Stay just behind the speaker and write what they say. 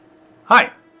Hi,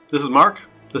 this is Mark.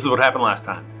 This is what happened last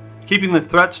time. Keeping the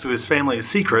threats to his family a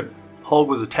secret, Holg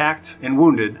was attacked and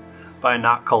wounded by a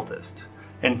Knock cultist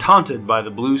and taunted by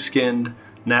the blue-skinned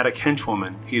Natick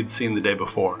henchwoman he had seen the day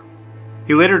before.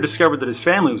 He later discovered that his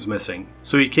family was missing,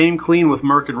 so he came clean with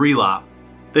Merc and Relop.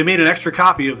 They made an extra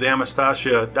copy of the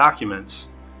Anastasia documents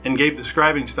and gave the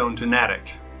scribing stone to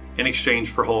Natick in exchange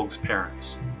for Holg's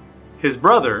parents. His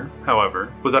brother,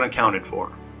 however, was unaccounted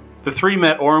for. The three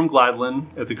met Orm Gladlin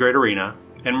at the Great Arena,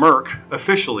 and Merc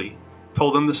officially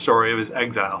told them the story of his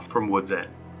exile from Wood's End.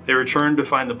 They returned to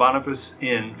find the Boniface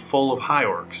Inn full of high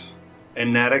orcs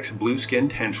and Natick's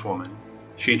blue-skinned henchwoman.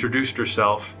 She introduced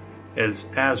herself as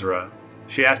Azra.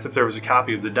 She asked if there was a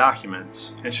copy of the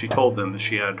documents, and she told them that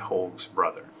she had Holg's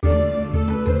brother.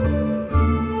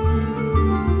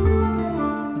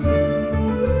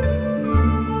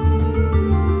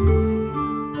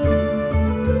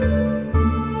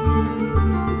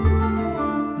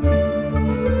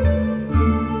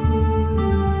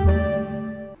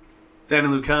 Zan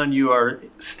and Lucan, you are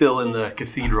still in the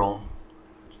cathedral,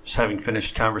 just having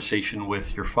finished conversation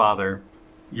with your father.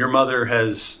 Your mother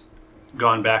has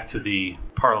gone back to the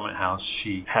Parliament House.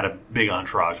 She had a big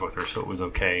entourage with her, so it was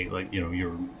okay.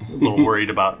 You're a little worried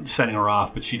about sending her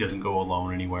off, but she doesn't go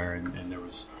alone anywhere, and there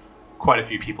was quite a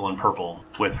few people in purple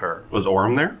with her. Was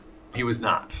Orm there? He was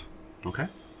not. Okay.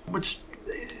 Which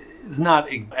is not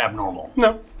abnormal.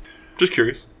 No. Just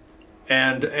curious.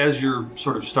 And as you're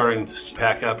sort of starting to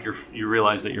pack up, you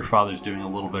realize that your father's doing a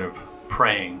little bit of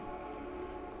praying.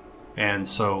 And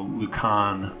so,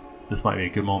 Lucan, this might be a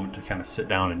good moment to kind of sit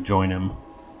down and join him.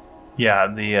 Yeah,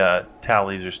 the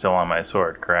tallies are still on my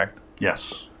sword, correct?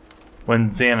 Yes. When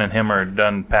Zan and him are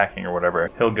done packing or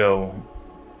whatever, he'll go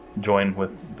join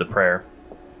with the prayer.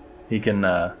 He can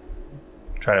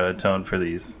try to atone for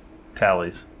these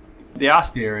tallies. The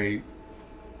Ostiary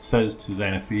says to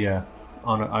Xanathia,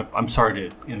 I'm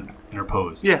sorry to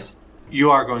interpose. Yes.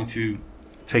 You are going to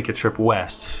take a trip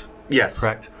west. Yes.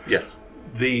 Correct? Yes.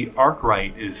 The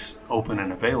Arkwright is open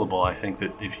and available. I think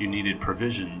that if you needed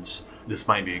provisions, this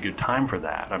might be a good time for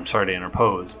that. I'm sorry to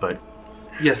interpose, but...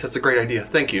 Yes, that's a great idea.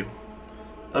 Thank you.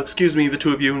 Excuse me, the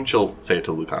two of you, and she'll say it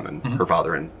to Lucan and her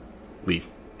father and leave.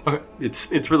 Okay.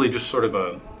 It's really just sort of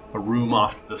a room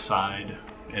off to the side,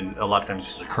 and a lot of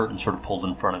times there's a curtain sort of pulled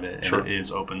in front of it, and Sure. It is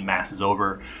open. Mass is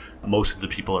over. Most of the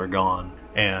people are gone,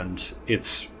 and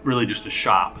it's really just a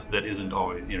shop that isn't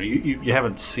always, you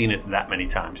haven't seen it that many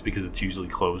times because it's usually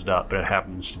closed up, but it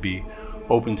happens to be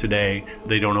open today.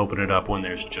 They don't open it up when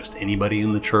there's just anybody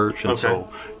in the church, and so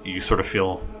you sort of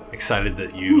feel excited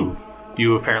that you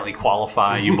apparently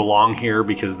qualify. You belong here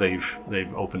because they've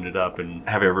opened it up. And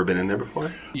have you ever been in there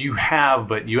before? You have,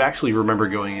 but you actually remember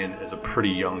going in as a pretty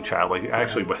young child, like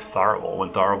actually with Tharivel, when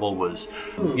Tharivel was,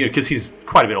 because he's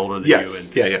quite a bit older than you.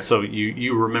 And yeah. So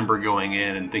you remember going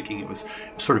in and thinking it was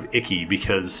sort of icky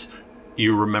because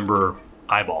you remember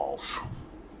eyeballs.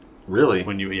 Really?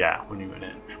 When you went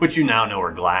in, which you now know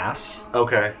are glass.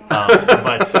 Okay.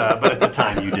 But at the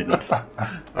time you didn't.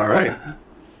 All right.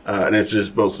 And it's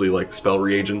just mostly like spell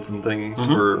reagents and things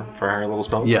for higher level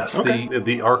spells? Yes, okay.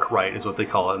 the Arkwright is what they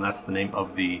call it, and that's the name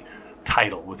of the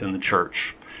title within the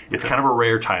church. It's kind of a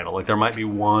rare title. Like there might be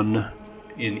one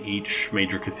in each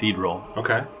major cathedral.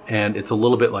 Okay. And it's a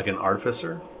little bit like an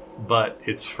artificer, but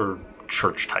it's for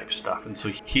church type stuff. And so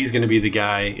he's going to be the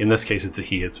guy, in this case it's a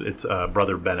he, it's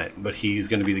Brother Bennett, but he's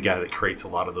going to be the guy that creates a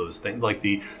lot of those things. Like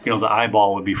the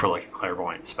eyeball would be for like a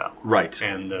clairvoyant spell. Right.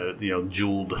 And the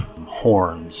jeweled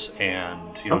horns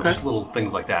and just little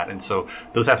things like that. And so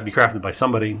those have to be crafted by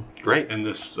somebody. Great. And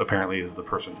this apparently is the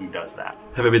person who does that.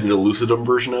 Have you been an Elucidum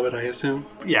version of it, I assume?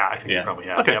 Yeah, I think you probably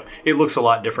have. Okay. Yep. It looks a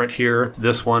lot different here.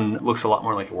 This one looks a lot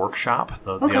more like a workshop.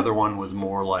 The other one was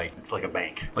more like a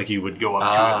bank. Like you would go up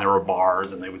to it and there were bars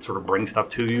and they would sort of bring stuff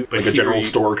to you. But like a general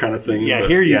store kind of thing? Yeah,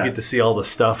 here you get to see all the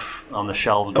stuff on the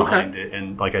shelves behind it.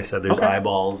 And like I said, there's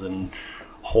eyeballs and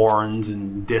horns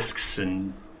and discs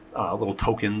and little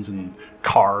tokens and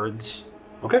cards.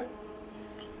 Okay.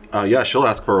 Yeah, she'll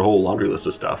ask for a whole laundry list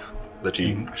of stuff that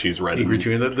she's read.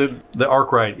 The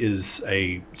Arkwright is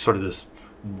a sort of this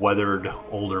weathered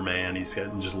older man. He's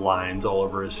got just lines all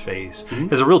over his face. He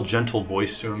has a real gentle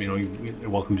voice to him. He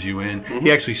welcomes you in.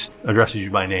 He actually addresses you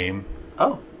by name.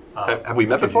 Oh. Have we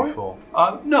met before?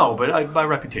 No, but by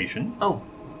reputation. Oh,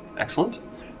 excellent.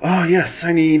 Yes,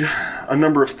 I need a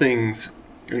number of things.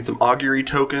 I need some augury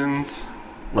tokens.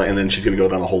 And then she's going to go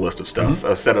down a whole list of stuff.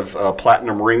 A set of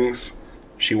platinum rings.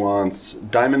 She wants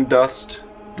diamond dust,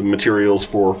 the materials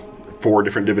for 4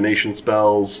 different divination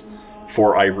spells,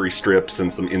 4 ivory strips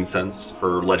and some incense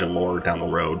for legend lore down the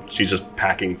road. She's just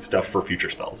packing stuff for future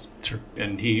spells. Sure.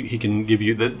 And he can give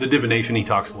you the divination. He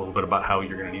talks a little bit about how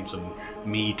you're going to need some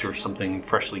meat or something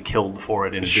freshly killed for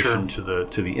it in addition to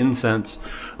the incense.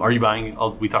 Are you buying?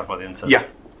 We talked about the incense.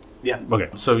 Yeah. Okay.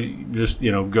 So you just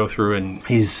go through, and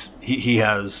he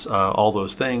has all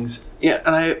those things. Yeah,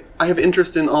 and I have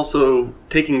interest in also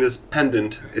taking this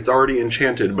pendant. It's already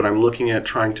enchanted, but I'm looking at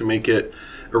trying to make it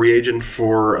a reagent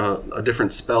for a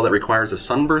different spell that requires a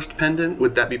sunburst pendant.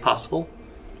 Would that be possible?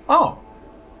 Oh,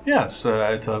 yes.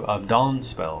 It's a dawn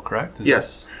spell, correct?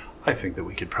 Yes. I think that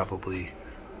we could probably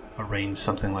arrange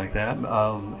something like that.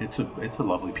 It's a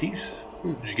lovely piece.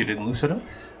 Did you get it in Lucida?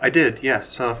 I did,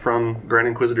 yes, from Grand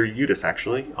Inquisitor Eudes,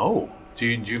 actually. Oh, do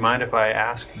you mind if I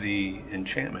ask the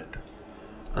enchantment?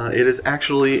 It is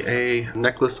actually a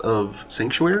necklace of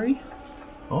sanctuary.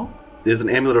 Oh. It is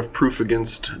an amulet of proof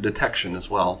against detection as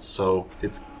well, so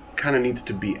it's kind of needs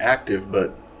to be active,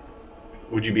 but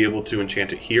would you be able to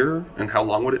enchant it here, and how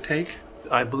long would it take?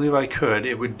 I believe I could.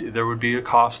 There would be a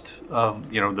cost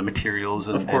of the materials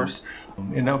and of course,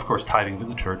 and of course tithing to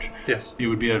the church. Yes, it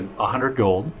would be 100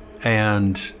 gold,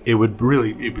 and it would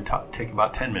take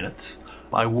about 10 minutes.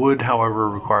 I would, however,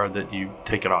 require that you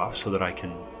take it off so that I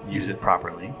can use it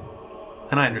properly.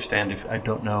 And I understand I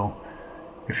don't know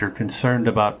if you're concerned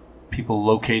about people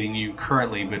locating you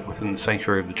currently, but within the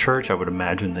sanctuary of the church, I would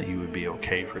imagine that you would be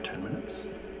okay for 10 minutes.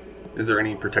 Is there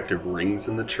any protective rings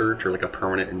in the church, or like a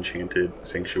permanent enchanted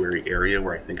sanctuary area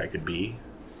where I think I could be?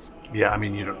 Yeah, I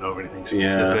mean, you don't know of anything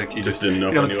specific. Yeah, you just didn't know.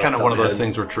 If it's kind of one of those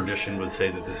things where tradition would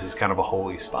say that this is kind of a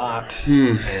holy spot.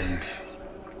 And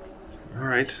all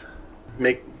right,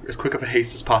 make as quick of a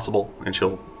haste as possible, and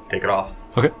she'll take it off.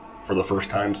 Okay. For the first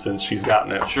time since she's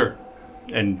gotten it. Sure.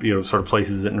 And sort of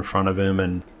places it in front of him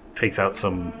and takes out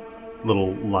some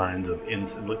little lines of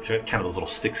incense, kind of those little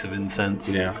sticks of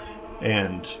incense. Yeah.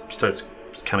 And starts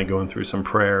kind of going through some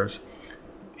prayers.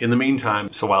 In the meantime,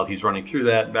 so while he's running through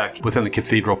that, back within the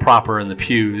cathedral proper in the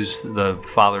pews, the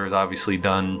father is obviously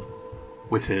done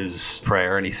with his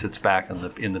prayer, and he sits back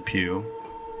in the pew,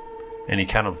 and he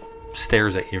kind of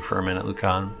stares at you for a minute,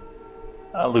 Lucan.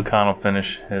 Lucan will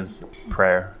finish his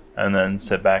prayer and then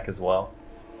sit back as well.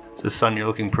 Says, son, you're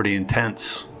looking pretty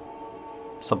intense.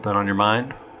 Something on your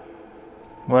mind?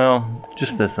 Well,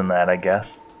 just this and that, I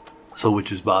guess. So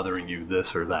which is bothering you,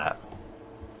 this or that?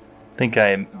 I think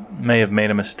I may have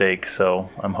made a mistake, so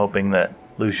I'm hoping that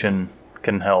Lucian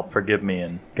can help forgive me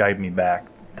and guide me back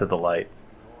to the light.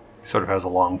 He sort of has a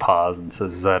long pause and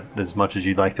says, is that as much as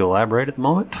you'd like to elaborate at the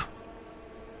moment?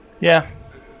 Yeah.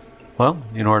 Well,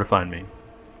 you know where to find me.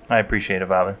 I appreciate it,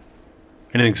 Father.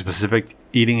 Anything specific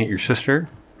eating at your sister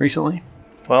recently?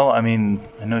 Well, I mean,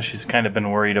 I know she's kind of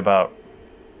been worried about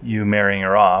you marrying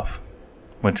her off,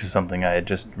 which is something I had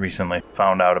just recently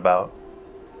found out about.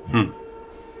 He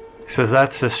says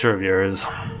that sister of yours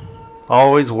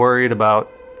always worried about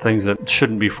things that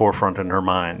shouldn't be forefront in her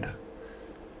mind.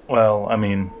 Well, I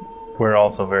mean, we're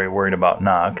also very worried about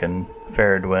Nock and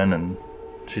Faradwin, and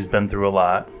she's been through a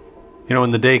lot.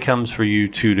 When the day comes for you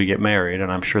two to get married, and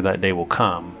I'm sure that day will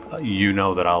come, you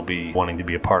know that I'll be wanting to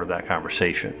be a part of that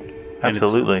conversation.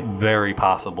 Absolutely. And it's very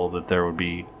possible that there would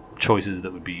be choices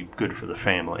that would be good for the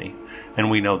family, and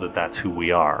we know that that's who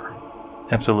we are.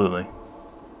 Absolutely.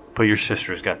 But your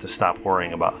sister's got to stop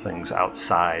worrying about things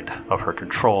outside of her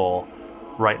control.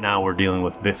 Right now we're dealing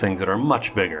with things that are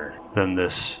much bigger than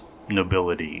this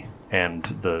nobility and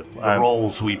the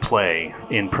roles we play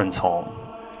in Princeholm.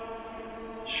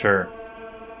 Sure.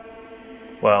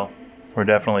 Well, we're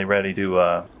definitely ready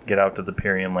to get out to the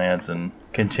Pyrian lands and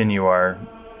continue our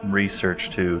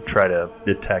research to try to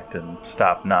detect and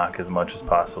stop Nock as much as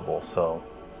possible, so...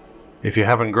 If you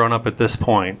haven't grown up at this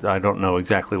point, I don't know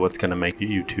exactly what's going to make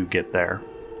you two get there.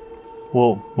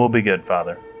 We'll be good,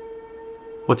 Father.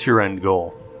 What's your end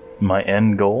goal? My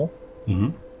end goal? Mm-hmm.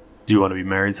 Do you want to be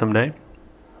married someday?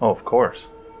 Oh, of course.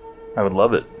 I would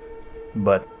love it.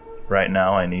 But right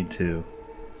now I need to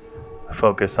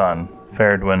focus on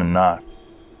Faradwin and Nock.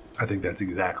 I think that's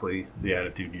exactly the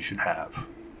attitude you should have.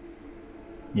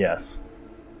 Yes.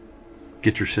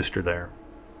 Get your sister there.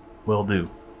 Will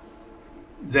do.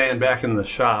 Zan, back in the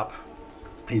shop,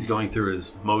 he's going through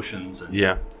his motions, and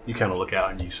yeah, you kind of look out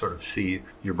and you sort of see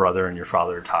your brother and your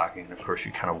father talking, and of course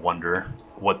you kind of wonder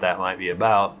what that might be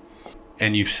about.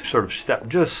 And you sort of step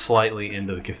just slightly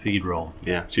into the cathedral.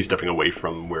 Yeah, she's stepping away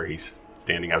from where he's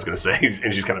standing, I was going to say,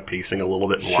 and she's kind of pacing a little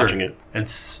bit and watching it. And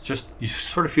just, you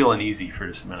sort of feel uneasy for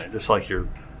just a minute, just like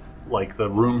the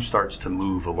room starts to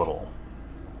move a little,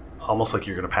 almost like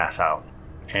you're going to pass out.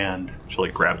 And she'll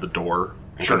grab the door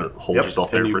Sure. Kind of hold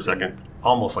yourself there for a second.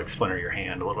 Almost like splinter your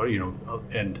hand a little,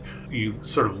 and you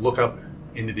sort of look up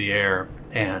into the air,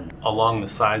 and along the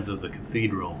sides of the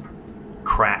cathedral,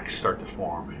 cracks start to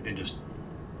form and just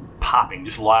popping,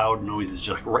 just loud noises,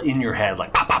 just right in your head,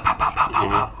 like pop, pop, pop, pop, pop, pop,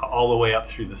 pop, all the way up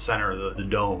through the center of the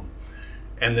dome.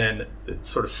 And then it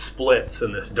sort of splits,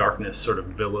 and this darkness sort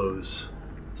of billows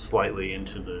slightly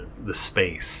into the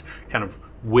space, kind of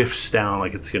whiffs down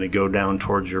like it's going to go down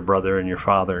towards your brother and your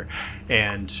father,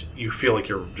 and you feel like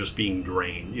you're just being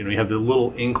drained. You have the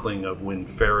little inkling of when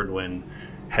Faradwin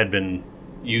had been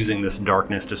using this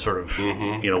darkness to sort of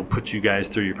put you guys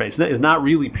through your pain. It's not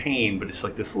really pain, but it's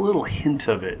like this little hint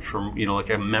of it from like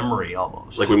a memory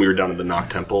almost, like when we were down at the Nock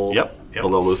Temple. Yep.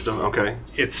 Below Wisdom. Okay.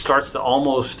 It starts to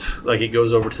almost like it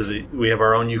goes over to we have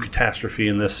our own eucatastrophe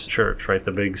in this church, right?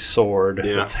 The big sword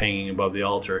that's hanging above the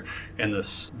altar, and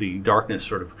the darkness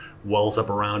sort of wells up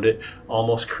around it,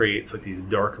 almost creates like these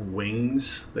dark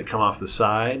wings that come off the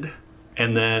side,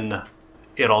 and then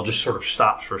it all just sort of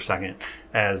stops for a second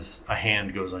as a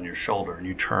hand goes on your shoulder and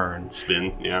you turn.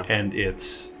 Spin, yeah. And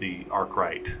it's the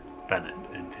Arkwright Bennett,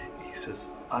 and he says,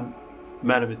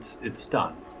 Madam, it's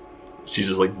done. She's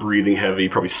just like breathing heavy,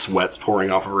 probably sweat's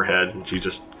pouring off of her head, and she's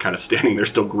just kind of standing there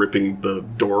still gripping the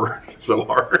door so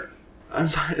hard. I'm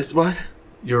sorry, it's what?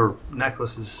 Your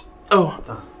necklace is...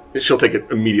 Oh. She'll take it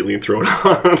immediately and throw it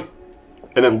on,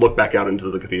 and then look back out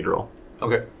into the cathedral.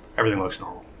 Okay. Everything looks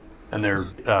normal. And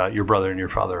your brother and your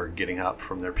father are getting up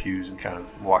from their pews and kind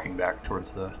of walking back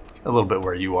towards a little bit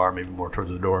where you are, maybe more towards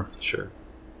the door. Sure.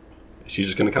 She's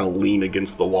just going to kind of lean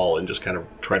against the wall and just kind of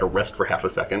try to rest for half a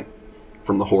second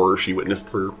from the horror she witnessed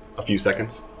for a few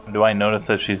seconds. Do I notice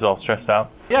that she's all stressed out?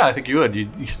 Yeah, I think you would.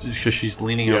 Because she's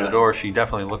leaning on the door, she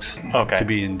definitely looks to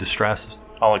be in distress.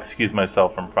 I'll excuse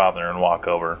myself from father and walk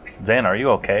over. Zan, are you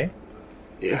okay?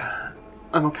 Yeah,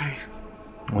 I'm okay.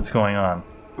 What's going on?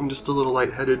 I'm just a little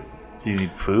lightheaded. Do you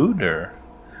need food, or...?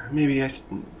 Maybe I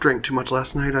drank too much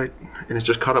last night, and it's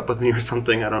just caught up with me or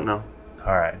something, I don't know.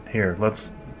 Alright, here,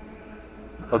 let's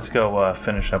go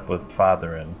finish up with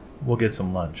father, and we'll get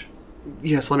some lunch.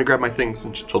 Yes, let me grab my things,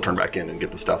 and she'll turn back in and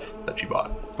get the stuff that she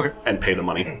bought. Okay. And pay the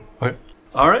money. Okay.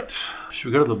 All right. Should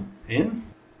we go to the inn?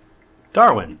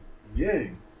 Darwin.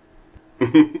 Yay.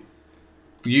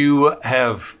 You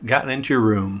have gotten into your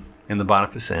room in the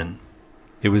Boniface Inn.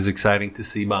 It was exciting to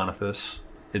see Boniface.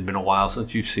 It had been a while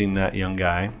since you've seen that young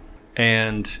guy.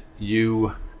 And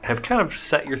you have kind of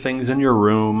set your things in your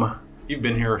room. You've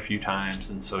been here a few times,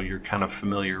 and so you're kind of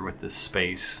familiar with this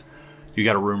space. You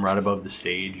got a room right above the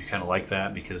stage. You kind of like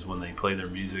that because when they play their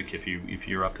music, if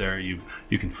you're up there, you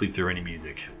can sleep through any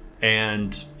music.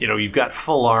 And you've got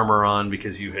full armor on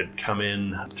because you had come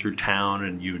in through town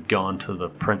and you had gone to the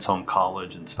Princeholm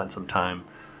College and spent some time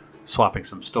swapping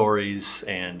some stories,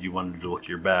 and you wanted to look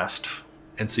your best.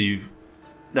 And so you've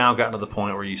now gotten to the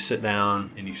point where you sit down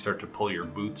and you start to pull your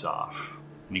boots off.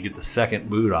 And you get the second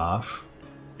boot off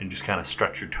and just kind of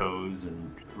stretch your toes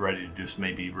and ready to just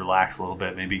maybe relax a little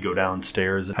bit, maybe go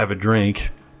downstairs and have a drink.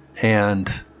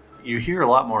 And you hear a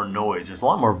lot more noise. There's a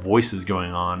lot more voices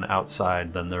going on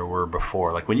outside than there were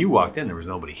before. Like when you walked in, there was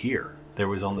nobody here. There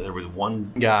was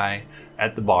one guy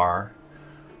at the bar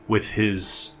with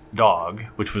his dog,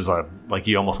 which was like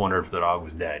you almost wondered if the dog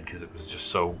was dead because it was just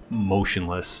so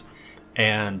motionless.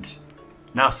 And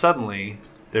now suddenly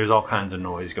there's all kinds of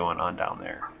noise going on down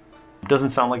there. It doesn't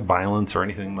sound like violence or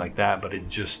anything like that, but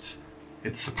it's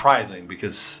surprising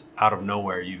because out of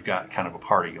nowhere you've got kind of a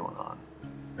party going on.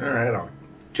 All right, I'll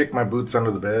kick my boots under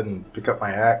the bed and pick up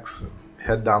my axe and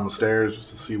head down the stairs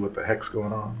just to see what the heck's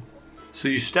going on. So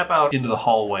you step out into the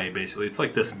hallway, basically. It's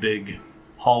like this big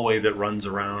hallway that runs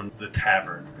around the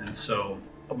tavern. And so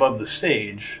above the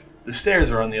stage, the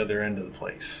stairs are on the other end of the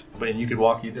place. And you could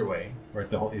walk either way. Right,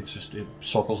 it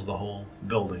circles the whole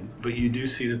building. But you do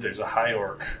see that there's a high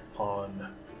orc on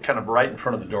kind of right in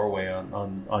front of the doorway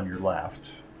on your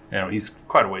left. He's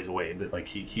quite a ways away, but like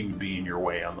he would be in your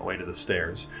way on the way to the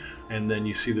stairs. And then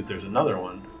you see that there's another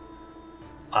one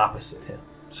opposite him.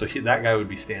 So that guy would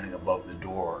be standing above the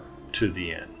door to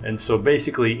the inn. And so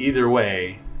basically either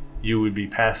way, you would be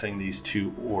passing these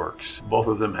two orcs. Both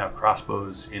of them have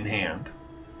crossbows in hand,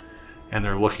 and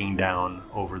they're looking down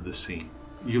over the scene.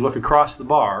 You look across the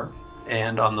bar,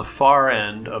 and on the far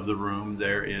end of the room,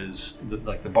 there is, the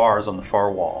bar is on the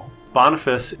far wall.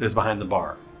 Boniface is behind the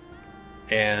bar,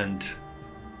 and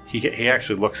he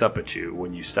actually looks up at you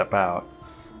when you step out,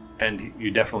 and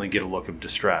you definitely get a look of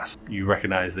distress. You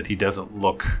recognize that he doesn't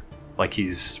look like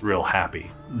he's real happy.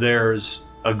 There's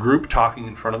a group talking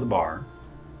in front of the bar,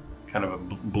 kind of a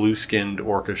blue-skinned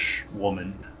orcish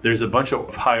woman. There's a bunch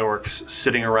of high orcs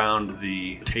sitting around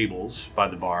the tables by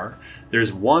the bar.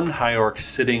 There's one high orc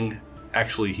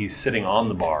he's sitting on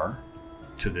the bar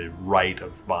to the right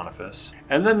of Boniface.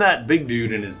 And then that big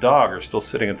dude and his dog are still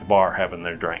sitting at the bar having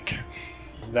their drink.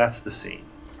 That's the scene.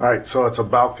 All right, so it's a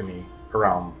balcony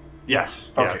around.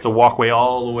 Yes. Okay. Yeah, it's a walkway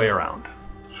all the way around.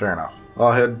 Fair enough.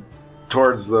 I'll head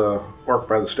towards the orc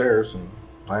by the stairs and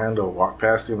plan to walk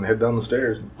past him and head down the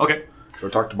stairs and Okay. go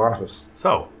talk to Boniface.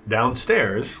 So,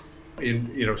 downstairs,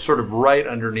 sort of right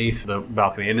underneath the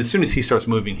balcony, and as soon as he starts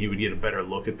moving, he would get a better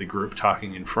look at the group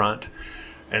talking in front.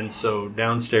 And so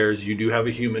downstairs, you do have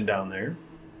a human down there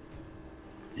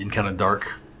in kind of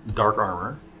dark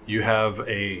armor. You have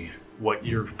what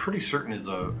you're pretty certain is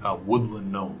a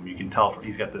woodland gnome. You can tell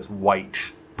he's got this white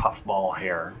puffball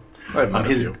hair.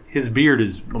 His beard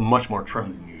is much more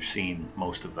trim than you've seen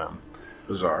most of them.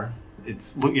 Bizarre. It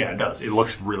does. It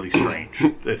looks really strange.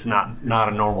 It's not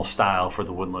a normal style for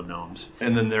the woodland gnomes.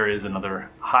 And then there is another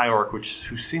high orc who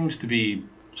seems to be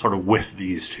sort of with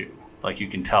these two. Like you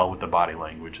can tell with the body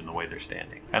language and the way they're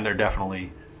standing. And they're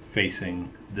definitely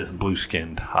facing this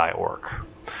blue-skinned high orc.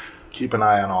 Keep an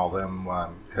eye on all of them while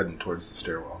I'm heading towards the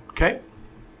stairwell. Okay.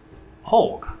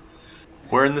 Holg.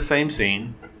 We're in the same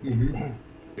scene. Mm-hmm.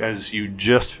 As you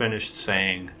just finished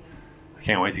saying, I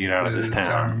can't wait to get out of this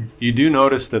town. You do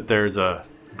notice that there's a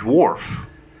dwarf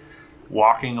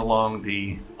walking along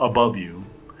above you.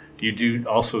 You do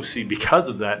also see, because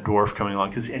of that dwarf coming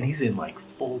along, and he's in like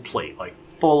full plate, like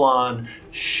full on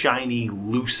shiny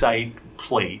lucite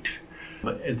plate.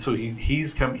 And so he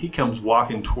comes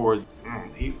walking towards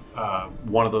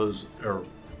one of those, or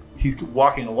he's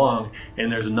walking along,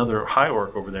 and there's another high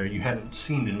orc over there you hadn't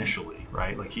seen initially,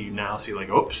 right? Like you now see, like,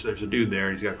 oops, there's a dude there.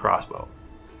 He's got a crossbow.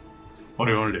 What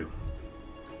do you want to do?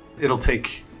 It'll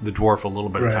take the dwarf a little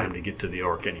bit of time to get to the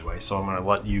orc anyway, so I'm going to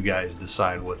let you guys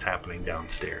decide what's happening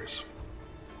downstairs.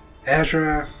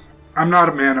 Azra, I'm not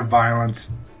a man of violence,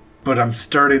 but I'm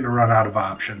starting to run out of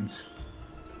options.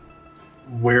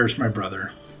 Where's my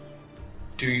brother?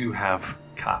 Do you have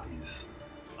copies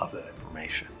of that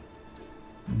information?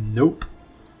 Nope.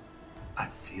 I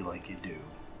feel like you do.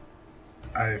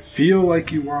 I feel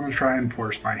like you want to try and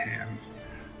force my hand.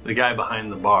 The guy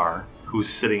behind the bar, who's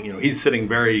sitting, he's sitting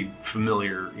very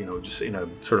familiar, just in a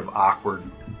sort of awkward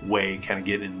way, kind of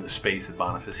getting into the space at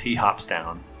Boniface. He hops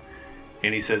down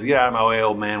and he says, "Get out of my way,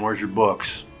 old man. Where's your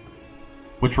books?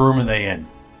 Which room are they in?"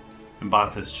 And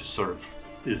Boniface just sort of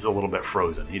is a little bit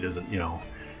frozen. He doesn't,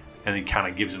 and he kind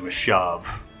of gives him a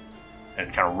shove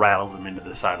and kind of rattles him into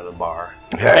the side of the bar.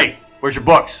 Hey, where's your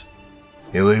books?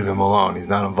 You leave him alone. He's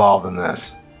not involved in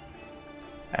this.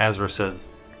 Azra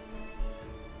says,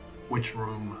 "Which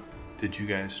room did you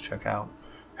guys check out?"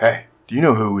 Hey, do you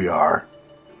know who we are?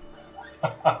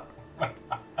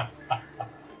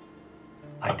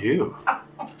 I do.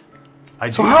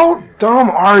 So how dumb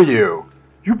are you?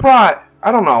 You brought,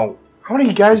 I don't know, how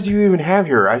many guys do you even have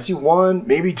here? I see one,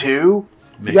 maybe two.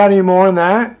 You got any more than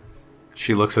that?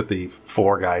 She looks at the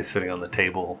 4 guys sitting on the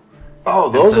table. Oh,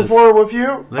 those are 4 with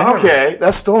you? Okay,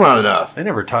 that's still not enough. They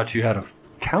never taught you how to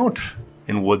count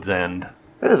in Wood's End.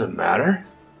 That doesn't matter.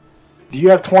 Do you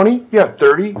have 20? You have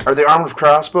 30? Are they armed with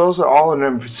crossbows, all in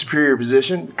a superior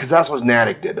position? Because that's what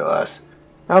Natick did to us.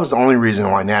 That was the only reason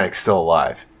why Natick's still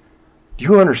alive. Do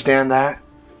you understand that?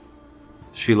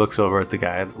 She looks over at the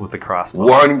guy with the crossbow.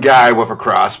 One guy with a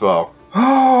crossbow.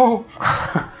 Oh!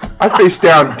 I face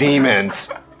down demons.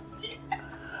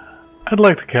 I'd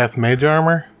like to cast Mage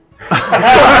Armor. Do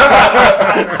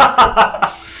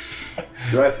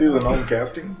I see the gnome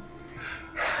casting?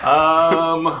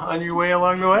 On your way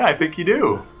along the way, I think you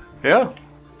do. Yeah.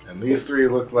 And these 3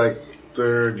 look like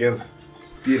they're against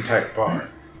the entire bar.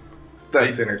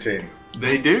 That's entertaining.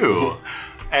 They do.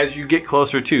 As you get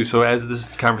closer to, so as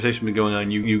this conversation has been going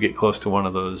on, you get close to one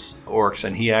of those orcs,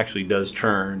 and he actually does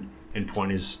turn and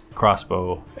point his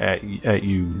crossbow at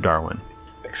you, Darwin.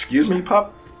 Excuse me,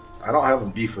 pup? I don't have a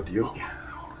beef with you.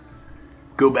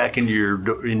 Go back into your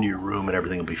room and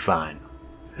everything will be fine.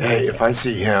 Hey, if I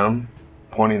see him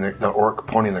pointing the orc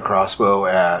pointing the crossbow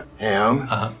at him,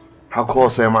 how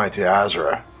close am I to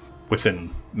Azra?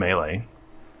 Within melee.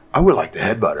 I would like to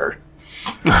headbutt her.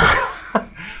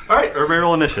 All right,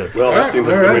 roll initiative. Well, that seems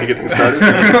like a good way to get things started.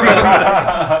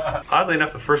 Oddly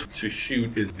enough, the first to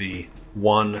shoot is the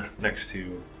one next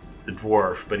to the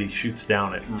dwarf, but he shoots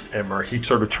down at Emmer. He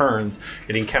sort of turns,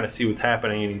 and he can kind of see what's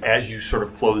happening. And as you sort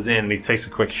of close in, and he takes a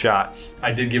quick shot.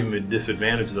 I did give him a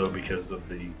disadvantage, though, because of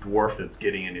the dwarf that's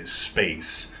getting in his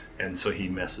space, and so he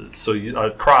misses. So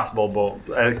a crossbow bolt,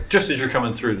 just as you're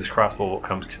coming through, this crossbow bolt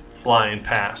comes flying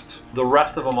past. The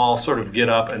rest of them all sort of get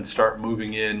up and start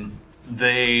moving in.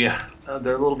 They're a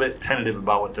little bit tentative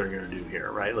about what they're going to do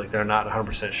here, right? Like they're not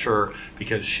 100% sure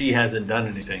because she hasn't done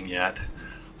anything yet,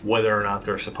 whether or not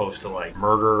they're supposed to like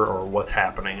murder or what's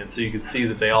happening. And so you can see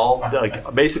that they all,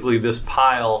 like basically this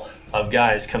pile of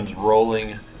guys comes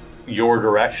rolling your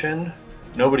direction.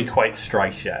 Nobody quite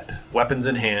strikes yet. Weapons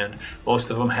in hand. Most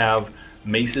of them have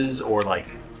maces or like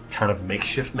kind of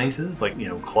makeshift maces, like,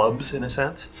 clubs in a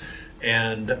sense.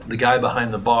 And the guy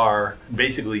behind the bar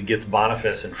basically gets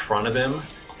Boniface in front of him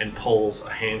and pulls a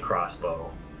hand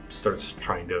crossbow, starts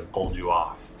trying to hold you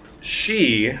off.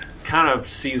 She kind of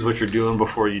sees what you're doing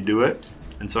before you do it.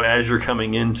 And so as you're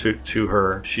coming into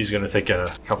her, she's going to take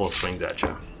a couple of swings at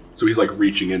you. So he's like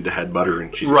reaching into headbutt her,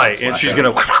 and she's right, and she's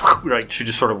gonna she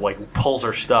just sort of like pulls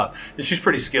her stuff, and she's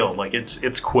pretty skilled. Like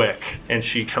it's quick, and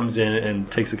she comes in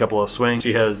and takes a couple of swings.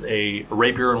 She has a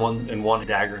rapier in one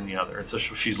dagger in the other, and so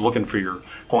she's looking for your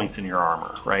points in your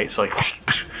armor, right? So like,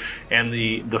 and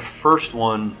the first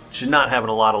one, she's not having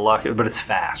a lot of luck, but it's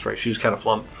fast, right? She just kind of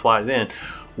flies in.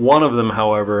 One of them,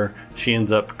 however, she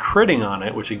ends up critting on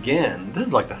it, which again, this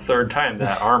is like the third time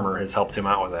that armor has helped him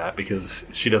out with that because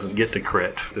she doesn't get to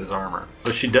crit with his armor.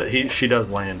 But she does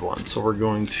land one, so we're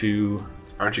going to...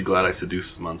 Aren't you glad I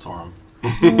seduced Mansorum? I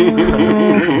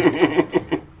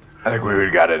think we would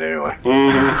have got it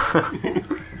anyway.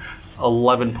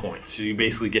 11 points. So you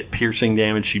basically get piercing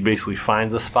damage. She basically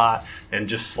finds a spot and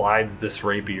just slides this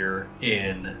rapier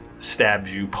in,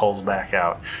 stabs you, pulls back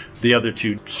out. The other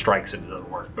two strikes, it doesn't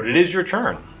work. But it is your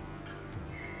turn.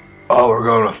 Oh, we're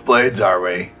going with blades, are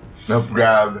we? Nope.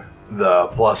 Grab the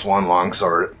 +1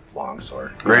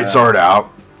 longsword. Great sword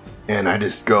out. And I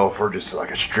just go for just like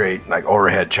a straight, like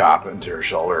overhead chop into her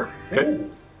shoulder. Okay.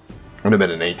 Would have been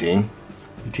an 18.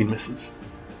 18 misses.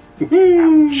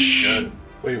 Ouch.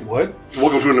 Wait, what?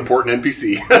 Welcome to an important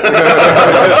NPC.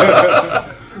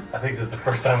 I think this is the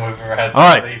first time we've ever had. All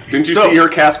right. Didn't you see her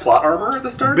cast plot armor at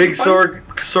the start? Big sword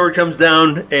comes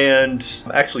down and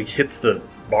actually hits the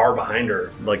bar behind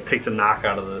her, like takes a knock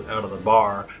out of the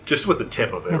bar just with the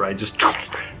tip of it, right? Just,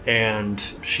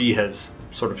 and she has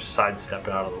sort of sidestepped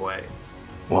out of the way.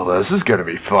 Well, this is gonna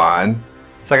be fun.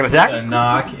 Second attack. A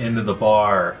knock into the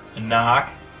bar. A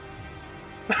knock.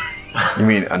 You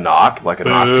mean a knock, like a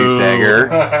knock-tooth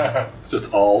dagger? It's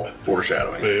just all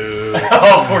foreshadowing.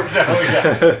 Oh, foreshadowing.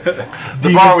 Yeah.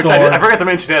 The bar, which I forgot to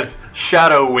mention, has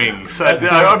shadow wings. I'm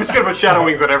just going to put shadow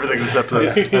wings on everything in this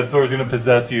episode. Yeah. That sword's going to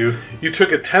possess you. You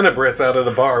took a tenebris out of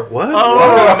the bar. What?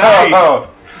 Oh,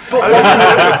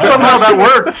 nice. Somehow that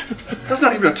worked. That's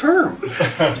not even a term.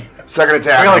 Second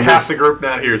attack. We got like half the group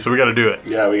not here, so we got to do it.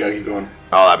 Yeah, we gotta keep going.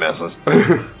 Oh, that misses.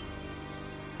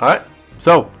 All right.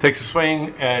 So, takes a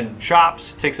swing and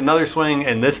chops, takes another swing,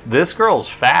 and this girl's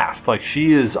fast. Like,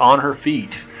 she is on her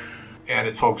feet. And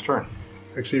it's Hoag's turn.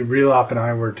 Actually, Relop and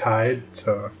I were tied,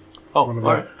 so Oh, all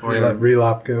right. we're gonna let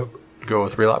Relop go. Go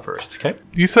with Relop first, okay?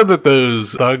 You said that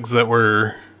those thugs that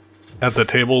were at the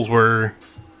tables were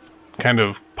kind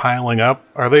of piling up.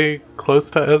 Are they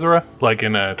close to Ezra? Like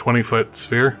in a 20-foot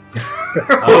sphere?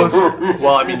 Close?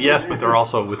 Well, I mean, yes, but they're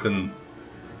also within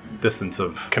distance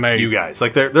of Can you guys.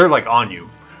 Like, they're like on you.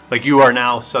 Like, you are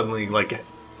now suddenly, like,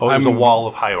 there's a wall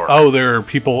of high orc. Oh, there are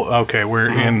people. Okay, we're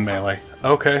in melee.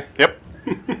 Okay. Yep.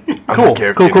 Cool.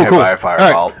 Cool. By a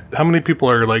fireball. All right. How many people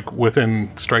are like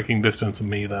within striking distance of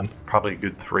me then? Probably a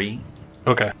good 3.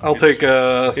 Okay. I'll take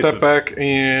a step back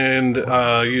and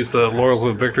use the Laurels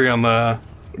of Victory on the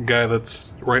guy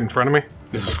that's right in front of me.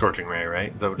 This is Scorching Ray,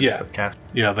 right? Is that what Yeah. it's cast?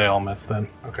 Yeah, they all miss then.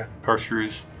 Okay.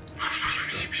 Corkscrews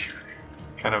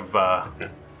kind of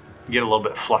get a little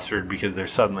bit flustered because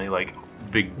there's suddenly like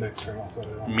big Next turn also.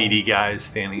 meaty guys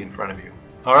standing in front of you.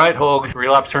 All right, Hoag.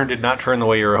 Relapse turn did not turn the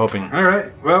way you were hoping. All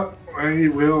right. Well, I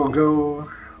will go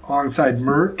alongside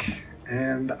Merc,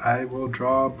 and I will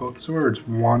draw both swords.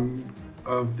 One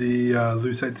of the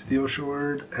Lucite Steel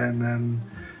Sword, and then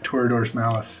Toreador's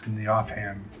Malice in the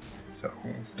offhand. So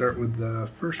we'll start with the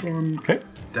first one. Okay.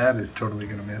 That is totally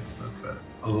going to miss. That's a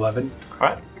 11. All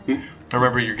right.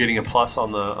 Remember, you're getting a plus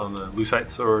on the Lucite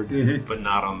sword, Mhm. but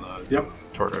not on the Yep.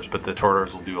 Toreadors. But the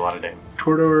Toreadors will do a lot of damage.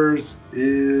 Toreador's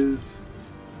is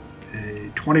a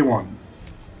 21.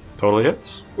 Totally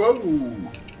hits. Whoa.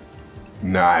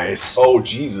 Nice. Oh,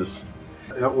 Jesus.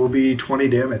 That will be 20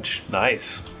 damage.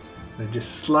 Nice. I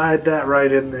just slide that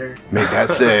right in there. Make that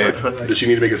save. Does she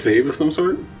need to make a save of some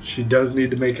sort? She does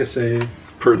need to make a save.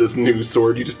 Per this new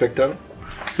sword you just picked up?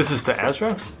 This is to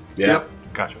Ezra? Yeah. Yep.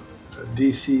 Gotcha.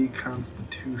 DC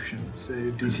Constitution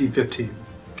save, DC 15.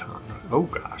 Oh,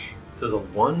 gosh. Does a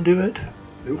 1 do it?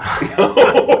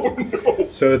 Oh, no.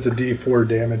 So it's a D4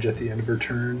 damage at the end of her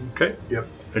turn. Okay. Yep.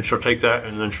 And she'll take that,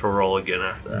 and then she'll roll again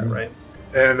after that, right?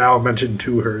 And I'll mention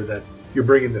to her that you're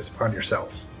bringing this upon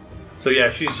yourself. So yeah,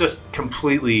 she's just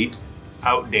completely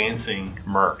outdancing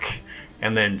Merc,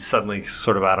 and then suddenly,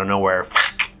 sort of out of nowhere,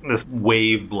 this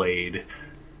wave blade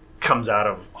comes out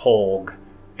of Holg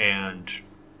and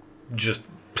just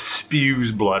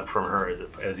spews blood from her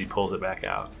as he pulls it back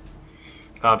out.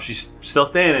 She's still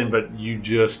standing, but you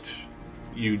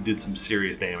did some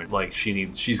serious damage. Like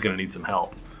she's gonna need some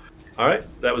help. All right,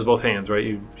 that was both hands, right?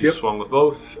 You Yep. swung with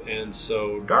both, and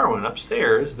so Darwin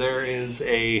upstairs, there is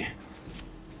a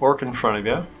orc in front of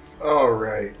you. All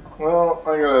right. Well,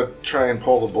 I'm gonna try and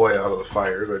pull the boy out of the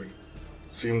fire that he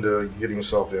seemed to get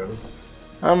himself in.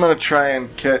 I'm gonna try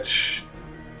and catch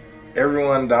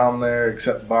everyone down there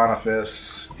except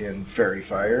Boniface in fairy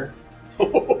fire,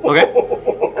 Okay.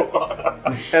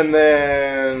 and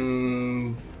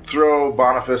then throw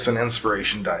Boniface an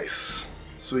inspiration dice,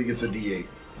 so he gets a D8.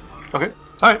 Okay.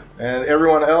 All right. And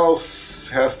everyone else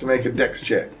has to make a dex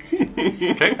check.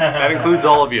 Okay. That includes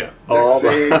all of you. Dex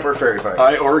save for fairy fire.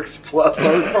 High orcs plus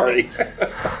our party.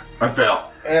 I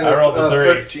fell. And I it's rolled a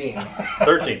 3. 13.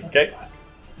 13. Okay.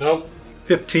 Nope.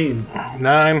 15.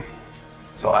 9.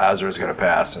 So Azra's going to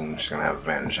pass, and she's going to have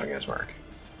advantage against Mark.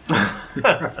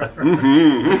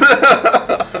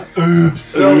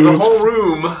 So the whole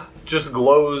room just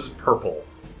glows purple.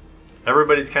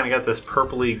 Everybody's kind of got this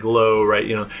purpley glow, right?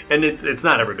 You know, and it's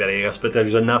not everybody, I guess, but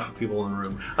there's enough people in the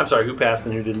room. I'm sorry, who passed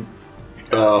and who didn't?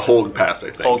 Hold past,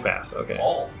 I think. Hold passed. Okay.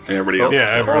 Everybody else.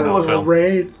 Yeah, everyone else fell.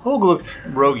 Great. Holg looks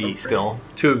roguey still.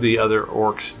 Two of the other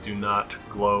orcs do not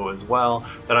glow as well.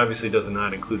 That obviously does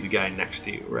not include the guy next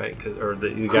to you, right? Or the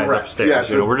guys Correct. upstairs. Yeah,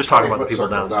 it's You know, a we're just talking about the 20-foot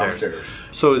people circle downstairs.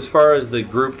 So as far as the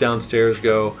group downstairs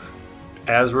go,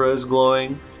 Azra is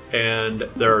glowing, and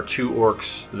there are two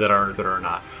orcs that are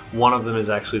not. One of them is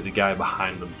actually the guy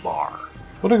behind the bar.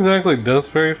 What exactly does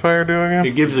fairy fire do again?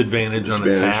 It gives advantage on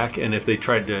Advantage. attack, and if they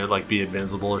tried to like be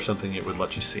invincible or something, it would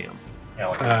let you see them. Yeah,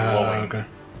 like glowing. Okay.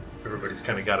 Everybody's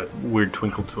kind of got a weird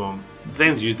twinkle to them.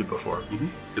 Zan's used it before.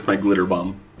 It's my glitter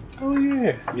bomb. Oh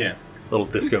yeah. Yeah. Little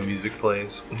disco music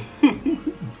plays. All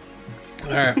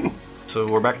right. So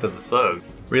we're back to the thug.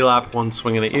 Relap, one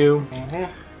swinging at you.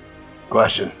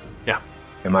 Question. Yeah.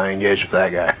 Am I engaged with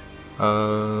that guy?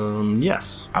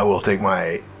 Yes. I will take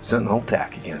my sentinel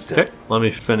attack against Okay, it. let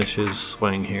me finish his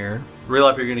swing here.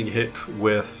 Relap, you're going to get hit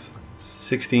with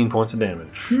 16 points of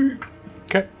damage.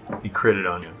 Okay. He critted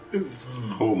on you.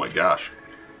 Oh my gosh.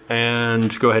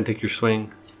 And go ahead and take your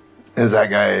swing. Is that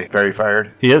guy very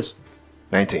fired? He is.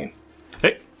 19.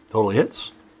 Okay, totally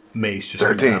hits. Mace just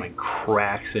 13. comes down and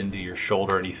cracks into your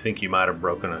shoulder, and you think you might have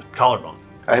broken a collarbone.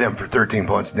 I hit him for 13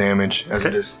 points of damage as I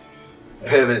just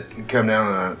pivot and come down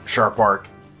on a sharp arc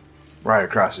right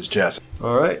across his chest.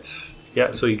 All right.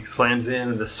 Yeah, so he slams in,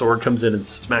 and the sword comes in and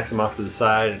smacks him off to the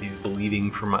side, and he's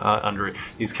bleeding from under it.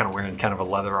 He's kind of wearing kind of a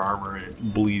leather armor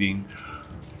and bleeding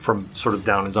from sort of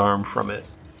down his arm from it.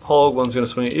 Holg, one's going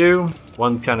to swing at you.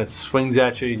 One kind of swings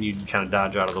at you, and you kind of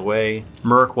dodge out of the way.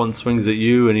 Merc, one swings at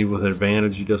you, and he with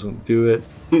advantage, he doesn't do it.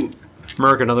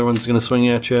 Merc, another one's going to swing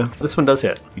at you. This one does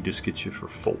hit. He just gets you for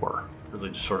 4. Really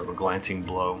just sort of a glancing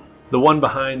blow. The one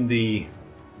behind the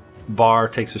bar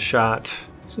takes a shot.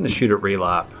 He's going to shoot at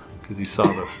Relap because he saw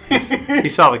the he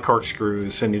saw the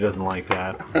corkscrews and he doesn't like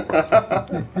that.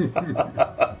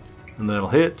 And that'll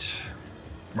hit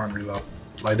Come on, reload.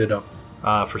 Light it up.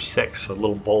 for 6. A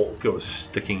little bolt goes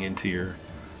sticking into your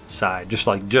side, just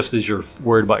as you're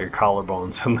worried about your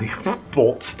collarbone, suddenly a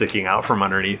bolt sticking out from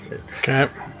underneath it. Okay.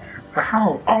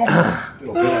 Ow! Oh!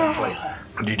 It'll be in place.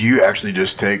 Did you actually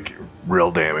just take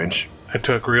real damage? I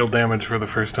took real damage for the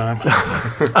first time.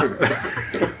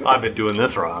 I've been doing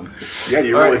this wrong. Yeah,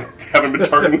 you really haven't been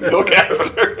targeting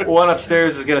Spellcaster. One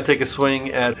upstairs is going to take a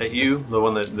swing at you, the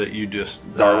one that you just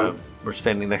Darwin. were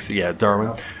standing next to. Yeah,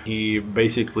 Darwin. He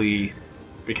basically,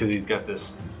 because he's got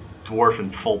this dwarf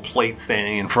in full plate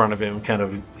standing in front of him, kind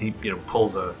of he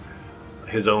pulls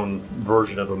his own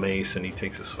version of a mace and he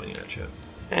takes a swing at you.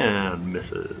 And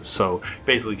misses. So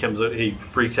basically he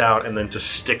freaks out and then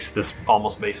just sticks this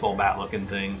almost baseball bat looking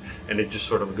thing, and it just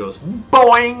sort of goes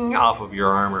boing off of your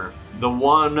armor. The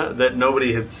one that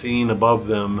nobody had seen above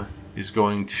them is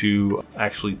going to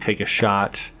actually take a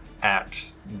shot at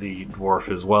the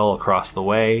dwarf as well across the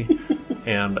way.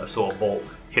 And so a bolt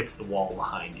hits the wall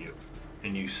behind you,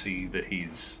 and you see that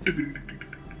he's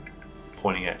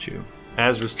pointing at you.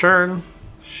 Azra's turn.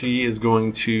 She is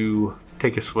going to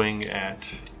take a swing at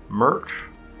Merc.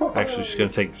 Actually, she's going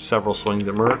to take several swings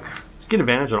at Merc. Get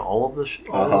advantage on all of this.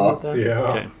 Uh-huh. That? Yeah.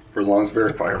 Okay. For as long as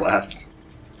Verifier lasts.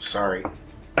 Sorry.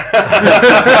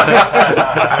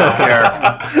 I don't care.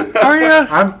 Oh yeah,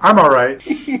 I'm all right.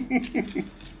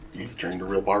 He's turned a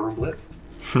real barroom blitz.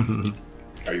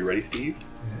 Are you ready, Steve?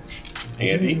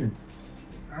 Andy?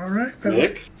 All right.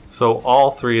 Nick? So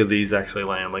all three of these actually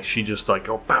land. Like she just like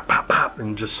go pop, pop, pop,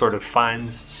 and just sort of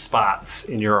finds spots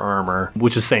in your armor,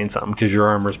 which is saying something because your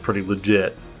armor is pretty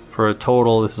legit. For a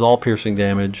total, this is all piercing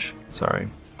damage. Sorry,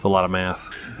 it's a lot of math.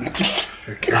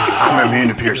 I'm immune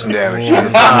to piercing damage.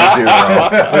 It's not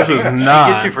 0. This is She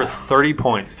not. gets you for 30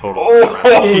 points total.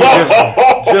 She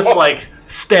just like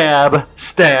stab,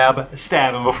 stab,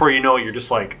 stab, and before you know it, you're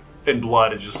just like, and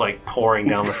blood is just like pouring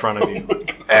down the front of you.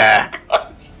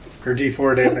 Her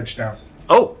D4 damage now,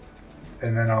 Oh,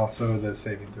 and then also the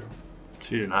saving throw.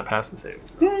 so you did not pass the save.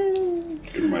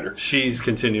 Good reminder. She's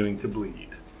continuing to bleed.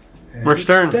 And Merc's it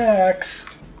turn. Stacks.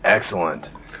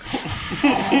 Excellent.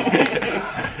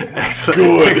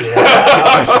 Excellent. Good.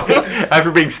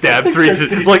 After being stabbed 3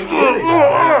 times, like,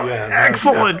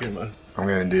 excellent. I'm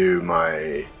going to do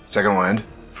my second wind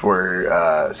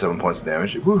for 7 points of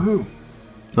damage. Woohoo!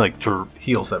 Like to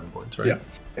heal 7 points, right? Yeah.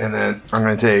 And then I'm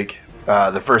going to take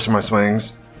the first of my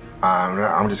swings.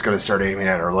 I'm just going to start aiming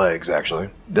at her legs, actually.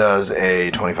 Does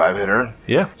a 25 hit her.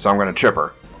 Yeah. So I'm going to trip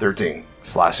her. 13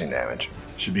 slashing damage.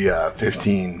 Should be a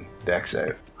 15 dex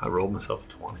save. I rolled myself a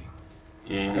 20.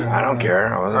 I don't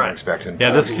care. I wasn't Right. expecting.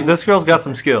 Yeah, this girl's got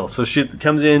some skill. So she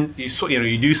comes in,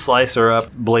 you do slice her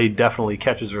up. Blade definitely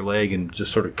catches her leg and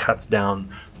just sort of cuts down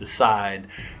the side,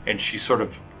 and she sort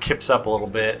of kips up a little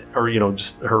bit, or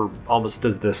just her almost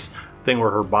does this thing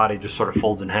where her body just sort of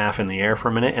folds in half in the air for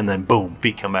a minute, and then boom,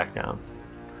 feet come back down.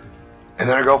 And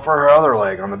then I go for her other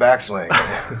leg on the backswing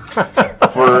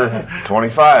for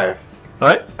 25. All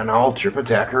right, And I'll trip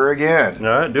attack her again.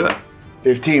 all right, do it.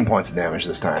 15 points of damage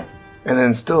this time. And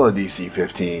then still a DC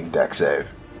 15 dex save.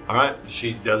 All right,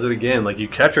 she does it again. Like you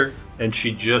catch her, and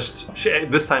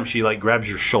this time she like grabs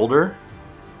your shoulder,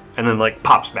 and then like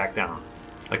pops back down.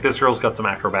 Like this girl's got some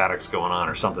acrobatics going on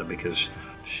or something because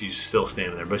she's still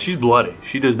standing there, but she's bloody.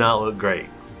 She does not look great.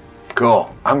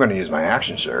 Cool. I'm going to use my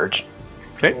action surge.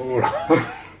 Okay.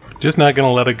 Just not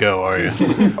gonna let it go, are you?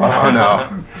 Oh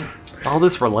no. All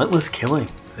this relentless killing.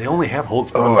 They only have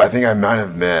holds. Oh, I think I might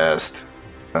have missed.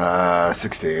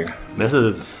 16.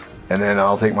 Misses. And then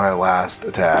I'll take my last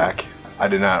attack. I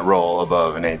did not roll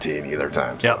above an 18 either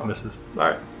time. So. Yep, misses. All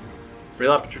right.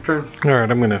 Relap, it's your turn. All right,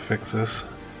 I'm gonna fix this. Do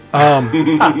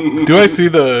I see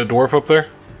the dwarf up there?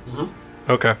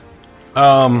 Mm-hmm. Okay.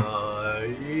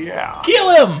 Yeah.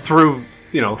 Kill him! Through,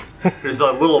 there's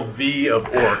a little V of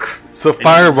orc. So And you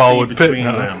fireball can see would fit. between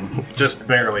them, just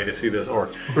barely to see this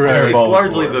orc. Right. It's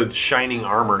largely the shining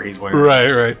armor he's wearing.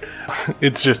 Right.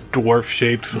 It's just dwarf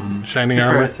shaped shining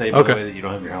armor. Say, by the way, that you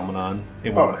don't have your helmet on.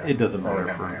 It won't. It doesn't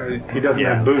matter. He doesn't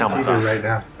Yeah, have boots helmet's either off. right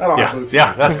now. I don't have boots.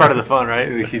 Yeah, that's part of the fun,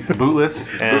 right? He's bootless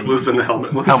and Bootless and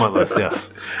helmetless. helmetless. Yes.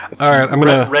 All right, I'm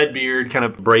gonna. Red beard, kind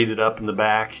of braided up in the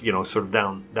back. Sort of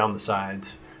down the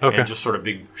sides. Okay. And just sort of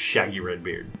big, shaggy red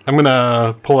beard. I'm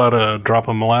gonna pull out a drop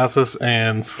of molasses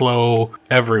and slow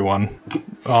everyone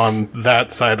on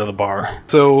that side of the bar.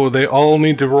 So they all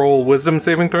need to roll wisdom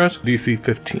saving throws. DC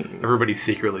 15. Everybody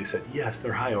secretly said, yes,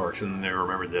 they're high orcs. And then they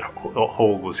remembered that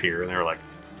Hole was here. And they were like,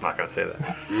 I'm not going to say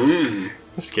that.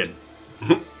 Just kidding.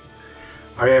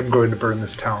 I am going to burn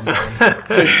this town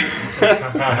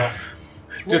down.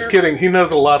 Just kidding. He knows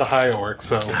a lot of high orcs,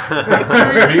 so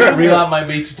Relap might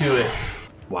beat you to it.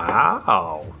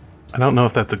 Wow. I don't know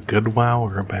if that's a good wow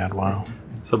or a bad wow.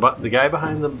 So the guy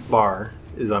behind the bar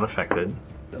is unaffected.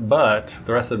 But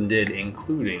the rest of them did,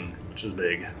 including, which is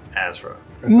big, Azra.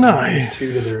 Nice.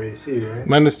 2 to their AC, right?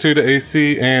 -2 to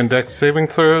AC and Dex saving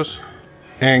throws,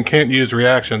 and can't use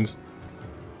reactions.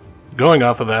 Going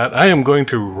off of that, I am going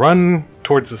to run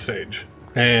towards the stage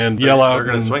and yell out. They're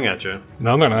going to and- swing at you.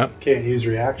 No, they're not. Can't use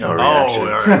reaction. No Oh,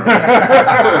 reactions. all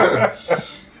right.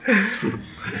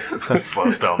 That's slow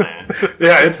spell, man.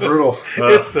 Yeah, it's brutal.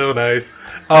 It's so nice.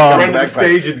 Run to the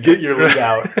stage and get your lead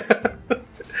out.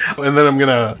 And then I'm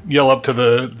gonna yell up to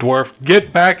the dwarf,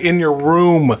 "Get back in your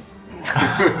room!"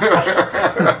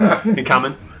 In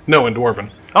common? No, in dwarven.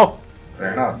 Oh,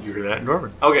 Fair enough. you hear that in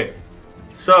Dwarven. Okay,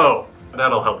 so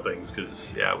that'll help things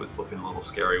because, it was looking a little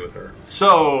scary with her.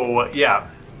 So,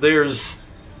 there's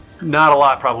not a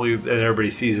lot probably that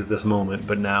everybody sees at this moment,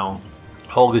 but now,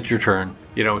 Hulk, it's your turn.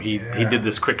 He did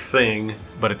this quick thing,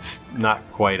 but it's not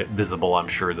quite visible. I'm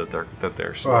sure that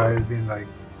they're slow. Well, I mean, like,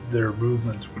 their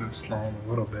movements would have slowed a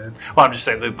little bit. Well, I'm just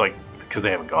saying, like, because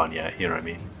they haven't gone yet. You know what I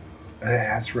mean?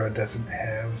 Azra doesn't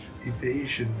have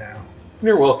evasion now.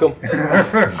 You're welcome.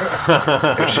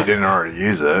 If she didn't already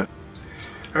use it.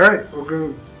 All right, we'll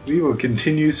go We will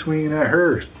continue swinging at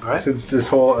her. All right. Since this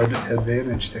whole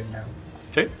advantage thing now.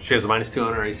 Okay. She has a -2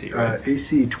 on her AC, right?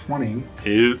 AC 20.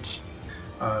 Hits.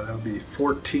 That'll be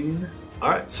 14. All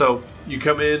right. So you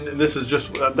come in, and this is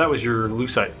just that was your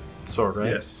lucite sword, right?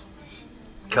 Yes.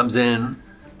 Comes in,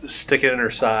 stick it in her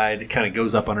side. It kind of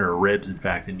goes up under her ribs, in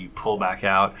fact, and you pull back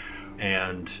out,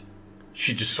 and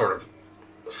she just sort of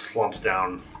slumps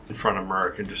down in front of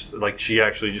Merc, and just like she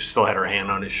actually just still had her hand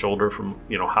on his shoulder from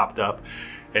hopped up,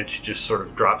 and she just sort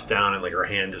of drops down, and like her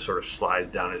hand just sort of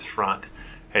slides down his front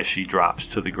as she drops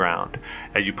to the ground.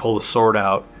 As you pull the sword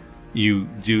out, you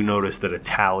do notice that a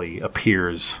tally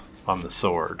appears on the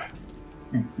sword.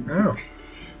 Oh.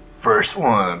 First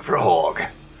one for Hog.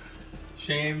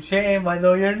 Shame, shame, I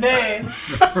know your name.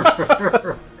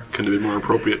 Couldn't have been more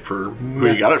appropriate for who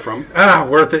you got it from.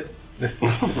 Worth it.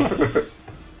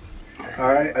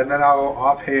 All right, and then I'll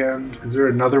offhand. Is there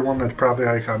another one that's probably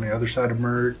like on the other side of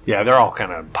Merc? Yeah, they're all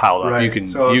kind of piled up. Right, You can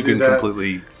so I'll you do can that.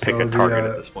 completely pick So a target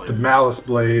at this point. The Malice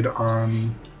Blade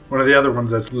on one of the other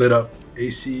ones that's lit up.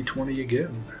 AC 20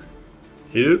 again.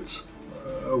 Hits.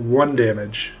 1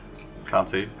 damage. Con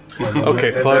save. Okay,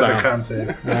 And slow then the down. con save.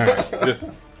 All right, just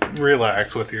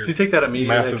relax with your So you take that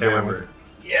immediately. massive I can't damage. remember.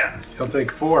 Yes. He'll take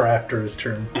 4 after his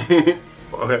turn.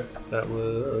 Okay. That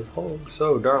was Hulk.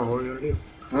 So, Darwin, what are you going to do?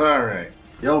 All right.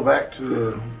 Yell back to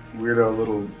the weirdo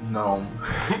little gnome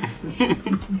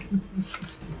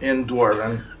in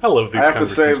Dwarven. I love these I have to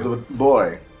save conversations. the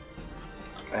boy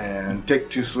and take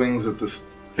 2 swings at this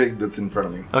pig that's in front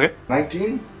of me. Okay.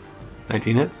 19?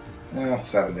 19 hits.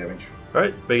 7 damage. All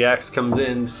right. Big axe comes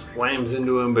in, slams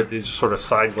into him, but he just sort of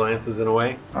side glances in a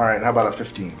way. All right, how about a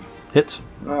 15? Hits.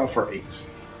 For 8.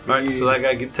 All right. So that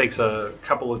guy takes a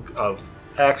couple of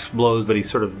axe blows, but he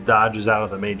sort of dodges out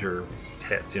of the major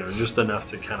hits. Just enough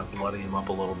to kind of bloody him up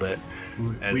a little bit.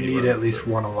 As We he need runs at least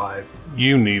through. 1 alive.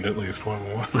 You need at least one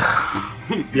more.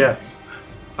 Yes.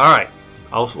 All right.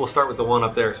 We'll start with the one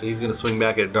up there. So he's going to swing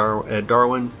back at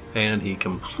Darwin, and he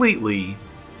completely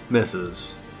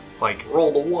misses. Like,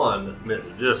 roll the 1,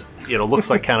 misses. Just, looks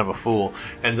like kind of a fool.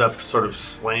 Ends up sort of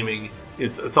slamming.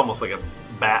 It's almost like a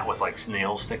bat with, like,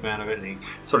 nails sticking out of it. And he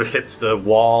sort of hits the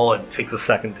wall and takes a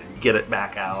second to get it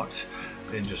back out.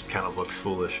 And just kind of looks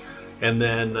foolish. And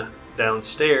then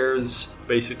downstairs,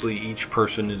 basically each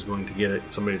person is going to get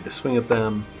somebody to swing at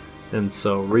them. And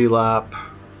so relap.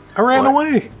 I ran What?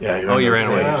 away Oh, you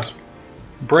ran away.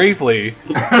 bravely.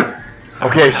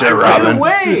 Okay, Sir Ran Robin.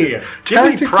 away! Give me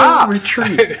Tactical props!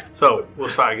 retreat. So,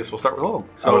 I guess we'll start with Holg.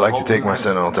 So I would like to Holg- take my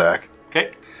sentinel attack.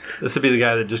 Okay. This would be the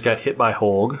guy that just got hit by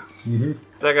Holg.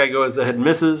 That guy goes ahead and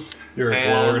misses. You're a and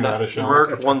glower, not a shower.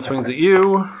 Merc, 1 swings at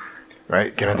you.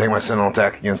 Right? Can I take my sentinel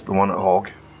attack against the one at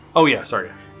Hulk? Oh, yeah, sorry.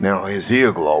 Now, is he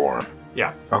a glowworm?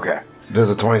 Yeah, Okay. Does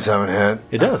a 27 hit?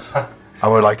 it does. I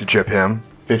would like to trip him.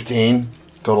 15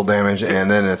 total damage, and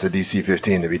then it's a DC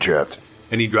 15 to be tripped.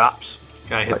 And he drops.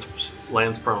 Guy hits,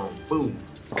 lands prone. Boom.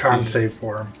 Con save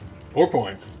for him. 4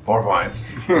 points. 4 points.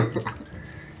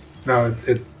 No,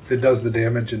 it does the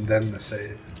damage and then the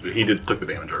save. He took the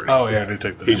damage already. Oh, yeah, I did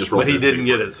take that. He just rolled But he his didn't save.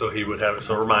 get it, so he would have it.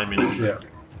 So remind me next time. Yeah.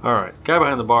 All right. Guy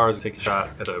behind the bars take a shot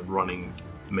at a running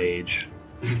mage.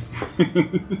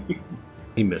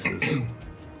 He misses.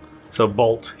 So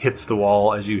Bolt hits the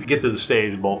wall. As you get to the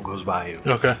stage, Bolt goes by you.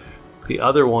 Okay. The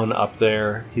other one up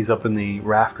there, he's up in the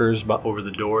rafters but over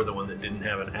the door, the one that didn't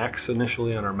have an X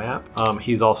initially on our map.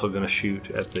 He's also going to shoot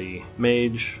at the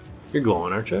mage. You're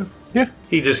glowing, aren't you? Yeah.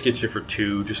 He just gets you for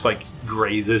 2, just like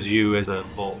grazes you as the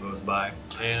bolt goes by.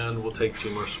 And we'll take 2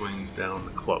 more swings down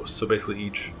close. So basically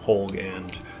each Holg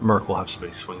and Merc will have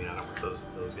somebody swing at him with those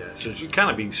guys. So you're kind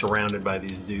of being surrounded by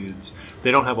these dudes.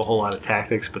 They don't have a whole lot of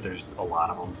tactics, but there's a lot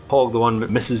of them. Holg, the one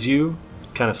that misses you,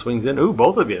 kind of swings in. Ooh,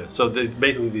 both of you. So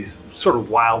basically these sort of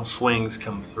wild swings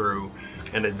come through,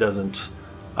 and it doesn't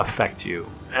affect you.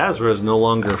 Azra is no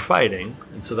longer fighting,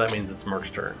 and so that means it's Merc's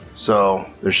turn. So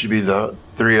there should be the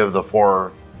 3 of the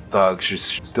 4 thugs should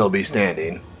still be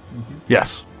standing.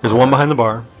 Yes. There's 1 behind the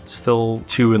bar, still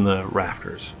 2 in the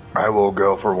rafters. I will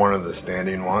go for one of the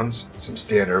standing ones. Some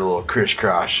standard little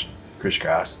crisscross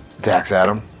attacks at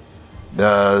him.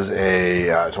 Does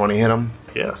a 20 hit him?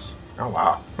 Yes. Oh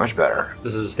wow, much better.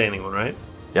 This is a standing one, right?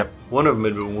 Yep. One of them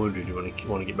had been wounded. You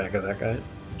want to get back at that guy?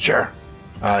 Sure.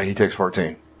 He takes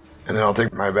 14. And then I'll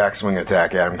take my backswing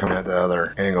attack at him, coming at the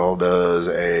other angle. Does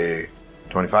a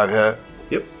 25 hit?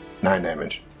 Yep. 9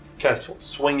 damage. Kind of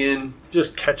swing in,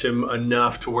 just catch him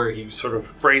enough to where he sort of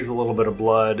sprays a little bit of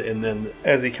blood, and then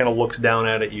as he kind of looks down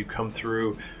at it, you come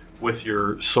through with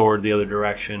your sword the other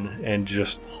direction and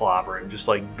just clobber him. Just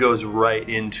like goes right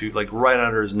into, like right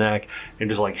under his neck and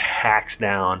just like hacks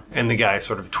down. And the guy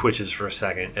sort of twitches for a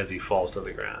second as he falls to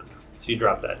the ground. So you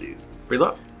drop that dude.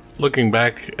 Reload. Looking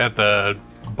back at the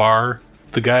bar,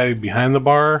 the guy behind the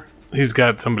bar, he's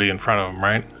got somebody in front of him,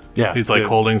 right? Yeah. He's like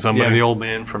holding somebody. Yeah, the old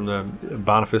man from the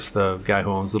Boniface, the guy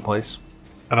who owns the place.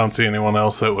 I don't see anyone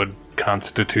else that would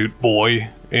constitute boy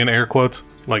in air quotes.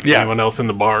 Like anyone else in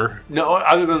the bar. No,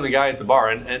 other than the guy at the bar.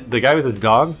 And the guy with his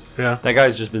dog, Yeah. that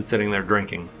guy's just been sitting there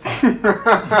drinking.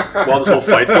 While this whole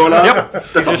fight's going on? Yep.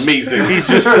 That's amazing. He's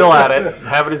just still at it,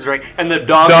 having his drink. And the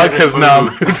dog has numb.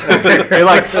 It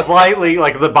like slightly,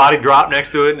 like the body dropped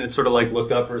next to it and it sort of like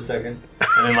looked up for a second.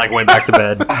 And then like went back to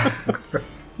bed.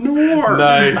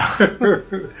 Nice.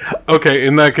 Okay,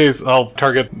 in that case, I'll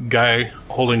target guy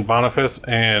holding Boniface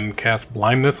and cast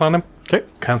blindness on him. Okay.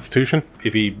 Constitution.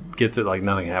 If he gets it, like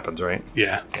nothing happens, right?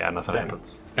 Yeah. Yeah, nothing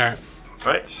happens. All right.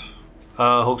 Right.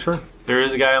 Hulk's turn. There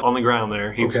is a guy on the ground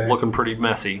there. He's Okay. looking pretty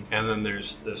messy. And then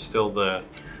there's still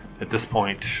at this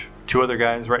point, 2 other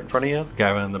guys right in front of you. The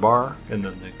guy in the bar and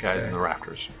then the guys in the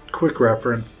rafters. Quick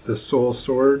reference: the soul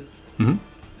sword. Mhm.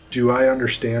 Do I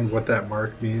understand what that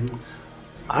mark means?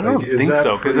 I don't Like, is think that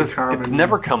so, because pretty it's common?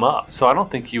 never come up. So I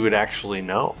don't think you would actually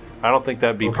know. I don't think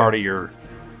that'd be Okay. part of your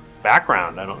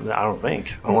background. I don't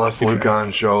think. Unless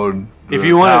Lucan showed. If the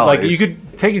you wanted, like, tallies. you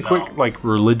could take a quick like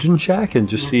religion check and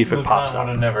just see if it pops I would up.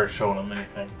 have never shown him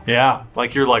anything. Yeah,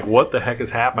 like you're like, what the heck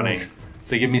is happening?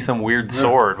 They give me some weird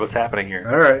sword. What's happening here?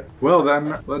 All right. Well,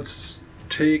 then let's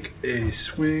take a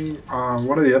swing on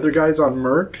one of the other guys on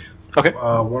Merc. Okay.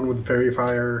 One with fairy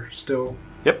fire still.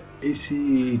 Yep.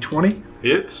 AC 20.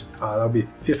 Hits. That'll be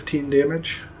 15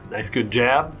 damage. Nice, good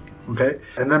jab. Okay.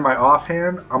 And then my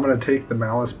offhand, I'm going to take the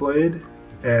Malice Blade,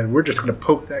 and we're just going to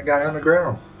poke that guy on the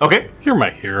ground. Okay. You're my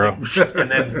hero. And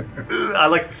then I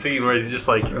like the scene where he's just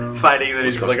like fighting, and then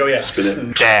he's just like, oh yeah,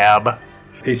 Spin jab.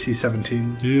 AC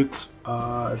 17. Hits.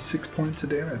 6 points of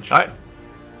damage. All right.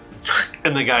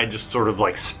 And the guy just sort of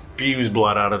like spews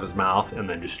blood out of his mouth and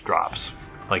then just drops.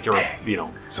 Like you're,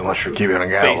 So much for keeping a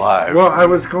guy Face. alive. Well, I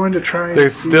was going to try and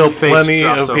There's see- still face plenty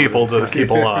drops of over people the to keep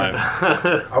alive.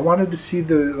 I wanted to see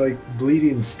the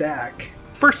bleeding stack.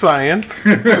 For science.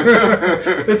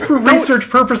 It's for research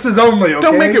purposes only, okay?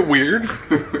 Don't make it weird.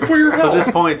 For your So health. at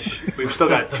this point, we've still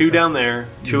got 2 down there,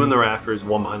 2 in the rafters,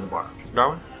 1 behind the bar.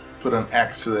 Darwin? Put an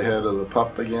axe to the head of the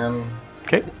pup again.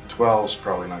 Okay. 12's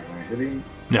probably not going to hit him.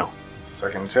 No.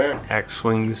 Second attack, Axe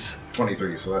swings.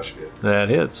 23, so that should hit. That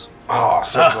hits. Oh,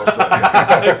 so close to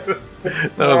that.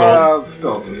 That was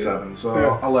Still it's a 7,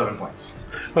 so 11 points.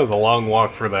 that was a long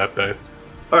walk for that dice.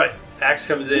 All right. Axe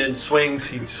comes in, swings.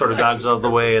 He sort of dodges out of the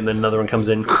way, and then another one comes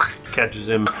in, catches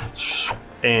him,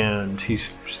 and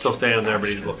he's still standing there, but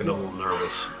he's looking a little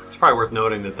nervous. It's probably worth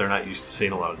noting that they're not used to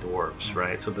seeing a lot of dwarves,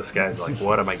 right? So this guy's like,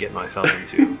 what am I getting myself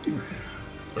into?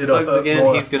 So thugs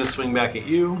again, he's going to swing back at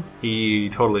you. He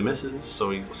totally misses,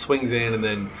 so he swings in, and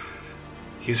then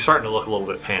he's starting to look a little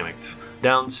bit panicked.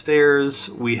 Downstairs,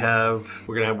 we're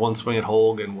going to have 1 swing at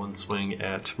Holg and 1 swing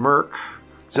at Merc.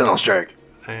 Sentinel strike.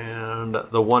 And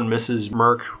the 1 misses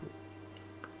Merc.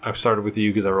 I started with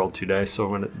you because I rolled 2 dice,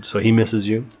 so he misses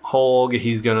you. Holg,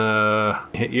 he's gonna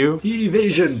hit you.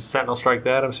 Evasion. Sentinel strike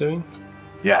that, I'm assuming.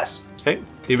 Yes. Okay.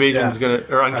 Evasion's gonna,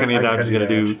 or uncanny dodge is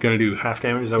Uncanny gonna do half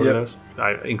damage. Is that what Yep. it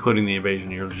does? Including the evasion,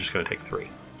 you're just gonna take 3.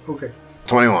 Okay.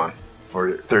 21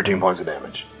 for 13 points of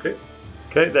damage.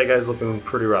 Okay, that guy's looking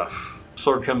pretty rough.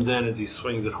 Sword comes in as he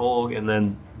swings at Holg, and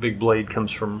then big blade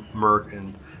comes from Merc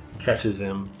and catches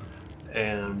him.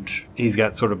 And he's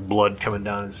got sort of blood coming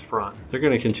down his front. They're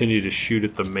going to continue to shoot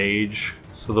at the mage.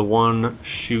 So the 1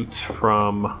 shoots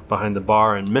from behind the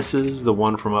bar and misses. The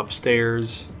 1 from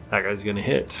upstairs, that guy's going to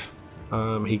hit.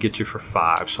 He gets you for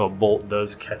 5. So a bolt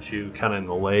does catch you kind of in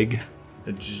the leg.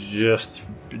 It's just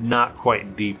not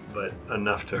quite deep, but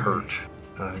enough to hurt.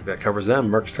 I think that covers them.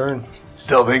 Merc's turn.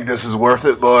 Still think this is worth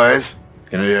it, boys?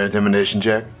 Gonna do an intimidation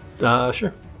check?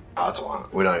 Sure. Oh, it's 1.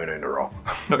 We don't even need to roll.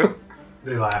 Okay.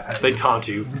 They laugh at They taunt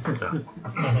you.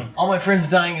 All my friends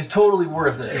dying is totally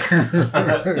worth it.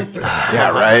 Yeah,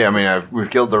 right? I mean, we've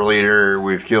killed their leader.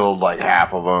 We've killed like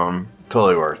half of them.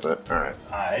 Totally worth it. All right.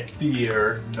 I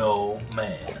fear no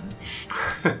man.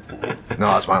 No,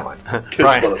 that's my line.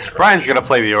 Brian's going to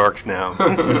play the orcs now.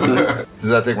 Does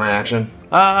that take my action?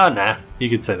 Nah. You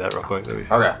could say that real quick. That'd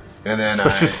be Okay. And then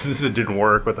This it didn't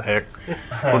work. What the heck?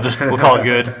 We'll call it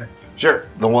good. sure,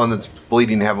 the one that's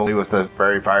bleeding heavily with the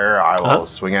fairy fire, I will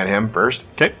swing at him first.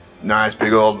 Okay. Nice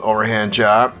big old overhand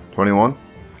chop. 21.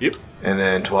 Yep. And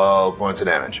then 12 points of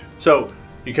damage. So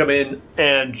you come in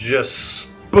and just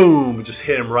boom, just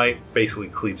hit him right, basically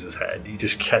cleaves his head. You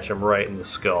just catch him right in the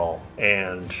skull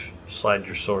and slide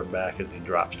your sword back as he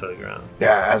drops to the ground.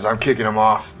 Yeah, as I'm kicking him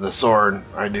off the sword,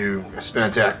 I do a spin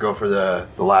attack, go for the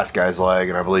last guy's leg,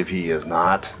 and I believe he is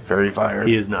not fairy fire.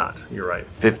 He is not. You're right.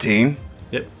 15.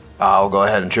 Yep. I'll go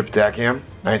ahead and trip attack him.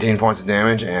 19 points of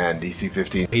damage and DC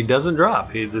 15. He doesn't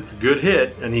drop. It's a good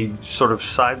hit, and he sort of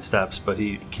sidesteps, but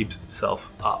he keeps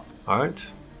himself up. All right.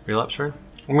 Relapse turn.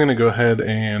 I'm going to go ahead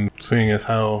and, seeing as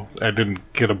how I didn't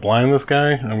get to blind this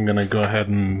guy, I'm going to go ahead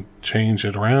and change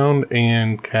it around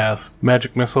and cast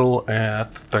Magic Missile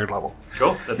at 3rd level.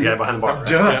 Cool. That's the guy behind the bar.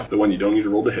 Right? Yeah. The one you don't need to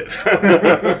roll to hit.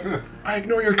 I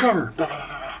ignore your cover.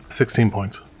 16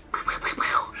 points.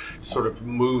 Sort of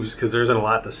moves because there isn't a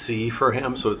lot to see for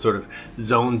him, so it sort of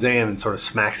zones in and sort of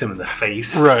smacks him in the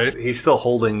face. Right. He's still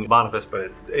holding Boniface,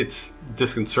 but it's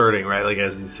disconcerting, right? Like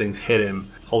as these things hit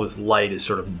him, all this light is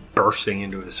sort of bursting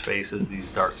into his face as these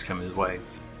darts come his way.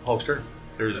 Holster,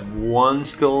 there's one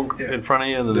still in front of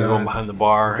you, and then there's one behind the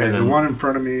bar. Okay, and then the one in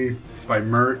front of me by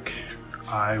Merc,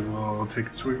 I will take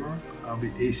a swing on. I'll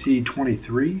be AC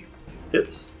 23.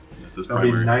 hits. That's his That'll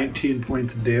be primary. 19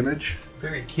 points of damage.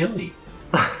 Very killy.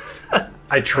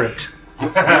 I tripped.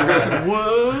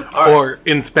 What? Or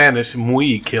in Spanish,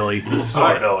 muy killy.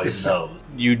 Sword always knows.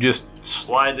 You just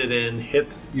slide it in,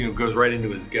 hits, goes right into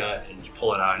his gut, and you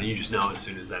pull it out, and you just know as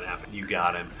soon as that happened, you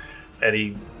got him.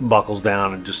 Eddie buckles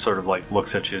down and just sort of like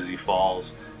looks at you as he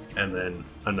falls, and then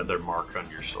another mark on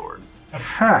your sword.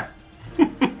 Ha!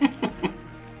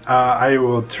 I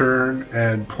will turn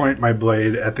and point my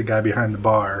blade at the guy behind the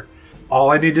bar.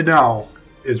 All I need to know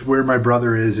is where my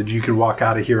brother is, and you can walk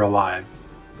out of here alive.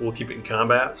 We'll keep it in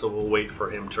combat, so we'll wait for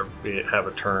him to have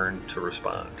a turn to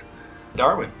respond.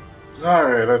 Darwin. All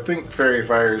right, I think Fairy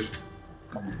Fire's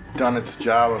done its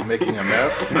job of making a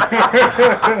mess.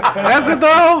 Has it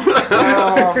though?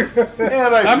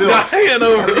 And I feel Dying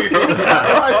over here.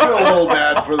 I feel a little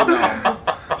bad for the gnome.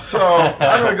 So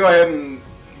I'm going to go ahead and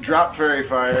drop Fairy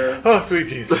Fire. Oh, sweet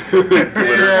Jesus. And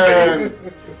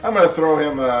I'm going to throw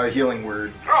him a healing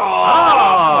word.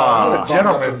 Oh!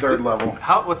 Gentleman. Up to 3rd level.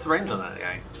 What's the range on that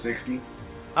guy? 60.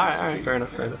 All right, fair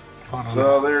enough.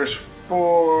 So there's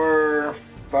 4,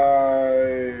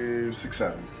 5, 6,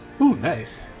 7. Ooh,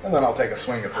 nice. And then I'll take a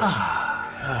swing at this.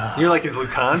 You're like, is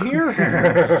Lucan here?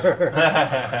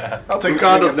 I'll take a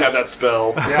God swing doesn't at have this. that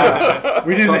spell. Yeah,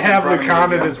 we didn't have Fucking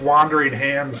Lucan in yeah. his wandering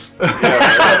hands.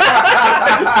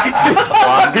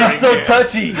 He's so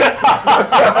touchy.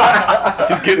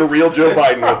 He's getting a real Joe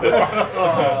Biden with it.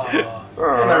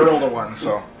 And I rolled a 1,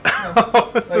 so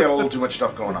I got a little too much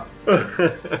stuff going on.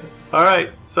 All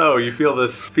right, so you feel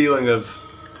this feeling of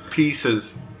peace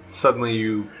as suddenly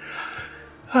you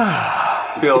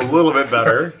feel a little bit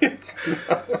better.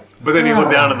 But then you look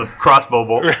down and the crossbow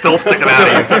bolt still sticking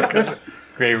out of you.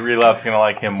 Great Relapse gonna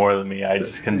like him more than me. I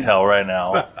just can tell right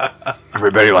now.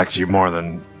 Everybody likes you more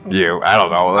than you. I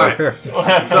don't know.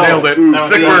 Nailed it.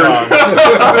 Sick word.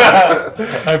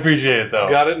 I appreciate it though.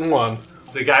 Got it in one.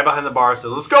 The guy behind the bar says,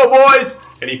 "Let's go, boys!"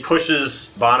 And he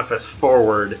pushes Boniface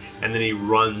forward, and then he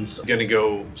runs, going to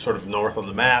go sort of north on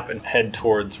the map and head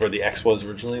towards where the X was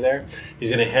originally there. He's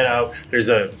going to head out. There's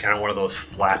a kind of one of those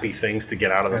flappy things to get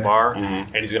out of the bar,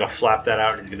 and he's going to flap that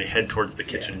out, and he's going to head towards the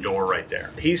kitchen door right there.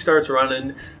 He starts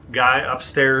running. Guy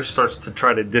upstairs starts to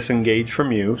try to disengage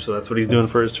from you, so that's what he's doing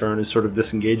for his turn, is sort of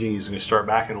disengaging. He's going to start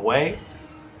backing away.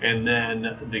 And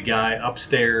then the guy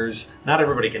upstairs, not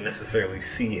everybody can necessarily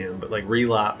see him, but like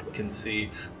Relap can see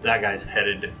that guy's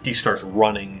headed. He starts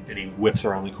running and he whips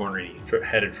around the corner and he's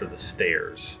headed for the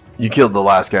stairs. You killed the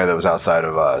last guy that was outside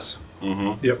of us.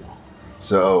 Mm-hmm. Yep.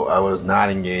 So I was not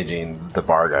engaging the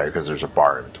bar guy because there's a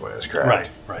bar in between us,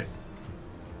 correct? Right.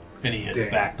 And he had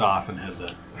Dang. backed off and had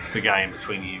the guy in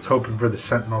between you. I was hoping for the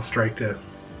Sentinel strike to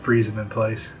freeze him in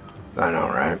place. I know,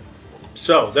 right?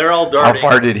 So they're all darting. How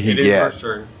far did he It is get? first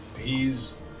turn.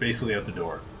 He's basically at the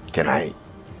door. Can I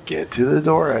get to the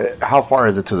door? How far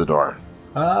is it to the door?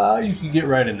 You can get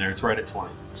right in there. It's right at 20.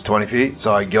 It's 20 feet.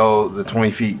 So I go the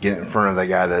 20 feet, get in front of the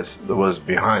guy that was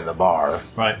behind the bar.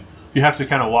 Right. You have to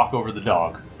kind of walk over the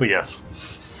dog. But yes.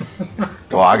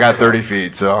 Well, I got 30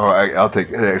 feet, so I'll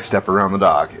take a step around the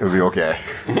dog. It'll be okay.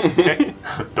 Okay.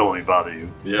 Don't let me bother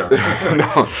you. Yeah.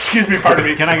 No. Excuse me, pardon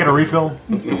me. Can I get a refill?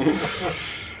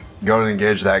 Go and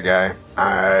engage that guy.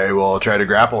 I will try to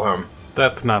grapple him.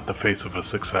 That's not the face of a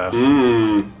success.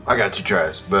 I got 2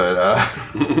 tries, but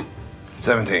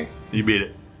 17. You beat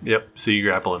it. Yep. So you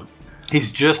grapple him.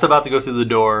 He's just about to go through the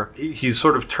door. He's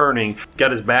sort of turning, got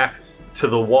his back to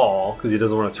the wall because he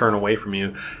doesn't want to turn away from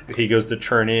you. He goes to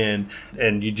turn in,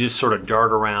 and you just sort of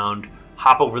dart around,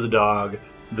 hop over the dog,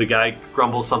 The guy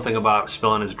grumbles something about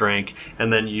spilling his drink,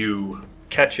 and then you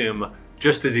catch him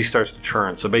just as he starts to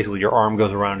churn. So basically, your arm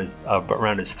goes around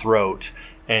his throat,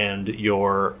 and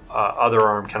your other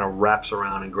arm kind of wraps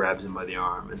around and grabs him by the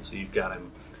arm, and so you've got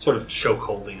him sort of choke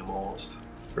holding him almost.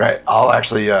 Right. I'll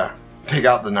actually take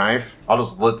out the knife. I'll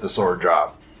just let the sword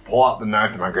drop. Pull out the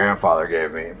knife that my grandfather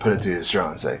gave me and put it to his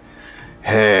throat and say,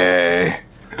 "Hey,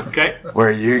 Okay. where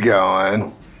are you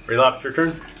going?" Relapse, your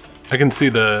turn. I can see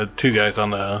the 2 guys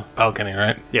on the balcony,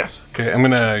 right? Yes. Okay, I'm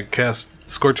gonna cast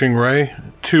Scorching Ray.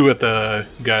 2 at the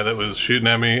guy that was shooting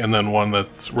at me, and then 1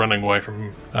 that's running away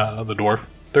from the dwarf.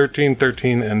 13,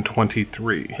 13, and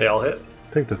 23. They all hit.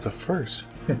 I think that's a first.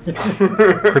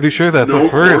 Pretty sure that's a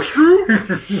first.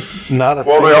 Not a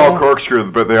Well, they all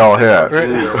corkscrew, but they all hit.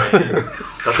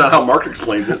 That's not how Mark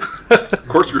explains it.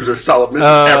 Corkscrews are solid misses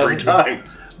every time.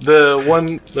 The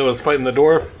one that was fighting the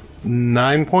dwarf,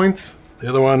 9 points. The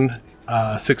other one,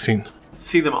 16.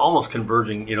 See them almost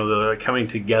converging, they're coming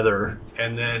together,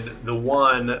 and then the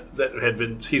one that had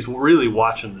been, he's really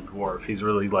watching the dwarf. He's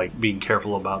really being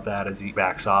careful about that as he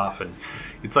backs off, and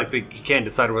it's like he can't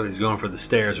decide whether he's going for the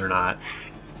stairs or not.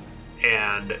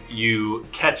 And you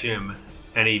catch him,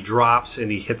 and he drops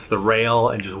and he hits the rail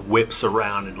and just whips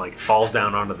around and falls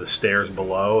down onto the stairs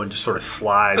below and just sort of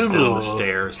slides down the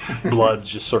stairs. Blood's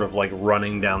just sort of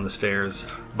running down the stairs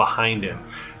behind him.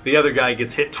 The other guy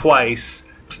gets hit twice,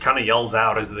 kind of yells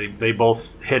out as they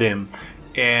both hit him,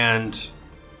 and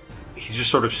he's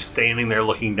just sort of standing there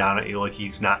looking down at you like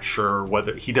he's not sure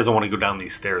whether he doesn't want to go down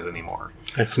these stairs anymore.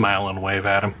 I smile and wave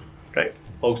at him. Okay,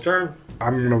 Oak's turn.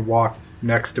 I'm going to walk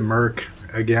next to Merc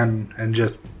again and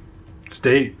just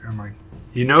state, I'm like,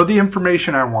 you know the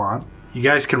information I want. You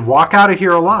guys can walk out of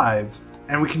here alive,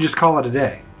 and we can just call it a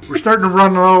day. We're starting to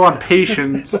run low on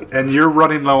patience, and you're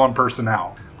running low on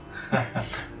personnel.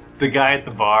 The guy at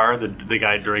the bar, the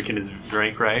guy drinking his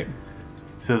drink, right,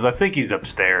 says, I think he's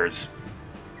upstairs.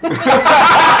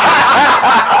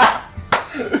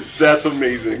 That's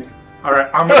amazing. All right,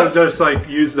 I'm going to just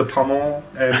use the pummel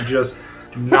and just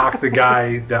knock the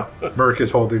guy that Merc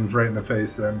is holding right in the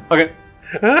face then. Okay.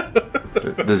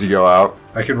 Does he go out?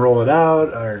 I can roll it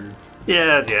out, or...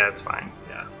 Yeah, it's fine.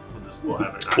 Yeah, we'll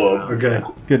have it. Club. Okay,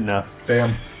 Good enough.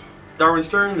 bam. Darwin's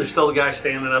turn. There's still the guy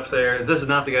standing up there. This is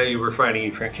not the guy you were fighting.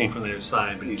 He came from the other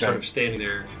side, but he's sort of standing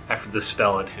there after the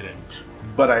spell had hit him.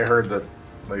 But I heard that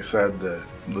they said that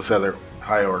this other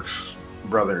High Orc's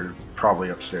brother probably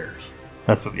upstairs.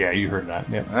 You heard that.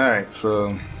 Yeah. All right,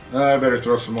 so I better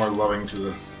throw some more loving to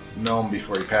the gnome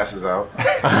before he passes out.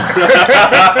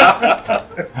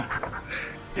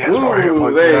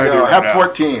 Ooh, there you go. Have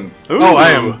 14. Oh, I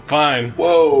am fine.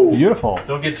 Whoa. Beautiful.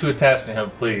 Don't get too attached to him,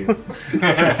 please.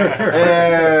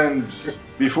 And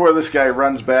before this guy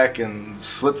runs back and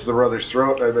slits the brother's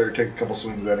throat, I better take a couple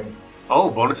swings at him. Oh,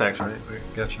 bonus action. Right,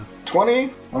 gotcha.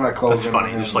 20? I'm not close. That's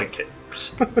funny.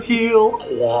 Just heal.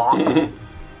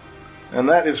 And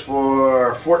that is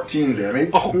for 14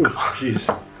 damage. Oh, God. Jeez.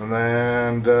 And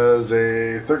then does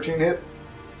a 13 hit?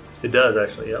 It does,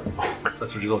 actually, yep.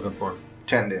 That's what you're looking for.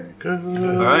 10 damage. All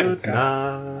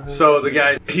right. So the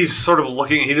guy, he's sort of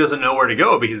looking, he doesn't know where to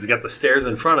go because he's got the stairs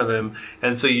in front of him.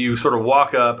 And so you sort of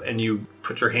walk up and you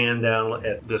put your hand down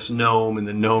at this gnome, and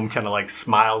the gnome kind of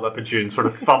smiles up at you and sort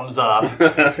of thumbs up.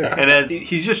 And as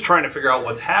he's just trying to figure out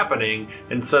what's happening,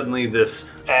 and suddenly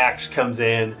this axe comes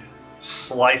in,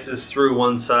 slices through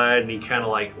one side, and he kind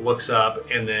of looks up,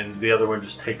 and then the other one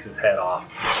just takes his head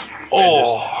off.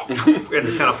 And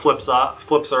it kind of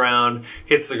flips around,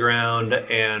 hits the ground,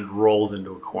 and rolls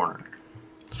into a corner.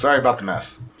 Sorry about the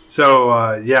mess. So,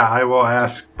 I will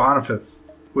ask Boniface,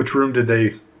 which room did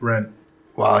they rent?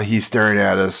 While he's staring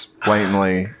at us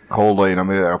blatantly, coldly, and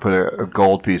I'll put a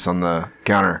gold piece on the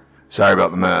counter. Sorry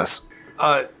about the mess.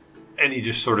 And he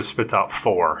just sort of spits out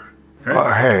 4.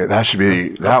 Oh, hey, that should be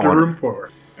that Up to one. room 4.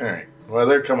 All right. Well,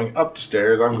 they're coming up the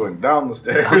stairs. I'm going down the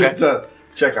stairs to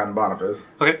check on Boniface.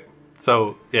 Okay.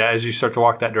 So, as you start to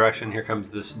walk that direction, here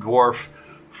comes this dwarf,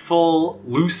 full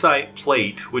lucite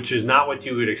plate, which is not what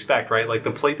you would expect, right? The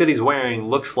plate that he's wearing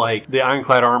looks like the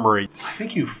ironclad armory. I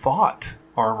think you fought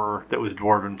armor that was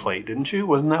dwarven plate, didn't you?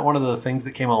 Wasn't that one of the things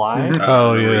that came alive?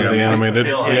 Oh, yeah, the animated.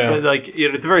 Yeah.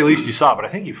 At the very least you saw it, but I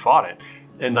think you fought it.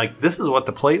 And this is what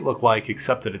the plate looked like,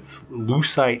 except that it's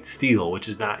lucite steel, which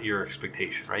is not your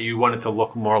expectation, right? You want it to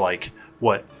look more like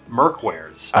what Merc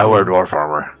wears. I wear dwarf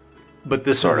armor. But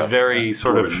this is very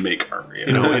sort of make armor. Yeah.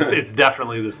 it's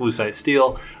definitely this lucite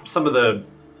steel. Some of the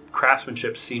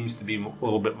craftsmanship seems to be a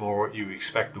little bit more what you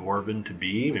expect dwarven to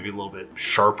be, maybe a little bit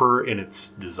sharper in its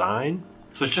design.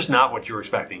 So it's just not what you were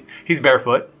expecting. He's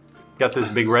barefoot. got this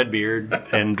big red beard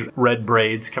and red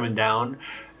braids coming down,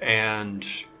 and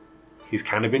he's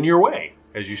kind of in your way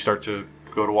as you start to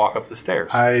go to walk up the stairs.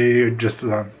 I just,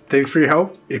 thanks for your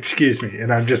help. Excuse me.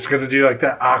 And I'm just going to do like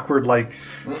that awkward, like,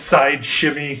 side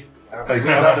shimmy, like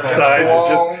up the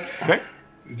side.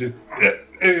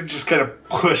 And just kind of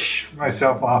push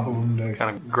myself off of him.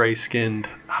 Kind of gray-skinned,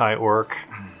 high orc.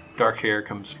 Dark hair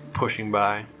comes pushing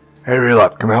by. Hey,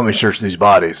 Relop, come help me search these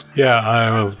bodies. Yeah,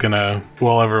 I was gonna.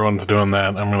 While everyone's doing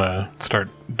that, I'm gonna start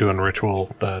doing ritual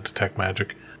detect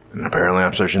magic. And apparently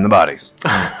I'm searching the bodies.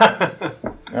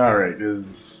 All right.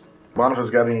 Is Boniface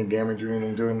got any damage or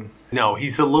anything to him? No,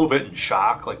 he's a little bit in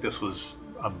shock. Like, this was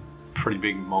a pretty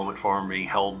big moment for him, being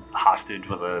held hostage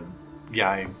with a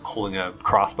guy holding a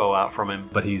crossbow out from him.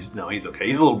 But he's okay.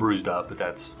 He's a little bruised up, but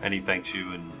that's... And he thanks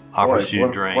you and offers you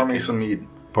a drink. Pour me some mead.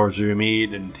 Pours you a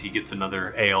mead, and he gets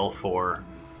another ale for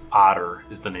Otter,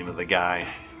 is the name of the guy.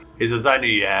 He says, I knew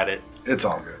you had it. It's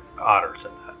all good. Otter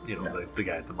said that, the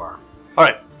guy at the bar. All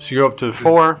right, so you're up to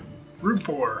 4. Room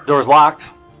 4. Door's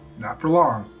locked. Not for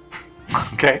long.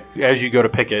 Okay. As you go to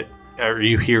pick it,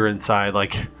 you hear inside,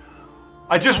 like,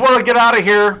 I just want to get out of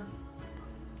here.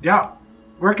 Yeah,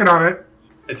 working on it.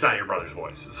 It's not your brother's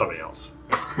voice. It's somebody else.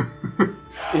 All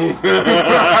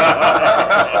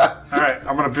right,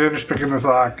 I'm going to finish picking this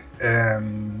lock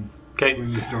and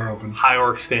swing this door open. High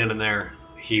orc standing there.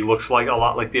 He looks like a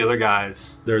lot like the other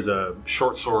guys. There's a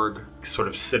short sword sort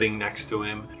of sitting next to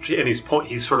him. And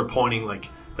he's sort of pointing like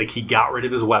he got rid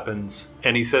of his weapons.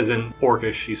 And he says in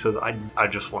Orcish, he says, I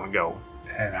just want to go.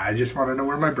 And I just want to know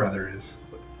where my brother is.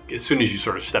 As soon as you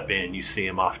sort of step in, you see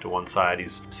him off to one side.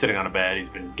 He's sitting on a bed. He's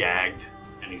been gagged,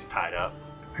 and he's tied up.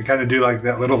 I kind of do like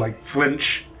that little like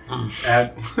flinch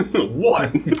at...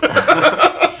 What?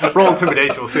 Roll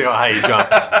intimidation. We'll see how high he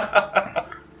jumps.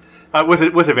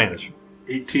 With advantage.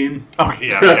 18. Okay,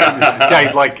 yeah.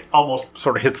 Guy like almost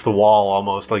sort of hits the wall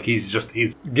almost. Like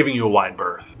he's giving you a wide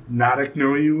berth. Nadic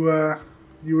knew you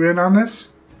were in on this?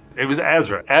 It was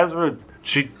Azra. Azra,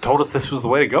 she told us this was the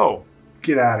way to go.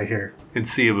 Get out of here. And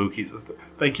Siabuki says,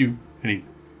 thank you. And he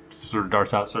sort of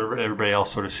darts out so everybody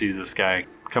else sort of sees this guy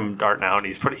come darting out.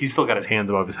 And he's still got his hands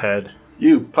above his head.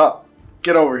 You, pup,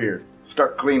 get over here.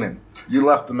 Start cleaning. You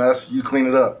left the mess. You clean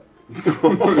it up.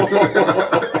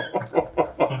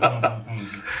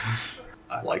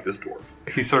 I like this dwarf.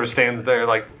 He sort of stands there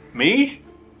like, me?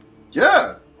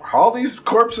 Yeah. Haul these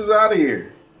corpses out of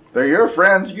here. They're your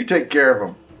friends. You take care of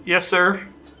them. Yes, sir.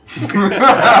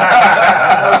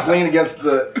 I was leaning against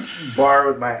the bar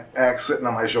with my axe sitting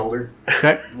on my shoulder,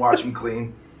 watching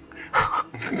clean.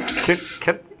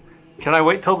 Can I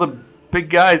wait till the big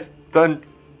guy's done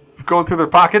going through their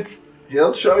pockets?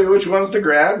 He'll show you which ones to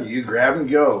grab. You grab and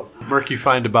go. Merc, you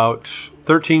find about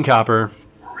 13 copper.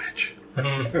 We're rich.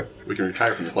 We can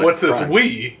retire from this life. What's of this? crime.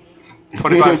 We?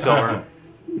 25 silver.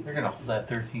 You're gonna hold that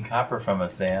 13 copper from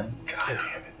us, Dan. God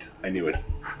damn it. I knew it.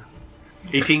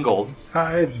 18 gold.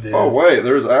 Hide this. Oh, wait,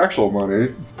 there's actual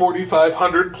money.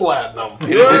 4,500 platinum.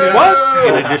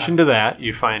 In addition to that,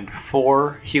 you find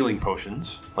 4 healing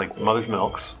potions, like Mother's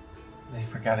Milks. They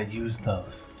forgot to use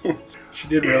those. She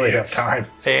didn't really have time.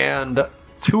 And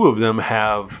 2 of them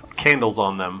have candles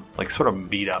on them, like sort of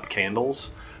beat up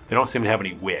candles. They don't seem to have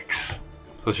any wicks.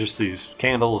 So it's just these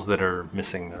candles that are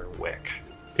missing their wick.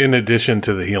 In addition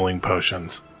to the healing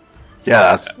potions.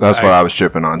 Yeah, that's what I was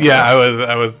tripping on. Yeah,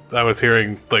 I was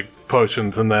hearing like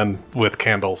potions and then with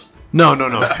candles. No. 2 of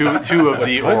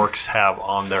the orcs have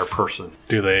on their person.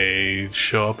 Do they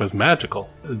show up as magical?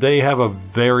 They have a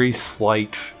very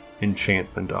slight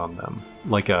enchantment on them,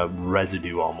 like a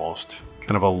residue almost,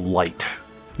 kind of a light.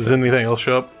 Does anything else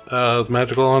show up as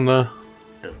magical on the?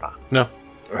 It's not. No.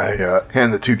 I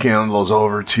hand the 2 candles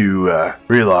over to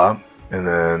Relob, and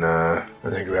then I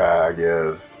think I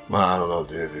give. Well, I don't know what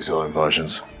to do with these healing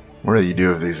potions. What do you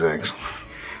do with these things?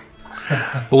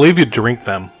 I believe you drink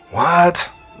them. What?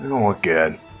 They don't look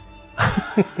good.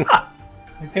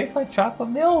 It tastes like chocolate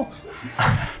milk.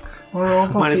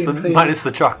 Minus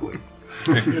the chocolate.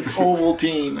 It's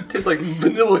Ovaltine. Tastes like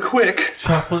vanilla quick.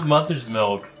 Chocolate mother's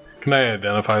milk. Can I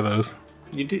identify those?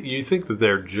 You think that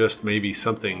they're just maybe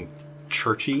something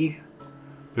churchy?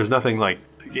 There's nothing like.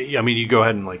 I mean, you go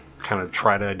ahead and like kind of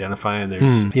try to identify, and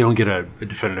there's you don't get a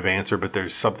definitive answer, but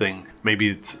there's something.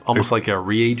 Maybe it's almost like a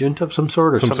reagent of some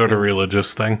sort, or Some something. sort of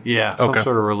religious thing? Yeah, some Okay.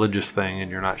 sort of religious thing, and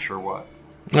you're not sure what.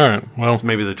 All right. Well, So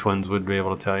maybe the twins would be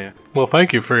able to tell you. well,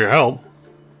 thank you for your help.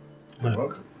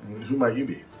 Welcome. And who might you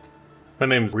be? My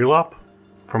name's Relop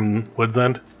from Woods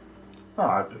End. Oh,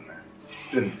 I've been there.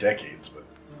 It's been decades, but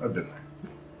I've been there.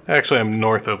 Actually, I'm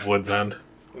north of Woods End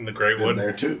in the Great Been Wood.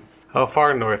 there too. How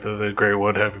far north of the Great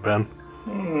Wood have you been?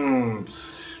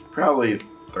 Probably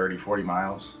 30, 40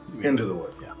 miles into the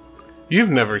woods. Yeah. You've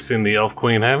never seen the Elf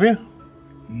Queen, have you?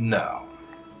 No.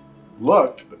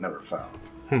 Looked, but never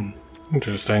found.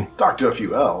 Interesting. Talked to a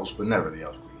few elves, but never the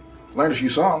elf queen. Learned a few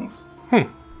songs.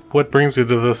 What brings you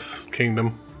to this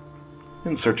kingdom?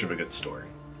 In search of a good story.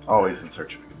 Always in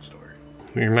search of a good story.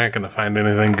 You're not going to find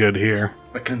anything good here.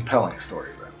 A compelling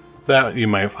story, then. That you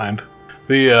might find.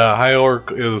 The High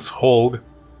Orc is Holg,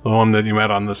 the one that you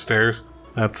met on the stairs.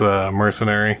 That's a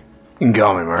mercenary. You can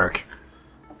call me Merc.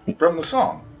 From the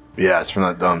song. Yeah, it's from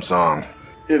that dumb song.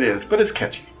 It is, but it's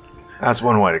catchy. That's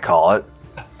one way to call it.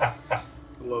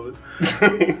 Love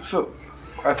it. So,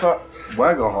 I thought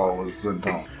Wagglehall was the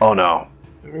dome. Oh no.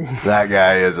 That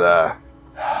guy is a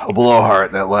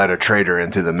blowhard that led a traitor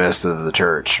into the midst of the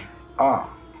church.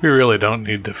 Ah. We really don't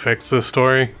need to fix this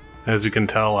story. As you can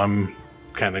tell, I'm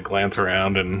kind of glance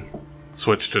around and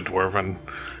switch to Dwarven.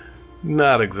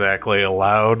 Not exactly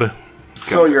allowed.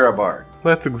 So you're a bard.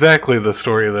 That's exactly the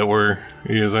story that we're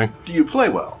using. Do you play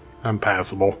well? I'm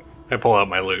passable. I pull out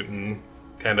my lute and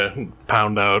kind of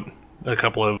pound out a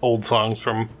couple of old songs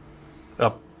from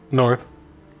up north.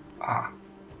 Ah.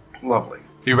 Lovely.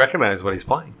 You recognize what he's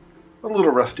playing. A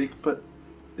little rustic, but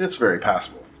it's very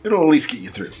passable. It'll at least get you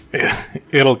through.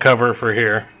 It'll cover for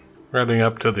here. Running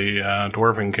up to the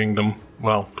Dwarven Kingdom.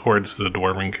 Well, towards the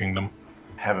Dwarven Kingdom.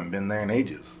 Haven't been there in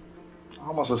ages.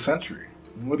 Almost a century.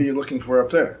 What are you looking for up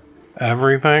there?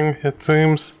 Everything, it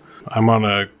seems. I'm on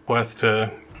a quest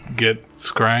to get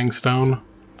Scrying Stone.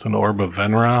 It's an orb of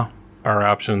Venra. Our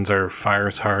options are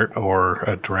Fire's Heart or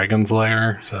a Dragon's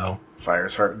Lair, so...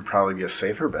 Fire's Heart would probably be a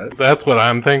safer bet. That's what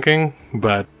I'm thinking,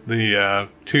 but the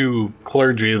two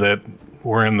clergy that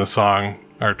were in the song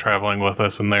are traveling with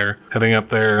us, and they're heading up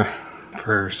there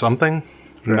for something.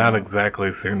 Fair Not enough.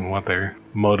 exactly certain what their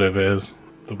motive is.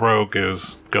 The rogue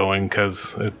is going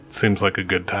because it seems like a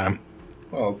good time.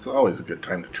 Well, it's always a good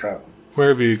time to travel. Where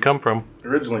have you come from?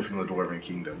 Originally from the Dwarven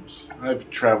Kingdoms, I've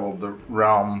traveled the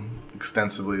realm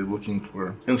extensively looking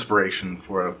for inspiration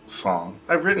for a song.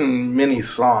 I've written many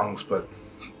songs, but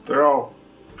they're all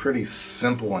pretty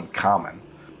simple and common.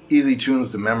 Easy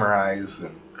tunes to memorize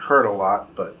and heard a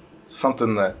lot, but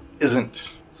something that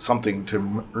isn't something to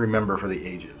remember for the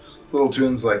ages. Little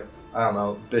tunes like, I don't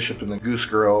know, Bishop and the Goose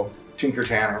Girl, Tinker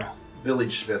Tanner,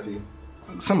 Village Smithy.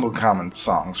 Simple common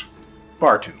songs.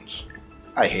 Bar tunes.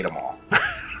 I hate them all.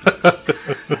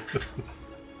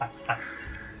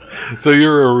 So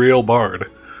you're a real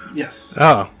bard. Yes.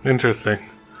 Oh, interesting.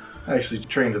 I actually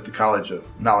trained at the College of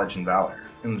Knowledge and Valor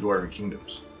in the Dwarven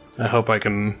Kingdoms. I hope I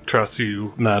can trust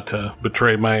you not to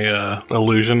betray my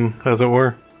illusion, as it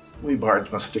were. We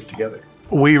bards must stick together.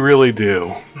 We really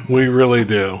do. We really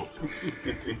do.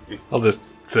 I'll just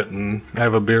sit and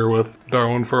have a beer with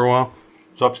Darwin for a while.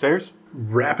 So upstairs?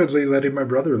 Rapidly letting my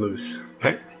brother loose.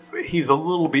 Okay. He's a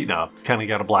little beaten up. Kind of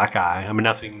got a black eye. I mean,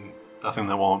 nothing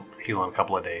that won't heal in a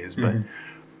couple of days. But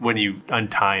when you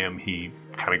untie him, he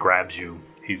kind of grabs you.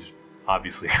 He's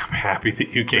obviously happy that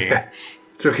you came.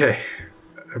 It's okay.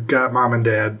 I've got Mom and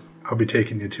Dad. I'll be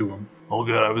taking you to them. Oh,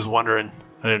 good. I was wondering.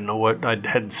 I didn't know what. I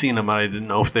hadn't seen them. I didn't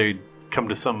know if they'd come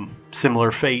to some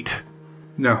similar fate.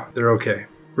 No, they're okay.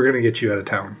 We're going to get you out of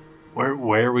town. Where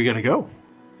are we going to go?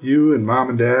 You and Mom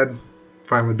and Dad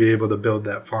finally be able to build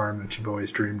that farm that you've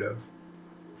always dreamed of.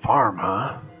 Farm,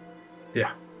 huh?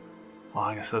 Yeah. Well,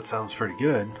 I guess that sounds pretty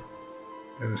good.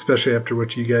 And especially after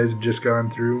what you guys have just gone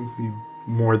through, you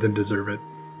more than deserve it.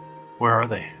 Where are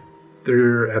they?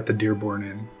 They're at the Dearborn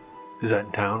Inn. Is that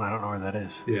in town? I don't know where that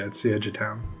is. Yeah, it's the edge of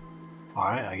town. All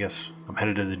right, I guess I'm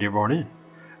headed to the Dearborn Inn.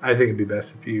 I think it'd be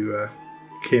best if you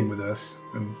came with us,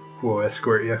 and we'll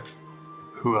escort you.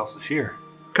 Who else is here?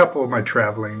 A couple of my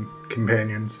traveling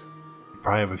companions.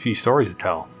 Probably have a few stories to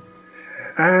tell.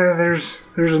 There's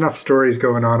enough stories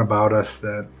going on about us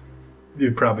that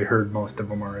you've probably heard most of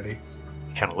them already.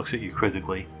 He kind of looks at you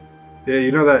quizzically. Yeah,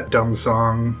 you know that dumb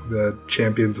song, the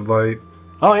Champions of Light?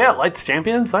 Oh yeah, Lights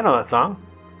Champions. I know that song.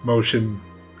 Motion,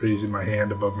 raising my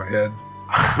hand above my head.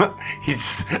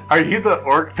 Are you the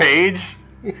orc page?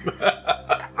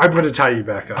 I'm going to tie you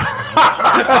back up.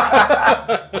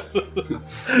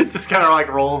 Just kind of like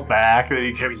rolls back, and then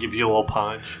he kind of gives you a little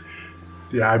punch.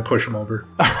 Yeah, I'd push him over.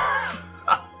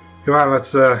 Come on,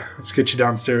 let's get you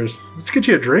downstairs. Let's get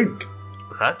you a drink.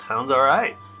 That sounds all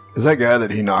right. Is that guy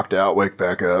that he knocked out wake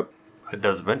back up? It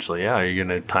does eventually, yeah. Are you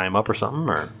going to tie him up or something?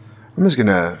 Or I'm just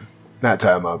gonna not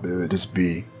tie him up, but just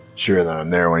be sure that I'm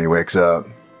there when he wakes up.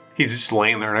 He's just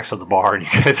laying there next to the bar, and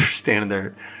you guys are standing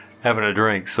there having a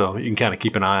drink, so you can kind of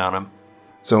keep an eye on him.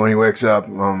 So when he wakes up,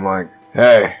 I'm like,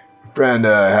 hey, my friend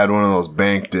had one of those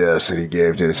bank discs that he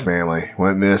gave to his family.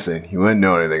 Went missing. You wouldn't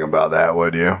know anything about that,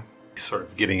 would you? He's sort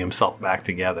of getting himself back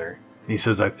together. He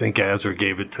says, I think Azra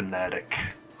gave it to Natick.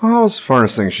 Well, that was the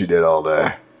funnest thing she did all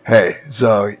day. Hey,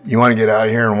 so you want to get out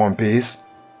of here in one piece?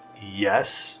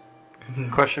 Yes?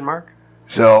 Question mark?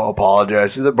 So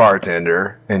apologize to the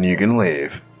bartender, and you can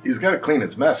leave. He's got to clean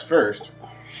his mess first.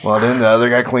 Well, didn't the other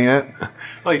guy clean it?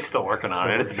 Well, he's still working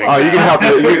on it. It's a big Oh, you mess. can help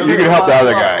you can help the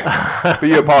other guy. But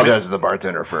you apologize to the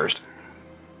bartender first.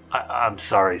 I'm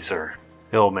sorry, sir.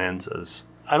 The old man says,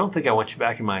 I don't think I want you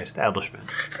back in my establishment.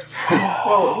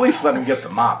 Well, at least let him get the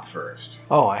mop first.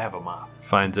 Oh, I have a mop.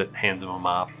 Finds it, hands him a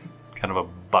mop. Kind of a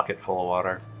bucket full of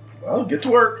water. Well, get to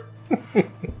work.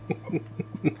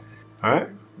 All right.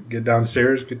 Get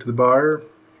downstairs, get to the bar,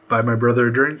 buy my brother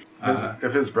a drink.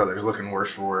 If his brother's looking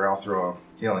worse for wear, I'll throw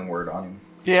a healing word on him.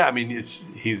 Yeah, I mean,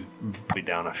 he's probably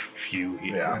down a few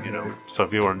here, Yeah. you know. So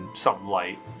if you want something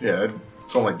light. Yeah,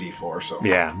 it's only D4, so.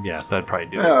 Yeah, that'd probably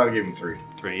do Yeah, I'll give him 3. it.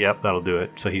 3, yep, that'll do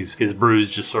it. So his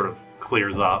bruise just sort of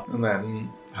clears up. And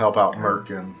then help out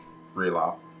Merc and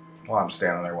Relop while I'm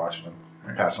standing there watching him.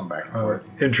 Pass them back and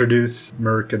forth. Introduce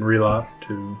Merc and Relop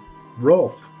to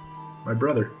Rolf, my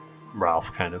brother.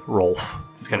 Ralph, kind of. Rolf.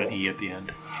 It's got an E at the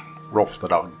end. Rolf the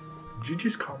dog. Did you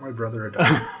just call my brother a dog?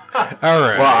 All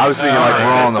right. Well, I was thinking like we're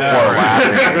all on the floor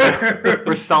laughing.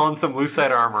 We're selling some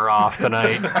Lucite armor off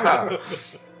tonight.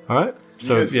 All right.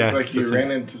 So, You guys yeah. look like you that's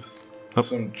ran it. into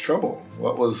some trouble.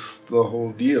 What was the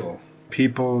whole deal?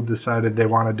 People decided they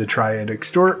wanted to try and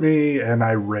extort me, and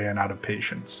I ran out of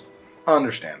patience.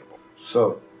 Understandable.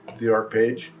 So, the orc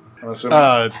page? I'm assuming.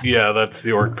 Yeah, that's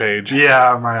the orc page.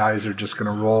 Yeah, my eyes are just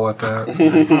going to roll at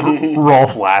that.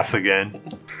 Rolf laughs again.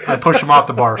 I push him off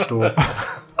the bar stool.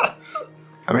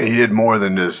 I mean, he did more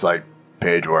than just like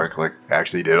page work. Like,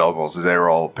 actually, he did almost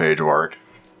zero page work.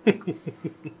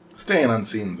 Staying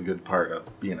unseen is a good part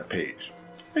of being a page.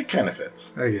 It kind of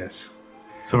fits. I guess.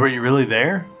 So were you really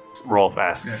there? Rolf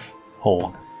asks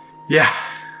Holg. Yeah.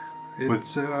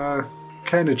 It's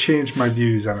kind of changed my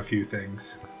views on a few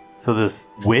things. So this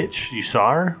witch, you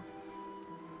saw her?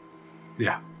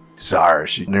 Yeah. Sorry,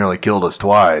 she nearly killed us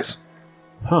twice.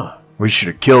 Huh. We should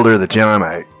have killed her the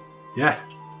time Yeah.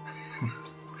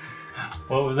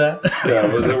 What was that?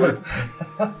 Yeah, was it?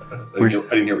 I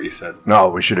didn't hear what you said. No,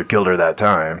 we should have killed her that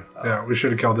time. Yeah, we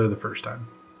should have killed her the first time.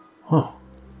 Huh.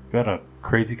 Got a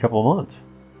crazy couple of months.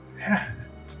 Yeah,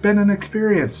 it's been an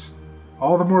experience.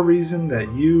 All the more reason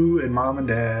that you and Mom and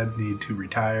Dad need to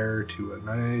retire to a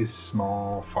nice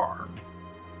small farm.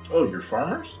 Oh, you're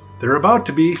farmers? They're about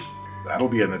to be. That'll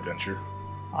be an adventure.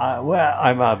 Well,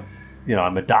 I'm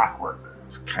a dock worker.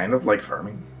 It's kind of like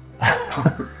farming.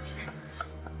 I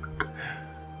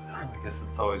guess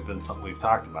it's always been something we've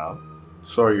talked about.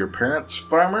 So are your parents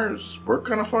farmers? Work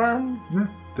on a farm? Yeah,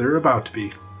 they're about to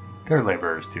be. They're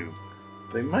laborers too.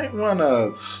 They might want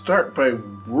to start by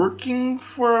working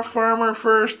for a farmer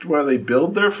first while they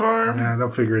build their farm. Yeah, they'll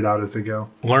figure it out as they go.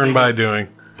 Learn by doing.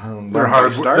 They're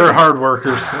hard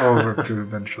workers.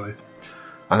 Eventually.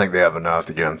 I think they have enough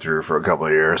to get them through for a couple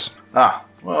of years. Ah,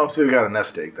 well, if they've got a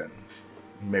nest egg, then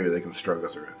maybe they can struggle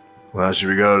through it. Well, should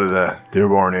we go to the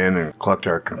Dearborn Inn and collect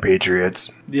our compatriots?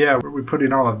 Yeah, we're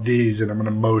putting all of these, and I'm going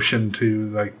to motion to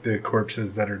like the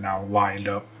corpses that are now lined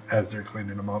up as they're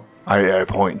cleaning them up. I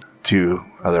point to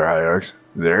other hierarchs.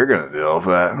 They're going to deal with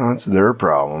that. That's their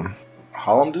problem.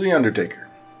 Haul them to the Undertaker.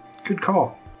 Good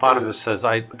call. Boniface says,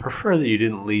 I prefer that you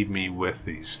didn't leave me with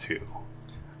these two.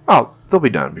 Oh, they'll be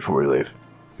done before we leave.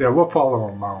 Yeah, we'll follow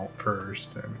them out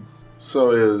first.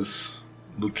 So is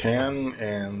Lucan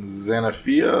and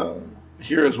Xanaphia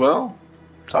here as well?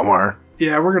 Somewhere.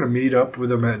 Yeah, we're going to meet up with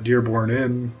them at Dearborn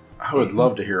Inn. I would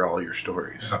love to hear all your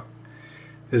stories.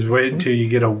 Just wait until you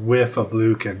get a whiff of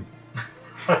Lucan.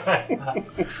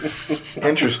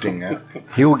 Interesting.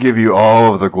 He will give you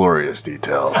all of the glorious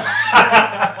details.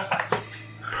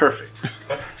 Perfect.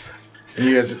 And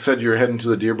you guys said you were heading to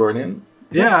the Dearborn Inn?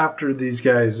 Yeah, after these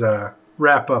guys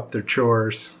wrap up their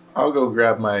chores. I'll go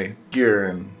grab my gear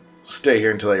and stay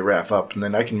here until they wrap up, and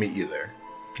then I can meet you there.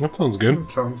 That sounds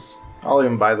good. Sounds. I'll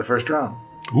even buy the first round.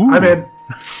 Ooh. I'm in.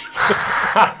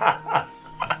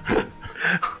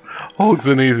 Hulk's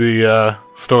an easy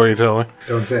storyteller.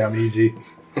 Don't say I'm easy.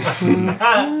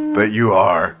 But you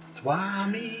are. That's why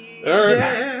I'm easy.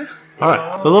 All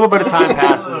right, so a little bit of time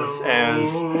passes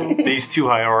as these two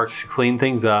hierarchs clean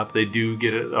things up. They do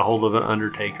get a hold of an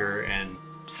undertaker and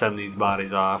send these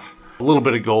bodies off. A little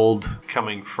bit of gold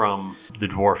coming from the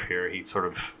dwarf here. He sort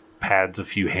of pads a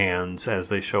few hands as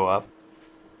they show up.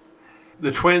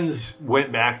 The twins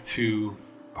went back to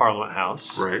Parliament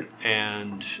House, Right.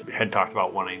 and had talked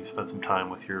about wanting to spend some time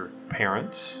with your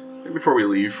parents. Before we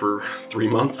leave for 3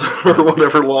 months or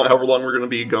however long we're going to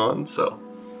be gone. So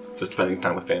Just spending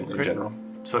time with family in general.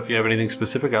 So if you have anything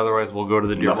specific, otherwise we'll go to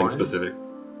the Dearborn. Nothing specific.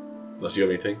 Unless you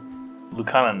have anything.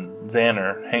 Lucan and Zan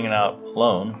are hanging out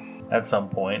alone at some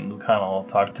point. Lucan will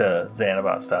talk to Zan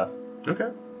about stuff. Okay.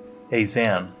 Hey,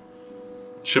 Zan.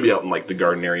 She'll be out in like the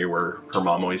garden area where her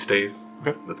mom always stays.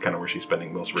 Okay. That's kind of where she's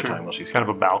spending most of her time while she's kind of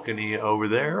a balcony over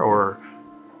there, or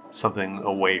something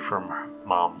away from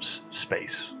mom's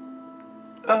space.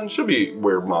 She'll be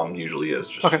where mom usually is.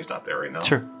 Just she's not there right now.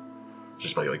 Sure.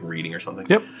 Just by like reading or something.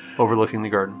 Yep. Overlooking the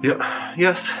garden. Yep.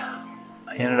 Yes.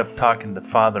 I ended up talking to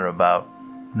Father about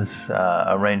this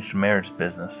arranged marriage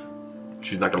business.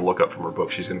 She's not going to look up from her book.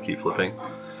 She's going to keep flipping.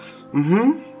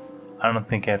 I don't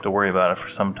think I have to worry about it for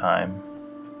some time.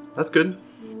 That's good.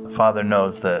 Father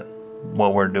knows that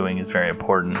what we're doing is very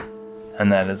important,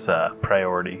 and that is a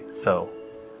priority. So,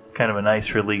 kind of a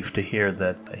nice relief to hear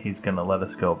that he's going to let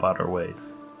us go about our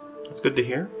ways. That's good to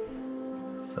hear.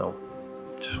 So,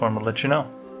 just wanted to let you know.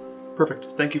 Perfect.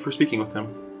 Thank you for speaking with him.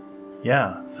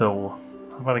 Yeah, so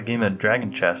how about a game of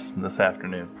Dragon Chess this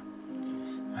afternoon?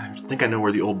 I think I know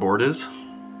where the old board is.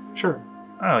 Sure.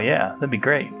 Oh, yeah, that'd be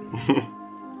great.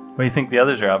 What do you think the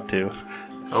others are up to?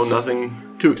 Oh,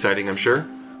 nothing too exciting, I'm sure.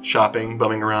 Shopping,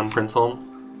 bumming around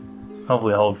Princeholm.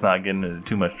 Hopefully Hulk's not getting into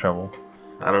too much trouble.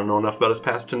 I don't know enough about his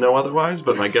past to know otherwise,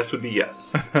 but my guess would be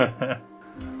yes.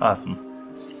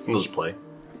 Awesome. We'll just play.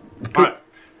 All right.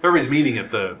 Everybody's meeting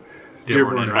at the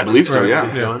Dearborn. I believe so,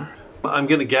 yeah. I'm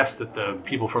going to guess that the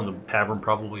people from the tavern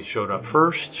probably showed up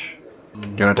first.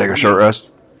 Gonna take a short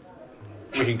rest?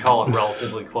 We can call it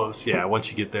relatively close. Yeah, once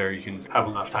you get there, you can have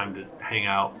enough time to hang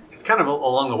out. It's kind of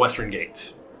along the western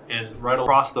gate. And right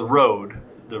across the road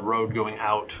going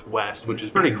out west, which is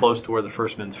pretty close to where the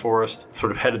First Men's Forest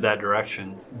sort of headed that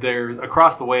direction. There,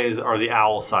 across the way are the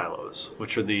owl silos,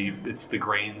 which are the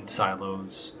grain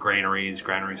silos, granaries,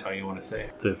 how you want to say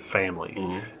it, the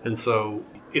family. And so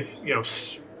it's,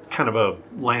 kind of a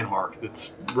landmark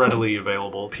that's readily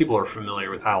available. People are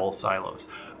familiar with owl silos.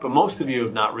 But most of you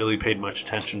have not really paid much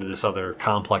attention to this other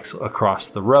complex across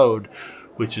the road,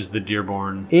 which is the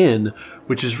Dearborn Inn,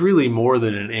 which is really more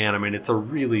than an inn. I mean, it's a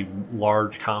really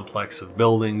large complex of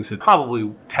buildings. It's probably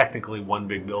technically one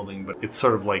big building, but it's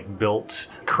sort of like built,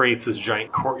 creates this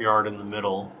giant courtyard in the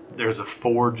middle. There's a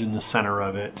forge in the center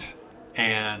of it,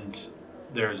 and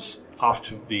there's off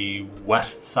to the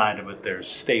west side of it, there's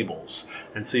stables.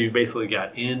 And so you've basically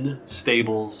got inn,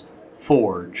 stables,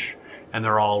 forge, and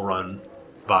they're all run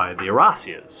by the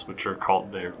Erasias, which are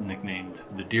they're nicknamed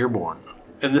the Dearborn.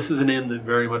 And this is an inn that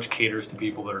very much caters to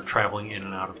people that are traveling in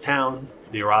and out of town.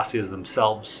 The Erasias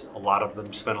themselves, a lot of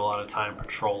them spend a lot of time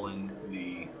patrolling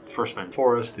the First Men's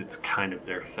Forest. It's kind of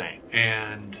their thing.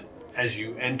 And as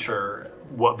you enter,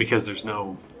 because there's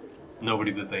nobody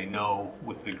that they know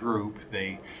with the group,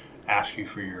 they ask you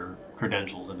for your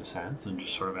credentials in a sense, and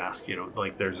just sort of ask,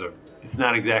 it's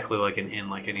not exactly like an inn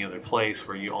like any other place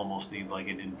where you almost need like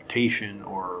an invitation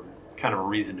or kind of a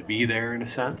reason to be there in a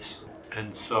sense.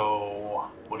 And so,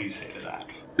 what do you say to that?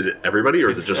 Is it everybody, or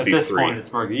is it just these three? At this point,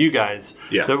 it's more you guys.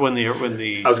 Yeah. That when the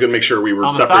I was going to make sure we were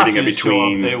separating in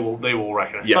between. They will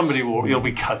recognize. Yes. Somebody will. You'll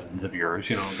be cousins of yours.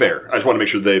 Fair. I just want to make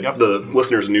sure the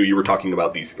listeners knew you were talking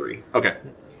about these three. Okay.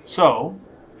 So,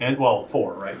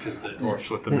 four, right? Because the dwarf's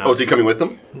with them now. Oh, is he coming with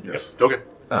them? Yes. Okay.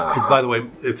 It's, by the way,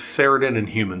 it's Saradin and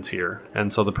humans here,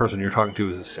 and so the person you're talking to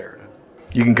is a Saradin.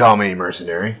 You can call me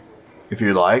mercenary, if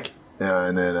you'd like.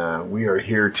 And then we are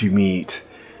here to meet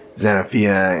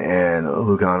Xanathia and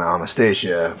Lucan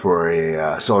Anastasia for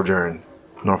a sojourn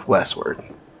northwestward.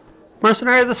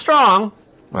 Mercenary the Strong?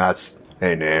 That's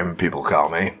a name people call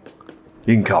me.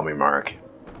 You can call me Mark.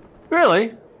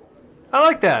 Really? I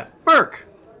like that. Merc.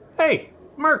 Hey,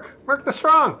 Merc the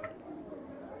Strong.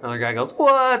 Another guy goes,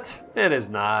 what? It is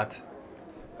not.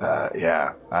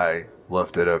 Yeah, I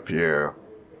lifted up you.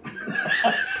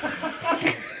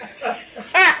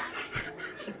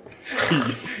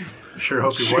 Sure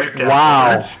hope you wiped that.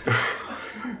 Wow.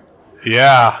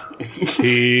 Yeah,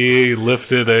 he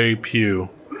lifted a pew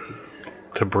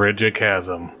to bridge a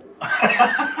chasm.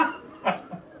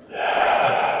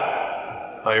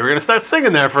 Oh, you were going to start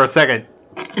singing there for a second.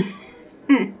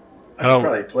 I don't.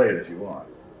 Probably play it if you want.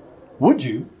 Would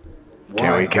you?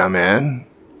 Can we come in?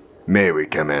 May we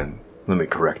come in? Let me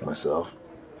correct myself.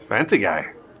 Fancy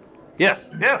guy.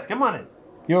 Yes, come on in.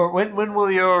 When will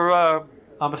your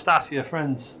Anastasia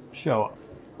friends show up?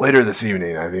 Later this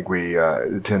evening, I think we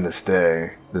intend to stay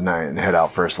the night and head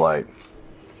out first light.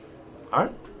 All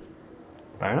right.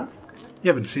 Fair enough. You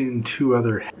haven't seen two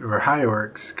other high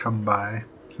orcs come by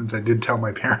since I did tell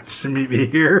my parents to meet me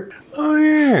here. Oh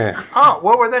yeah. Oh,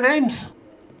 what were their names?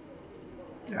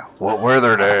 What were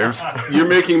their names? You're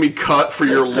making me cut for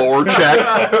your lore check.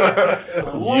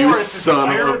 You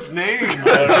son of a... name.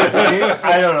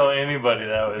 I don't know anybody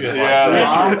that was.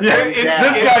 This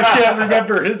guy can't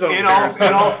remember his own. In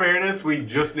all fairness, we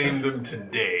just named them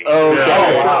today.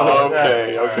 Okay. wow.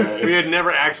 Okay. We had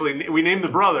never actually. We named the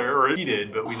brother, or he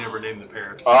did, but we never named the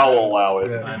parents. I'll allow it.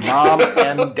 Mom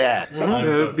and Dad. I'm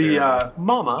It so would be terrible.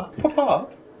 Mama. Papa.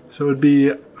 so it'd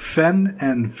be Fen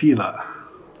and Fila.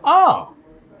 Oh,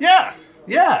 yes.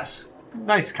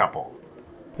 Nice couple.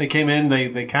 They came in.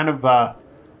 They kind of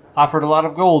offered a lot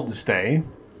of gold to stay.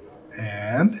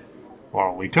 And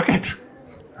Well, we took it.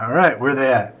 all right, where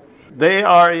they at? They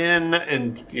are in,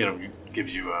 and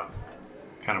gives you a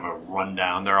kind of a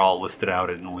rundown. They're all listed out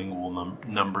in lingual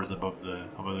numbers above the.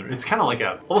 It's kind of like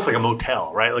almost like a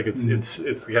motel, right? Like it's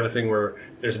the kind of thing where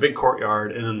there's a big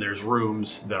courtyard and then there's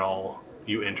rooms that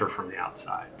you enter from the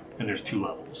outside, and there's 2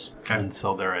 levels, and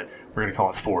so we're gonna call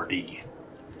it 4D.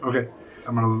 Okay,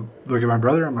 I'm gonna look at my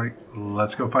brother. I'm like,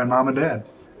 let's go find Mom and Dad.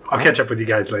 I'll catch up with you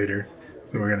guys later.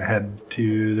 So we're gonna head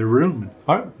to the room and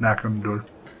All right. knock on the door.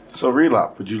 So,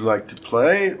 Relop, would you like to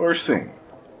play or sing?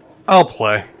 I'll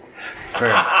play. Fair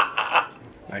enough.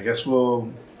 I guess we'll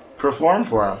perform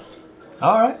for him.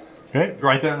 All right. Okay.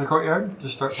 Right there in the courtyard.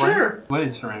 Just start playing. Sure. What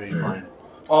instrument are you playing?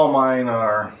 All mine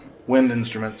are wind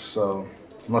instruments, so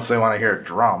unless they want to hear a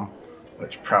drum,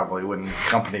 which probably wouldn't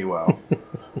accompany well.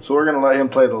 So we're going to let him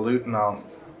play the lute and I'll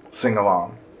sing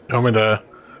along. You want me to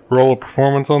roll a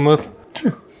performance on this?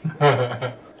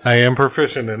 I am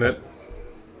proficient in it.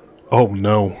 Oh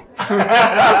no.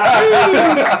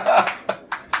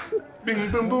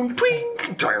 Bing, boom, boom,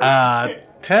 twink.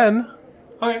 10.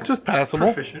 Okay. Just passable.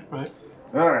 Proficient, right?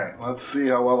 All right, let's see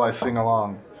how well I sing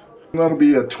along. That'll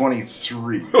be a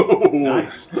 23.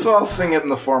 Nice. So I'll sing it in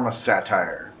the form of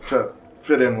satire to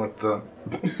fit in with the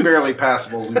barely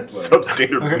passable lute play.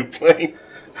 Substandard lute playing.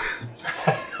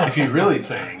 If you really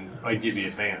sang, I'd give you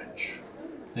advantage.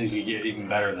 Then you could get even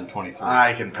better than 23.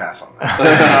 I can pass on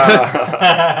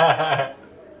that.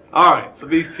 All right, so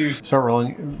these two start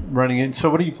running in. So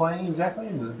what are you playing exactly?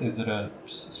 Is it a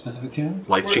specific tune?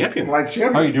 Lights Champions. Lights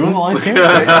Champions. Are you doing the Lions They game?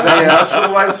 asked for the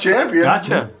Lights Champions.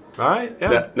 Gotcha. All right,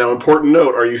 yeah. Now, important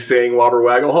note, are you saying Wobber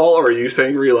Waggle Hall or are you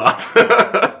saying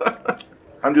Relop?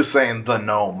 I'm just saying the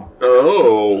gnome.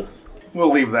 Oh.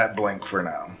 We'll leave that blank for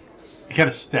now. It kind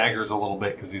of staggers a little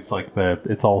bit because it's like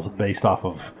it's all based off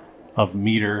of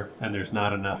meter and there's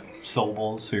not enough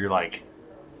syllables. So you're like,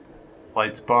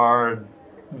 Lights Bard,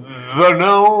 the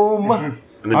gnome.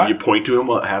 And then you point to him,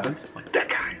 what happens? Like, that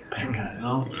guy.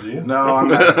 No, do you? No, I'm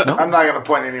not, I'm not going to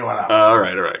point anyone out. All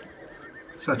right.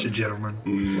 Such a gentleman.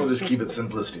 We'll just keep it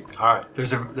simplistic. All right.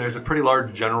 There's a pretty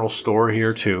large general store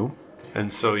here too,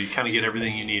 and so you kind of get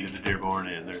everything you need at the Dearborn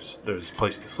Inn. There's a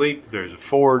place to sleep. There's a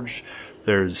forge.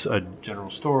 There's a general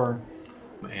store,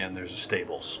 and there's a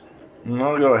stables. And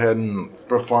I'll go ahead and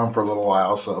perform for a little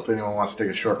while, so if anyone wants to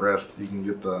take a short rest, you can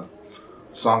get the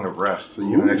Song of Rest, so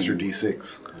you get an extra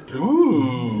D6.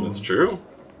 Ooh. That's true.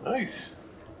 Nice.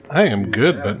 I am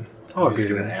good, but I'm just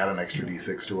going to add an extra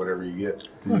D6 to whatever you get.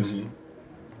 Mm-hmm.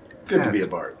 Good to be a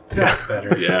bard. That's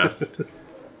better. Yeah.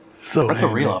 so That's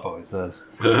what Relop always says.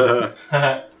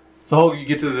 So you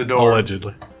get to the door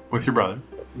allegedly. with your brother.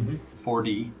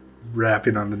 4D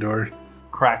Rapping on the door.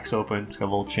 cracks open. It's got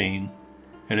a little chain,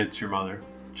 and it's your mother.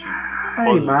 She Hey,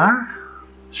 closes it, Ma.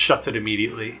 shuts it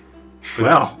immediately.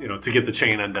 Well. To get the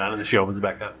chain undone, and then she opens it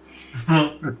back up.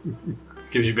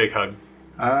 Gives you a big hug.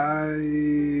 I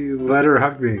let her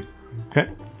hug me. Okay.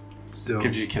 Still.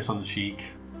 Gives you a kiss on the cheek.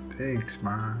 Thanks,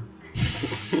 Ma.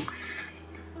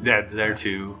 Dad's there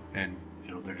too, and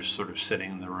they're just sort of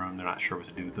sitting in the room. They're not sure what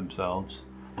to do with themselves.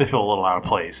 They feel a little out of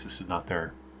place. This is not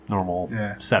their normal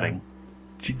setting.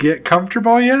 Did you get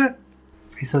comfortable yet?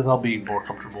 He says, I'll be more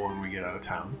comfortable when we get out of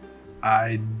town.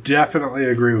 I definitely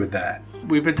agree with that.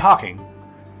 We've been talking,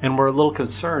 and we're a little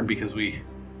concerned because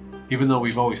even though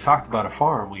we've always talked about a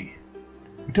farm, we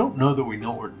don't know that we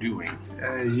know what we're doing.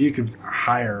 You could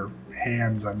hire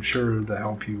hands, I'm sure, to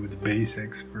help you with the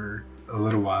basics for a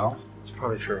little while. It's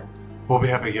probably true. We'll be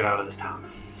happy to get out of this town.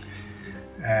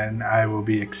 And I will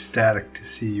be ecstatic to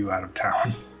see you out of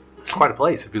town. It's quite a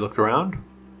place. Have you looked around?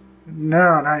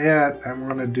 No, not yet. I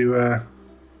wanted to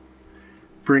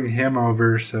bring him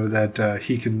over so that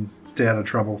he can stay out of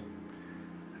trouble.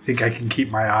 I think I can keep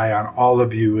my eye on all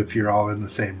of you if you're all in the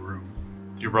same room.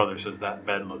 Your brother says that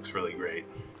bed looks really great.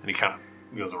 And he kind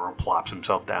of goes over and plops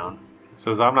himself down.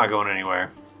 Says, I'm not going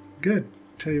anywhere. Good.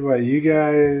 Tell you what, you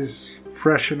guys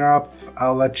freshen up.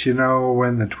 I'll let you know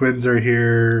when the twins are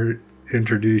here.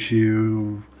 Introduce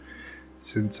you,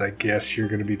 since I guess you're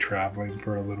going to be traveling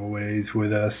for a little ways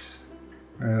with us.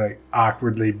 I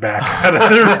awkwardly back out of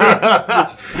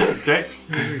the room. Okay.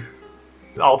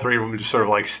 All three of them just sort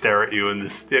of stare at you, and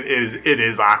it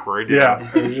is awkward. Yeah,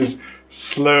 I just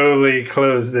slowly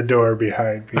close the door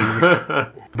behind me.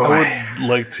 I would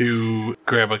like to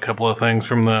grab a couple of things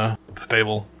from the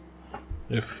stable,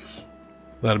 if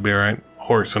that'd be all right.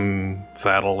 Horse and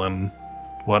saddle and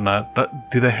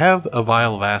whatnot. Do they have a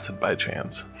vial of acid by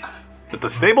chance? At the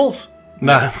stables?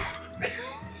 Nah.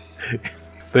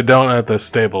 They don't at the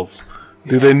stables.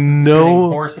 Do they know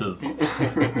horses?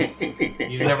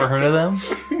 You've never heard of them?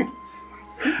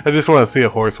 I just want to see a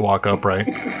horse walk upright.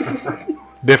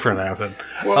 Different acid.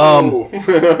 Whoa.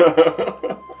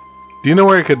 Do you know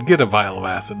where I could get a vial of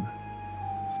acid?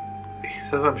 He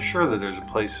says, I'm sure that there's a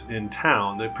place in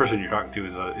town. The person you're talking to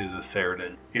is a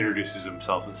Saradan. Introduces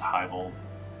himself as Hyvel.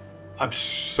 I'm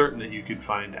certain that you could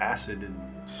find acid in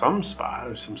some spot,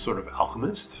 or some sort of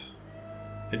alchemist.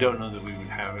 I don't know that we would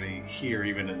have any here,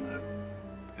 even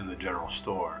in the general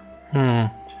store.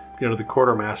 The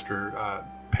quartermaster,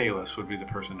 Palis, would be the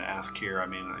person to ask here. I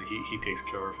mean, he takes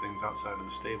care of things outside of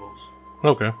the stables.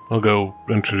 Okay, I'll go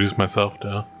introduce myself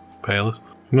to Palis.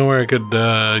 You know where I could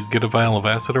get a vial of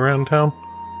acid around town?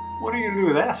 What are you going to do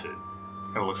with acid?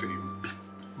 Kind of looks at you,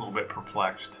 a little bit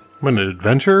perplexed. I'm an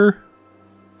adventurer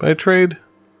by trade.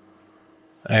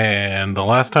 And the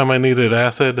last time I needed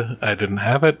acid, I didn't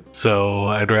have it. So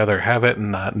I'd rather have it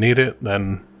and not need it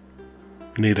than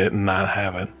need it and not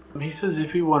have it. He says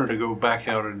if you wanted to go back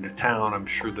out into town, I'm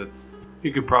sure that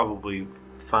you could probably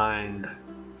find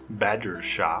Badger's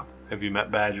shop. Have you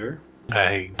met Badger?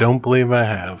 I don't believe I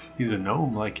have. He's a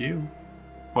gnome like you.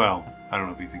 Well, I don't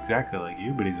know if he's exactly like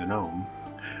you, but he's a gnome.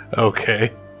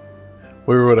 Okay.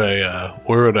 Where would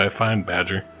I find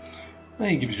Badger?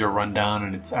 He gives you a rundown,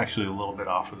 and it's actually a little bit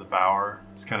off of the Bower.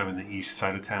 It's kind of in the east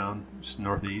side of town, just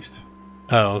northeast.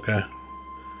 Oh, okay.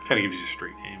 Kind of gives you a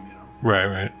street name,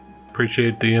 Right.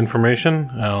 Appreciate the information.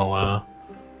 I'll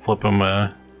flip him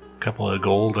a couple of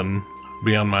gold and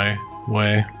be on my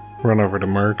way. Run over to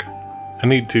Merc. I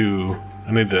need to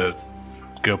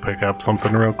go pick up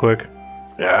something real quick.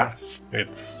 Yeah?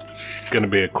 It's gonna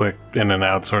be a quick in and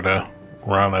out sort of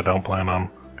run. I don't plan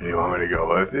on. Do you want me to go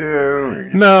with you? Or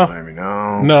you No. just let me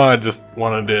know. No, I just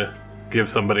wanted to give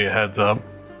somebody a heads up.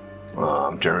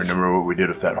 I'm trying to remember what we did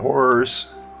with that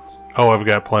horse. Oh, I've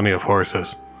got plenty of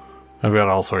horses. I've got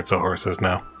all sorts of horses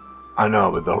now. I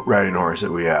know, but the riding horse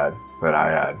that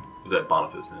I had. Was that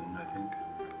Boniface Inn, I think?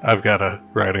 I've got a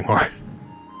riding horse.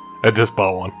 I just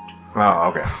bought one. Oh,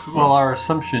 okay. Well, our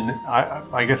assumption,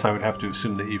 I guess I would have to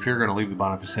assume that if you're going to leave the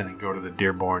Boniface Inn and go to the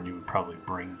Dearborn, you would probably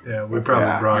bring... Yeah, we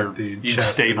probably brought the you'd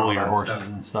chest stable and your all that horses stuff.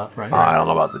 and stuff, right? I don't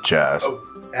know about the chest.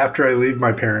 After I leave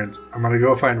my parents, I'm going to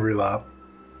go find Relop.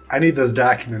 I need those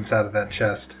documents out of that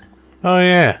chest. Oh,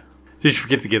 yeah. Did you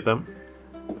forget to get them?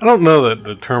 I don't know that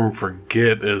the term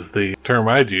forget is the term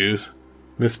I'd use.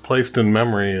 Misplaced in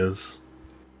memory is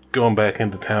going back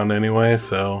into town anyway,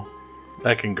 so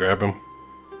I can grab him.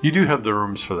 You do have the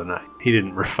rooms for the night. He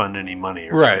didn't refund any money.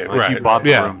 Or Right, anything. right. You bought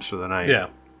the Yeah. rooms for the night. Yeah.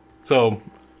 So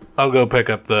I'll go pick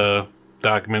up the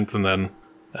documents and then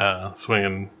swing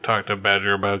and talk to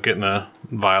Badger about getting a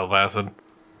vial of acid.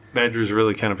 Badger's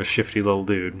really kind of a shifty little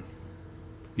dude.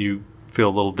 You feel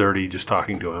a little dirty just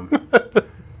talking to him.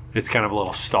 It's kind of a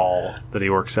little stall that he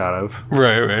works out of.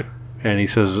 Right. And he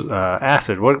says,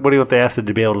 acid. What do you want the acid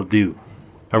to be able to do?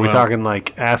 Are we talking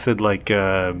like acid, like,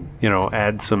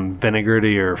 add some vinegar to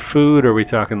your food? Or are we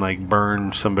talking like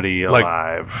burn somebody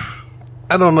alive?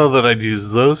 I don't know that I'd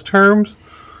use those terms,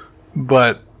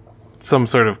 but some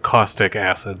sort of caustic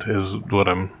acid is what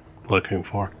I'm looking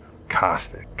for.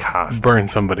 Caustic. Burn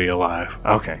somebody alive.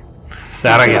 Okay.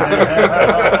 That I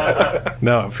got.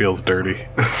 Now it feels dirty.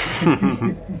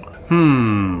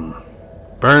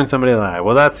 Burn somebody alive.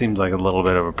 Well, that seems like a little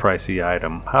bit of a pricey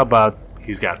item. How about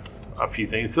he's got a few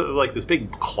things, so, like this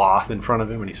big cloth in front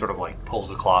of him, and he sort of like pulls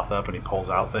the cloth up and he pulls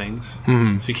out things.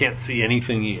 So you can't see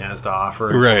anything he has to offer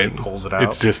until Right. he pulls it out.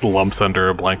 It's just lumps under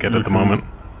a blanket at the moment.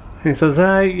 He says,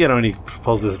 and he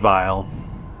pulls this vial.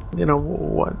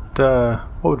 What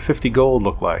would 50 gold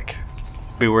look like?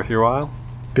 Be worth your while?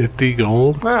 50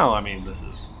 gold? Well, I mean, this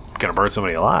is gonna burn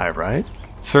somebody alive, right?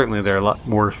 Certainly they're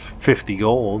worth 50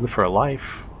 gold for a life.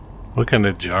 What kind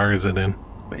of jar is it in?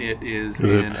 It is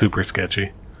Is it super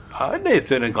sketchy?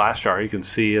 It's in a glass jar. You can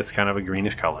see it's kind of a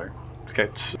greenish color. It's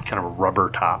got kind of a rubber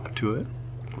top to it.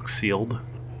 Looks sealed.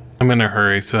 I'm in a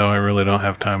hurry, so I really don't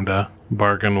have time to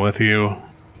bargain with you.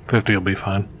 50 will be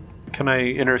fine. Can I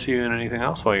interest you in anything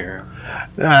else while you're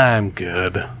here? I'm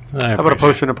good. How about a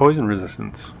potion of poison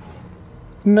resistance?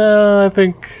 No, I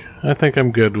think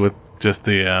I'm good with just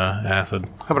the acid.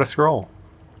 How about a scroll?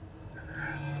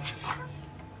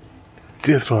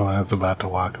 just when I was about to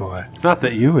walk away. Not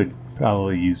that you would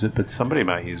probably use it, but somebody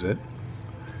might use it.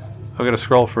 I'm going to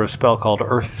scroll for a spell called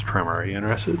Earth Tremor. Are you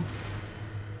interested?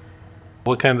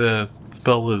 What kind of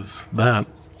spell is that?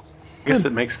 I guess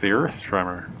it makes the Earth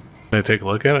Tremor. Can I take a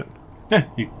look at it? Yeah,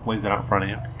 he lays it out in front of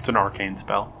you. It's an arcane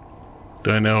spell.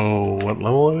 Do I know what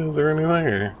level it is or anything?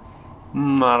 Or?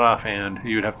 Not offhand.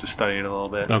 You would have to study it a little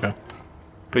bit. Okay.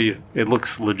 But it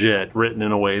looks legit, written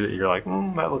in a way that you're like,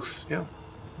 that looks, yeah.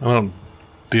 I don't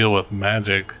deal with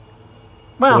magic.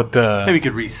 Well, What, maybe you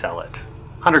could resell it.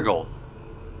 100 gold.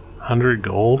 100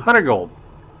 gold? 100 gold.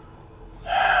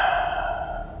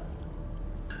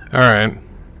 Alright.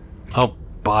 I'll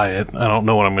buy it. I don't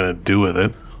know what I'm going to do with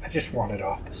it. I just want it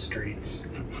off the streets.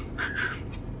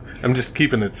 I'm just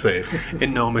keeping it safe.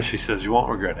 In Gnomish, she says, you won't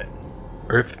regret it.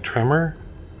 Earth Tremor?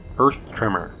 Earth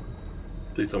Tremor.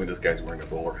 Please tell me this guy's wearing a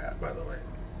bowler hat, by the way.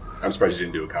 I'm surprised you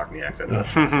didn't do a Cockney accent.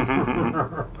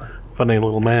 Funny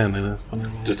little man in his funny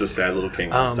little... Just a sad little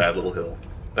king on a sad little hill.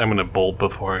 I'm going to bolt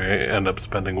before I end up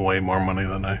spending way more money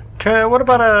than I... Okay, what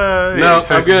about a... No,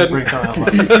 I'm good.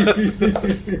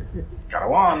 Got a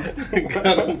wand.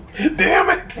 Damn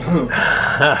it!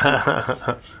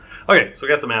 Okay, so we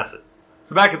got some acid.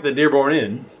 So back at the Dearborn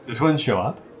Inn, the twins show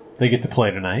up. They get to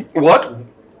play tonight. What?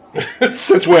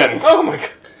 Since when? Oh my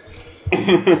god.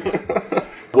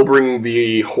 We'll bring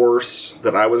the horse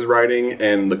that I was riding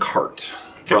and the cart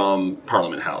from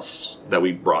Parliament House that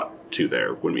we brought to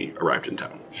there when we arrived in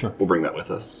town. Sure. We'll bring that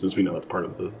with us since we know that's part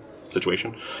of the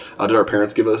situation. Did our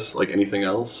parents give us anything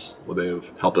else? Would they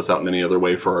have helped us out in any other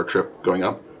way for our trip going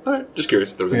up? All right, just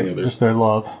curious if there was any other. Just their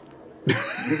love.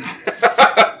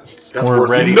 That's We're worth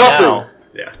ready nothing. now.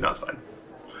 Yeah, no, it's fine.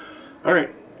 All right,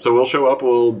 so we'll show up.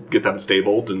 We'll get them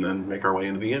stabled and then make our way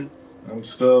into the inn. I'm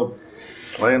still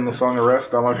playing the Song of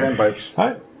Rest on my panpipes. All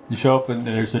right. You show up and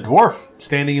there's a dwarf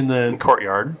standing in the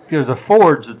courtyard. There's a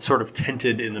forge that's sort of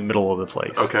tinted in the middle of the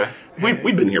place. Okay.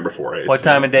 We've been here before. I What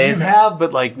assume. time of day You is it? have,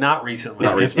 but not recently.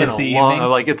 Not recently. It's been the a long- evening?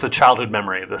 Like it's a childhood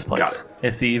memory of this place. Got it.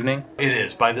 It's the evening. It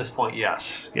is. By this point,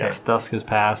 yes. Yes, dusk has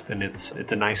passed and it's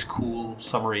a nice cool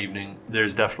summer evening.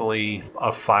 There's definitely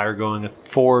a fire going at the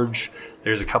forge.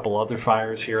 There's a couple other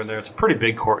fires here and there. It's a pretty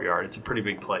big courtyard. It's a pretty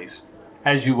big place.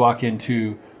 As you walk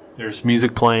into, there's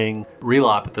music playing.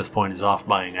 Relop at this point is off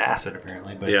buying acid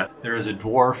apparently, but Yeah. there is a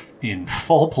dwarf in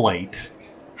full plate.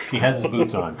 He has his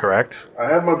boots on, correct? I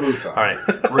have my boots on. All right.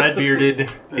 Red bearded.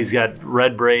 He's got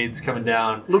red braids coming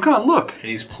down. Look. And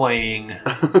he's playing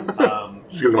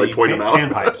Just gonna point him out.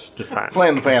 panpipes this time.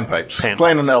 Playing the panpipes. Panpipes.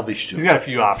 Playing an Elvish tune. He's got a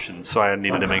few options, so I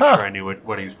needed to make sure I knew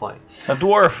what he was playing. A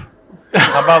dwarf.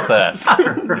 How about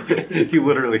that? You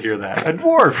literally hear that. A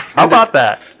dwarf. How about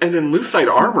that? And in lucite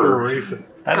armor. It's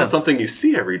That not is- something you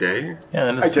see every day. Yeah,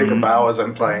 that I is take a some bow as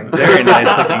I'm playing. very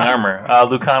nice looking armor.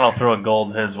 Lucan will throw a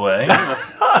gold his way.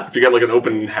 If you got an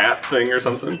open hat thing or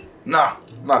something. No,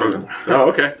 not even. Oh,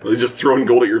 okay. Well, he's just throwing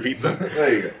gold at your feet then.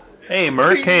 There you go. Hey,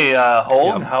 Merc. Hey,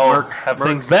 Hold. Yeah, How Merc- have Merc-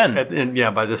 things been? And yeah,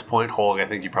 by this point, Holg, I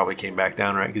think you probably came back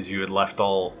down, right? Because you had left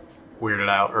all weirded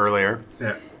out earlier.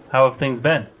 Yeah. How have things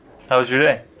been? How was your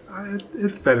day?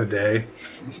 It's been a day.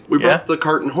 We Yeah? brought the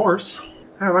cart and horse.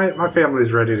 Yeah, my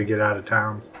family's ready to get out of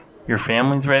town. Your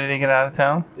family's ready to get out of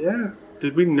town? Yeah.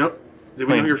 Did we know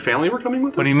Wait. your family were coming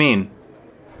with us? What do you mean?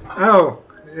 Oh,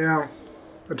 yeah.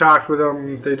 I talked with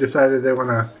them. They decided they want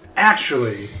to.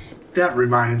 Actually, that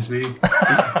reminds me.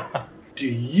 Do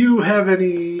you have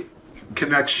any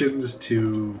connections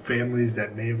to families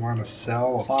that may want to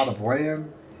sell a plot of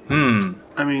land?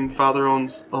 I mean, Father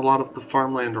owns a lot of the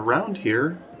farmland around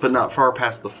here, but not far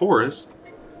past the forest.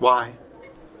 Why?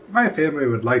 My family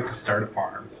would like to start a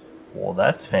farm. Well,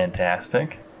 that's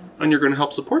fantastic. And you're going to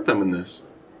help support them in this.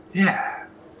 Yeah.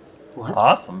 Well, that's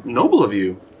Awesome. noble of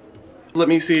you. Let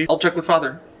me see. I'll check with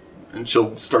Father. And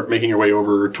she'll start making her way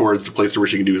over towards the place where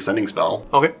she can do a sending spell.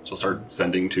 Okay. She'll start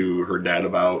sending to her dad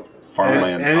about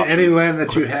farmland Any options. land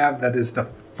that you have that is the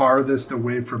farthest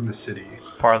away from the city.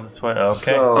 Farthest way. Okay.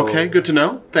 So, Okay, good to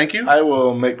know. Thank you. I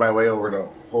will make my way over to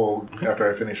Holg after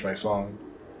I finish my song.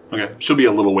 Okay, she'll be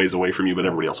a little ways away from you, but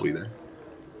everybody else will be there.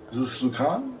 Is this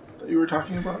Lucan that you were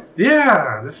talking about?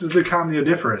 Yeah, this is Lucan the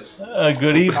Odiferous.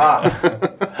 Good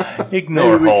evening.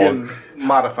 Ignore Maybe we Hold. can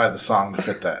modify the song to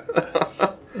fit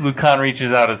that. Lucan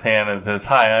reaches out his hand and says,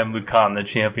 "Hi, I'm Lucan, the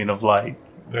champion of light."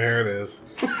 There it is.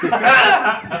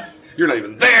 You're not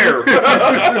even there!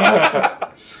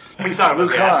 He's not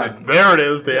Lucan. acid. There it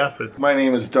is, the acid. My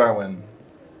name is Darwin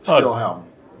Stillhelm,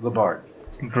 the bard.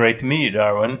 Great to meet you,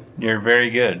 Darwin. You're very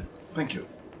good. Thank you.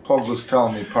 Holg was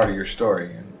telling me part of your story,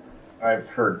 and I've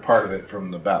heard part of it from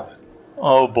the ballad.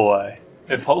 Oh boy.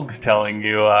 If Hoag's telling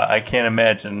you, I can't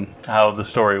imagine how the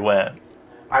story went.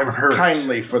 I'm hurt.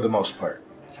 kindly for the most part.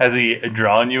 Has he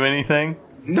drawn you anything?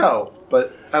 No,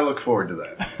 but I look forward to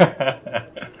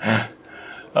that.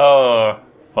 Oh,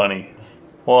 funny.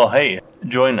 Well, hey,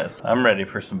 join us. I'm ready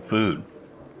for some food.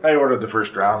 I ordered the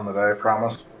first round that I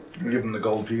promised. I give him the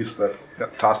gold piece that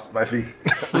got tossed at my feet.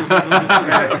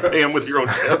 Pay him with your own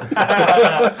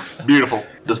tip. Beautiful.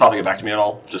 Does Father get back to me at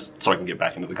all? Just so I can get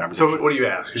back into the conversation. So what do you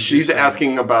ask? She's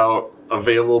asking about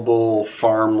available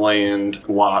farmland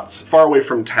lots far away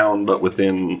from town, but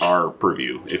within our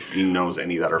purview, if he knows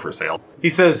any that are for sale. He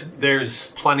says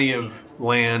there's plenty of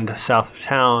land south of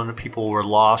town. People were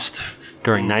lost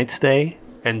during night stay.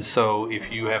 And so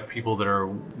if you have people that are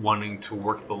wanting to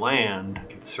work the land, you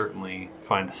can certainly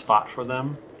find a spot for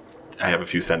them. I have a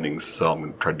few sendings, so I'm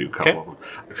going to try to do a couple of them.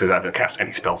 Because I haven't cast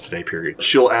any spells today, period.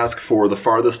 She'll ask for the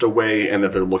farthest away and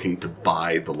that they're looking to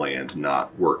buy the land,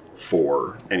 not work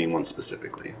for anyone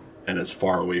specifically. And as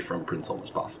far away from Princeholm as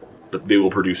possible. But they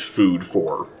will produce food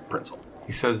for Princeholm.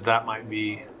 He says that might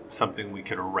be something we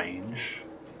could arrange.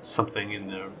 Something in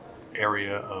the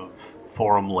area of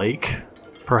Forum Lake,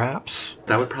 perhaps.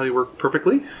 That would probably work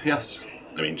perfectly, yes.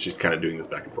 I mean, she's kind of doing this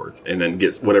back and forth. And then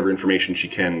gets whatever information she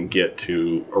can get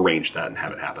to arrange that and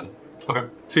have it happen. Okay.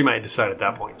 So you might decide at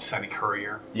that point, send a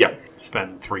courier. Yeah.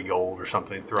 Spend 3 gold or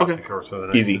something throughout the course of the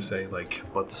night. Easy. To say, like,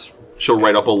 let's... She'll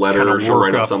write up a letter, she'll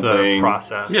write up the something.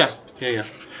 process. Yeah.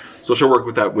 So she'll work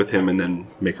with that with him and then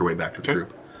make her way back to the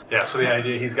group. Yeah, so the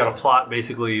idea, he's got a plot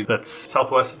basically that's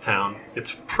southwest of town.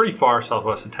 It's pretty far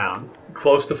southwest of town,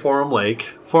 close to Forum Lake.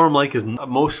 Forum Lake is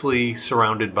mostly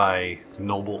surrounded by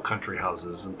noble country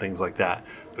houses and things like that.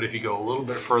 But if you go a little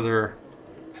bit further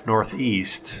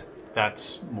northeast,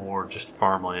 that's more just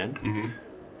farmland.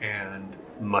 Mm-hmm. And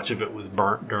much of it was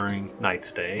burnt during night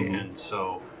stay. Mm-hmm. And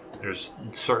so there's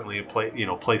certainly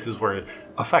places where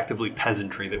effectively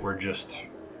peasantry that were just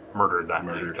murdered that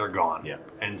night. They're gone. Yeah.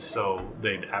 And so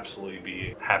they'd absolutely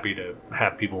be happy to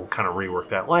have people kind of rework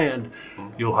that land.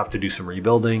 Mm-hmm. You'll have to do some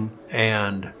rebuilding,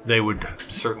 and they would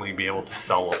certainly be able to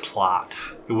sell a plot.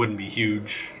 It wouldn't be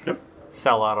huge. Yep.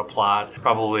 Sell out a plot.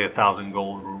 Probably 1,000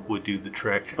 gold would do the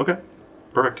trick. Okay.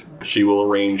 Perfect. She will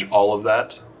arrange all of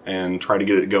that and try to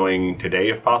get it going today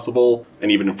if possible, and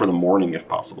even for the morning if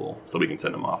possible, so we can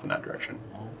send them off in that direction.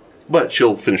 But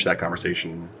she'll finish that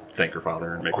conversation, thank her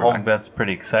father, and make her back. That's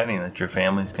pretty exciting that your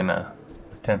family's going to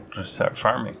attempt to start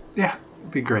farming. Yeah,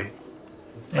 it'd be great.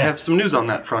 I have some news on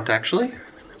that front, actually.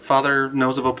 Father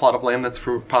knows of a plot of land that's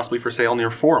possibly for sale near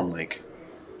Forum Lake.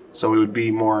 So it would be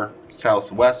more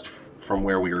southwest from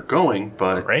where we are going,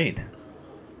 but great.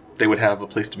 They would have a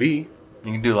place to be.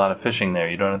 You can do a lot of fishing there.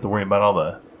 You don't have to worry about all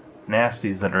the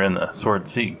nasties that are in the Sword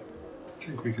Sea. I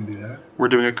think we can do that. We're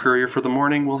doing a courier for the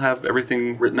morning. We'll have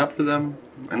everything written up for them,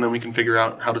 and then we can figure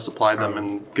out how to supply them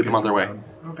and get them on their way.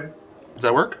 Okay. Does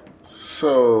that work?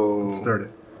 So, Let's start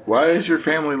it. Why is your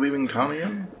family leaving town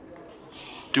again?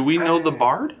 Do we know the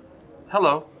bard?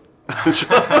 Hello.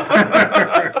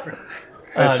 I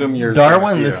assume you're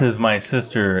Darwin, Xanathia. this is my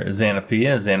sister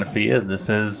Xanathia. Xanathia, this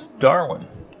is Darwin.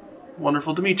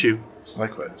 Wonderful to meet you.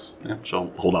 Likewise. Yeah, she'll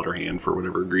hold out her hand for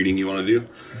whatever greeting you want to do.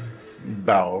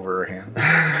 Bow over her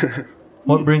hand.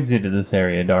 What brings you to this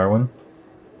area, Darwin?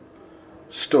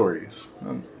 Stories.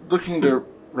 I'm looking to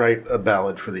write a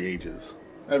ballad for the ages.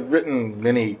 I've written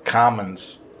many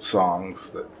commons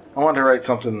songs that I want to write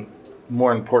something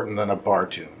more important than a bar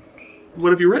tune.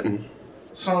 What have you written?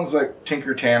 Songs like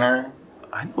Tinker Tanner,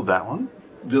 I know that one.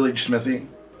 Village Smithy.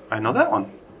 I know that one.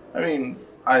 I mean,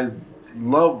 I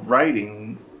love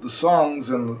writing the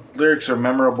songs, and the lyrics are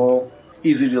memorable,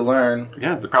 easy to learn.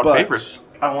 Yeah, the crowd but favorites.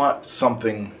 I want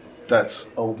something that's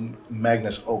a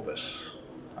magnus opus.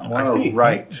 I want I to see.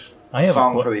 write I a have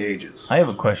song a for the ages. I have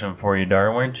a question for you,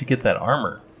 Darwin. Where did you get that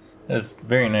armor? That's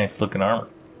very nice looking armor.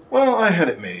 Well, I had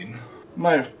it made.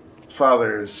 My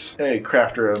father's a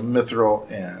crafter of mithril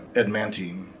and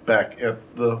adamantine back at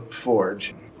the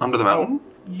forge. Under the mountain?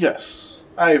 Yes.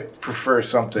 I prefer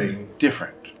something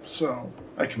different, so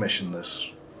I commissioned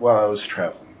this while I was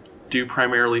traveling. Do you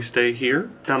primarily stay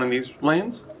here, down in these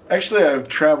lands? Actually, I've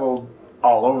traveled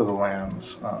all over the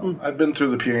lands. I've been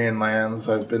through the Pyrenean lands.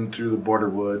 I've been through the Border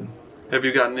Wood. Have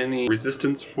you gotten any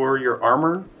resistance for your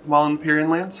armor while in the Pyrenean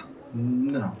lands?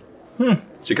 No.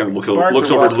 She kind of Bards looks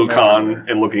are over to welcome Lucan everywhere.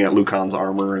 and looking at Lucan's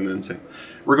armor and then saying,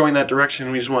 we're going that direction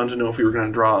and we just wanted to know if we were going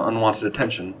to draw unwanted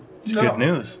attention. It's good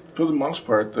news. For the most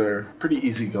part, they're pretty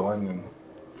easygoing and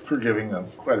forgiving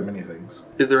of quite many things.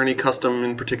 Is there any custom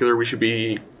in particular we should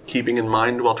be keeping in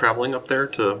mind while traveling up there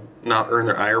to not earn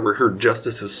their ire? We heard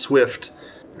justice is swift.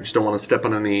 We just don't want to step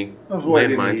on any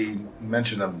Avoid landmines. any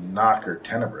mention of knock or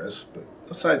tenebrous, but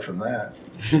aside from that,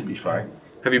 it should be fine.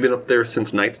 Have you been up there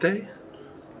since Night's Day?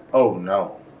 Oh,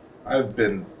 no. I've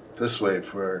been this way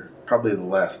for probably the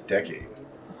last decade.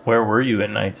 Where were you at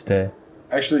Knight's Day?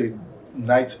 Actually,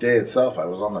 Knight's Day itself, I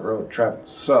was on the road traveling.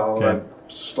 So I've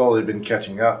slowly been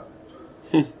catching up,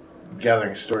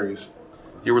 gathering stories.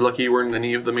 You were lucky you weren't in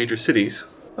any of the major cities.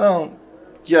 Well,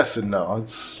 yes and no.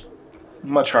 It's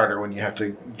much harder when you have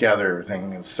to gather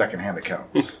everything in secondhand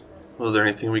accounts. Was there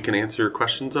anything we can answer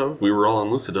questions of? We were all in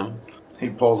Lucidum. He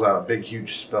pulls out a big,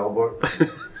 huge spell book,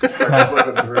 starts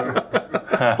flipping through,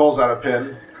 pulls out a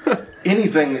pen.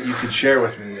 Anything that you could share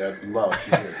with me, I'd love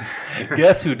to hear.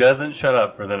 Guess who doesn't shut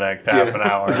up for the next half an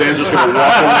hour? Zan's just going to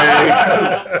walk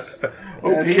away.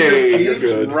 And he just Okay, you're keeps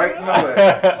good. writing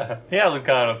away. Yeah,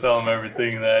 Lucano, tell him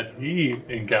everything that he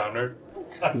encountered.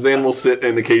 Zan will sit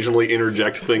and occasionally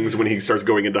interject things when he starts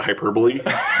going into hyperbole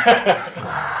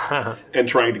and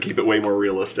trying to keep it way more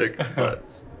realistic. But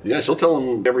yeah, she'll tell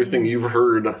him everything you've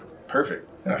heard. Perfect.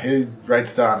 He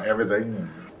writes down everything and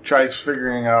tries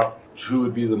figuring out who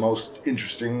would be the most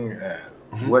interesting and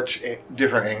which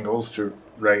different angles to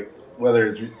write, whether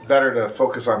it's better to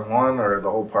focus on one or the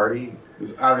whole party.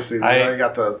 Because obviously, I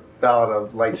got the Ballad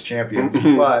of Lights Champions,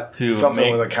 but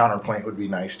something with a counterpoint would be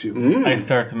nice too. I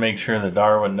start to make sure that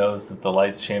Darwin knows that the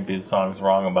Lights Champions song's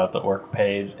wrong about the Orc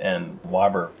Page and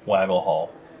Waggle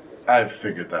Hall. I've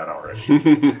figured that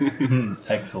already.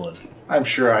 Excellent. I'm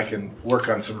sure I can work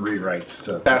on some rewrites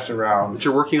to pass around. But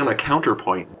you're working on a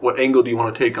counterpoint. What angle do you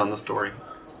want to take on the story?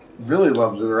 Really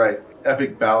love to write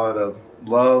epic ballad of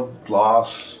love,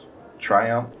 loss,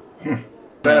 triumph.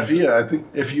 Benefia, I think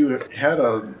if you had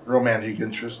a romantic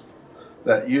interest,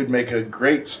 that you'd make a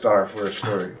great star for a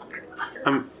story.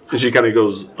 And she kind of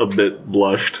goes a bit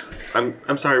blushed.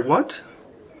 I'm sorry, what?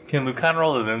 Can Lucan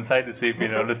roll his insight to see if he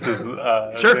notices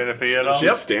Benefia at all?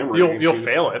 She's stammering. You'll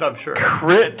fail it, I'm sure.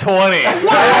 Crit 20. I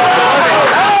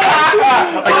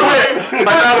quit. I'm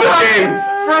out of this game.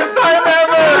 First time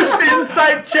ever! First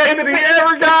insight check that he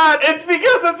ever got! It's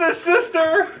because it's his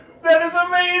sister! That is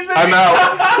amazing! I'm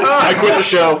out. I quit the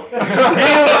show.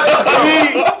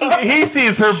 He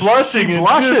sees her blushing and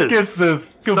blushes. just gets this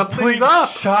complete Something's up.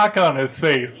 shock on his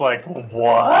face. Like,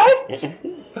 what?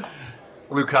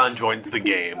 Lucan joins the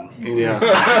game. Yeah.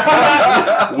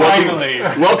 Finally.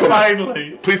 Welcome.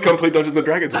 Finally. Please come play Dungeons and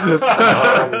Dragons with us.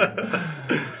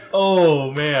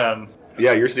 Oh, man.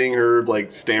 Yeah, you're seeing her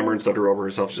like stammer and stutter over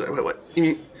herself. She's like, wait, what? You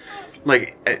mean,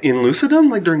 like in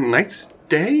Lucidum, like during Night's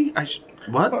Day?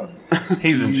 What?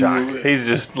 He's in shock. He's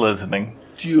just listening.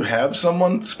 Do you have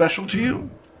someone special to you?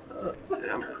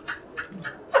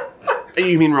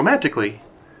 You mean romantically?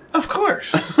 Of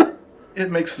course.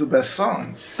 It makes the best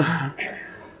songs.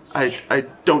 I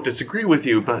don't disagree with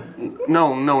you, but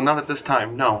no, not at this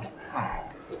time. No.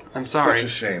 I'm sorry. Such a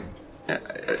shame.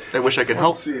 I wish I could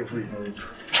help. Let's see if we can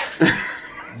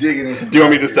dig anything. Do you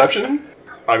want me deception?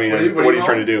 I mean, what are you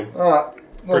trying to do? Let's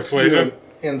do Persuasion? an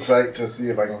insight to see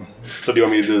if I can. So do you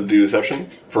want me to do deception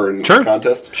for a Sure.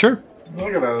 contest? Sure.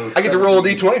 Look at those. I get to roll a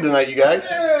d20 tonight, you guys.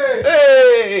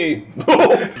 Hey!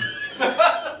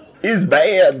 Is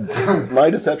bad.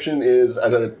 My deception is I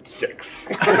got a 6.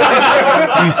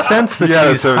 You sense that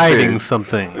he's 17. hiding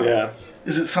something. Yeah.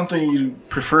 Is it something you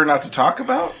prefer not to talk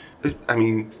about? I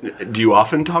mean, do you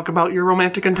often talk about your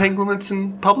romantic entanglements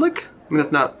in public? I mean,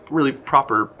 that's not really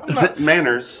proper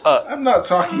manners. I'm not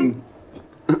talking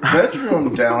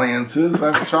bedroom dalliances.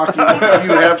 I'm talking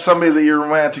you have somebody that you're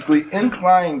romantically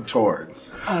inclined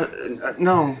towards.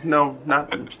 No,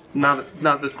 not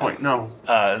at this point. No,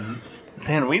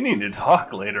 Zan, we need to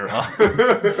talk later on.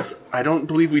 I don't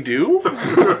believe we do.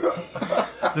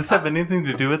 Does this have anything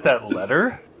to do with that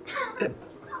letter?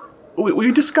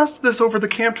 We discussed this over the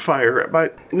campfire,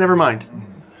 but never mind.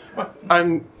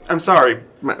 I'm sorry,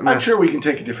 I'm sure we can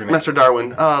take a different. Master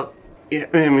Darwin. I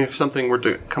mean, if something were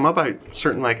to come up, I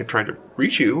could try to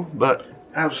reach you, but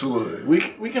Absolutely.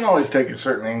 We can always take a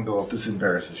certain angle if this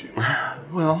embarrasses you.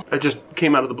 well, I just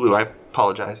came out of the blue. I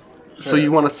apologize. So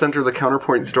you want to center the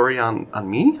counterpoint story on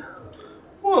me?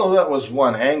 Well, that was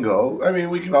one angle. I mean,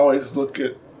 we can always look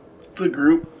at the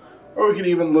group, or we can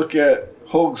even look at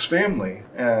Holg's family,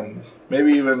 and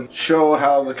maybe even show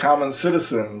how the common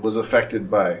citizen was affected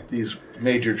by these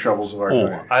major troubles of our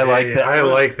time. I like that. I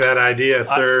like that idea,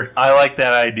 sir. I like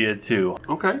that idea too.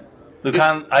 Okay.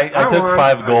 Lucan, I took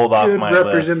 5 gold off my list.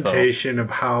 Representation of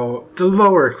how the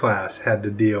lower class had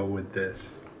to deal with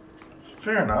this.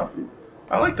 Fair enough.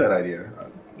 I like that idea.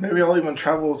 Maybe I'll even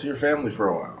travel with your family for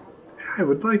a while. I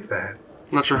would like that.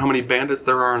 I'm not sure how many bandits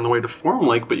there are on the way to Form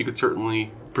Lake, but you could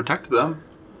certainly protect them.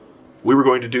 We were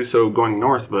going to do so going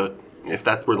north, but if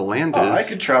that's where the land is... I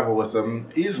could travel with them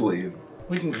easily.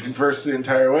 We can converse the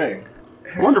entire way.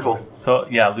 Wonderful. So,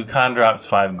 yeah, Lucan drops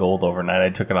 5 gold overnight. I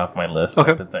took it off my list.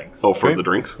 Okay. But thanks. Oh, for Great. the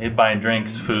drinks? You'd buy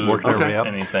drinks, food, Working our way up.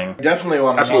 anything. Definitely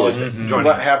want to Absolutely. know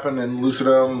what happened in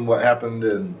Lucidum, what happened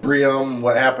in Brium,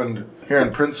 what happened here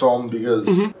in Princeholm, because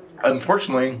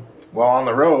unfortunately, while on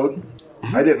the road,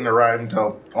 I didn't arrive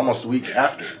until almost a week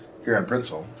after here in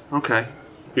Princeholm. Okay.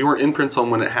 We weren't in Princeholm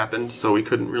when it happened, so we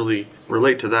couldn't really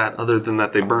relate to that, other than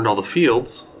that they burned all the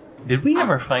fields. Did we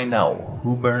ever find out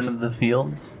who burned the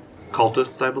fields?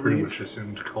 Cultists, I Pretty believe. much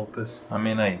assumed cultists. I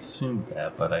mean, I assumed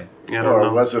that, but I Yeah, I Or don't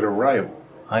know. was it a rival?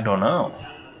 don't know.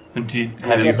 Have you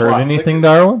It's heard not anything,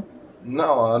 Darwin?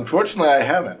 No, unfortunately, I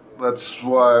haven't. That's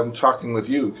why I'm talking with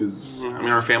you, because I mean,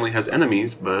 our family has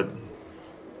enemies, but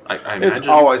I imagine... it's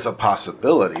always a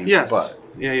possibility. Yes. But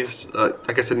Yeah, yes.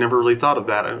 I guess I never really thought of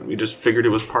that. We just figured it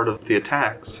was part of the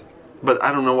attacks. But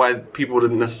I don't know why people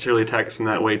wouldn't necessarily attack us in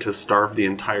that way to starve the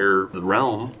entire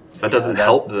realm. That doesn't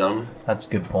help them. That's a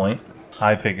good point.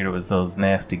 I figured it was those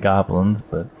nasty goblins,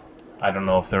 but I don't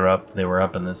know if they were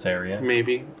up in this area.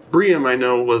 Maybe. Briam, I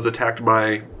know, was attacked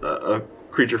by a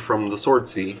creature from the Sword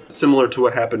Sea, similar to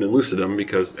what happened in Lucidum,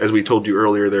 because, as we told you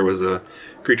earlier, there was a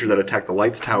creature that attacked the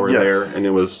Lights Tower Yes. there, and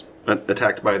it was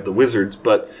attacked by the wizards,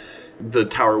 but the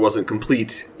tower wasn't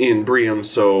complete in Briam,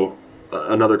 so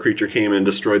another creature came and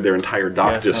destroyed their entire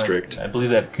dock Yes, district. I believe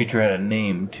that creature had a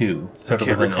name, too. I Started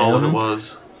can't with an recall what it M.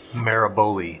 was.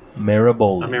 Maraboli.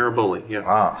 Maraboli. A Maraboli, yes.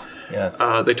 Yes.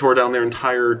 They tore down their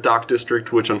entire dock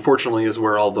district, which unfortunately is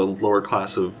where all the lower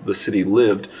class of the city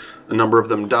lived. A number of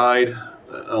them died.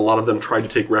 A lot of them tried to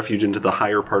take refuge into the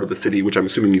higher part of the city, which I'm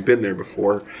assuming you've been there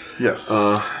before. yes.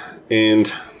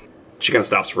 And she kind of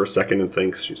stops for a second and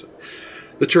thinks. She's like,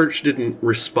 the church didn't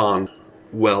respond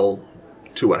well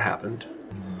to what happened.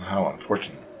 How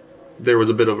unfortunate. There was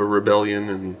a bit of a rebellion,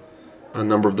 and a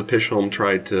number of the Princeholm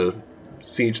tried to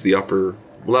siege the upper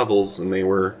levels, and they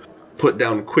were put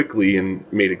down quickly and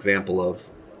made example of.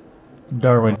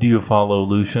 Darwin, do you follow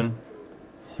Lucian?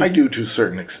 I do to a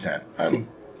certain extent. I'm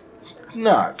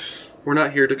not. We're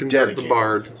not here to convert the Dedicated.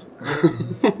 bard.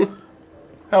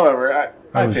 However,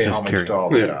 I was pay just homage curious. to all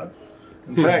the Yeah. gods.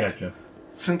 In fact, Gotcha.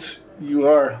 since you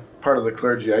are part of the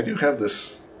clergy, I do have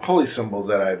this holy symbol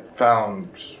that I found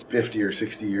 50 or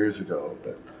 60 years ago,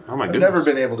 but Oh my I've goodness. never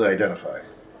been able to identify.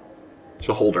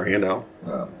 She'll hold her hand out.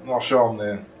 I'll show them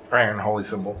the iron holy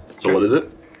symbol. So what is it?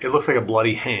 It looks like a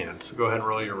bloody hand. So go ahead and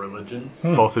roll your religion.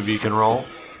 Both of you can roll.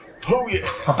 Oh, yeah.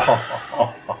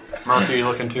 Mark, are you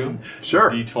looking too? Sure.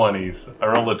 D20s. I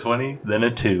roll a 20, then a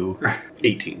 2.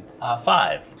 18.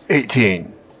 5.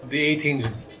 18. The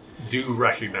 18s do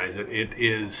recognize it. It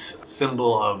is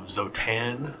symbol of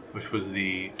Zotan, which was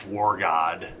the war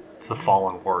god. It's the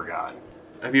fallen war god.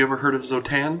 Have you ever heard of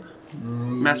Zotan,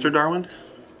 Master Darwin?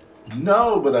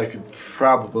 No, but I could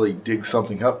probably dig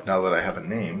something up now that I have a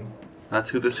name. That's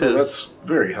who this So is. that's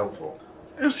very helpful.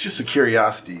 It was just a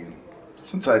curiosity.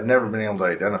 Since I'd never been able to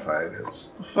identify it, it was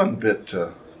a fun bit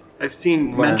to... I've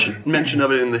seen Learn. mention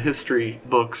of it in the history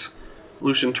books.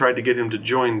 Lucian tried to get him to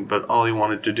join, but all he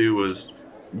wanted to do was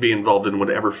be involved in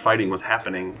whatever fighting was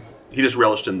happening. He just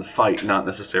relished in the fight, not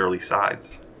necessarily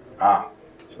sides.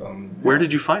 So, Where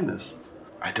did you find this?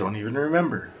 I don't even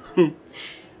remember.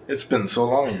 It's been so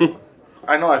long ago.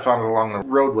 I know I found it along the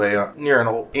roadway near an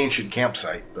old ancient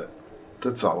campsite, but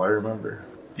that's all I remember.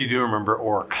 You do remember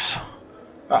orcs. Ah,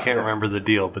 I can't remember the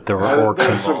deal, but there were Uh, orcs there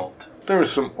was some- involved. There were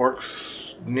some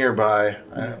orcs nearby.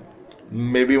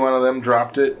 Maybe one of them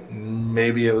dropped it.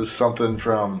 Maybe it was something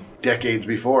from decades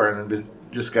before and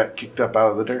just got kicked up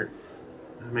out of the dirt.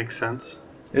 That makes sense.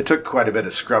 It took quite a bit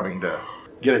of scrubbing to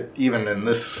get it even in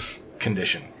this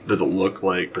condition. Does it look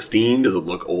like pristine? Does it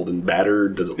look old and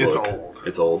battered? Does it It's look... old.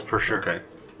 It's old. For sure. Okay.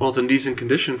 Well, it's in decent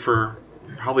condition for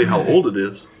probably how old it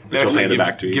is. It She'll actually hand it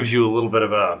back to you. gives you a little bit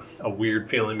of a weird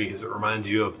feeling because it reminds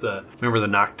you of remember the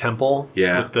Noct Temple?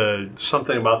 Yeah. With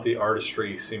something about the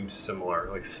artistry seems similar.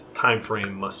 Like time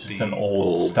frame must be It's an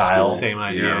old Old style. school. same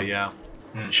idea. Yeah.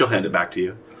 Yeah. She'll hand it back to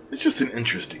you. It's just an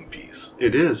interesting piece.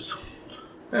 It is.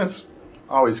 It's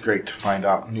always great to find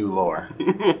out new lore.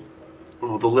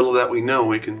 Well, the little that we know,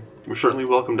 we're certainly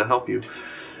welcome to help you.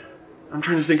 I'm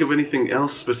trying to think of anything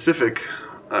else specific.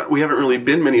 We haven't really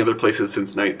been many other places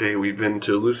since Night Day. We've been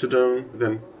to Lucidum,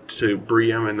 then to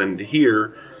Briam, and then to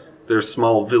here. There's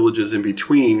small villages in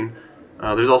between.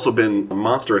 There's also been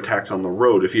monster attacks on the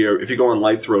road. If you go on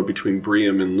Lights Road between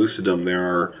Briam and Lucidum, there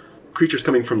are creatures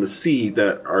coming from the sea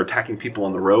that are attacking people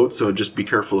on the road, so just be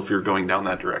careful if you're going down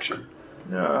that direction.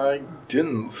 I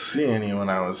didn't see any when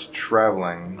I was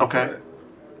traveling. Okay.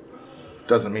 but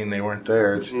doesn't mean they weren't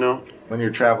there. It's, No, when you're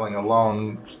traveling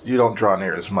alone, you don't draw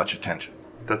near as much attention.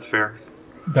 that's fair.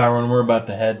 Darwin, we're about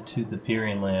to head to the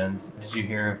Pyrian lands. Did you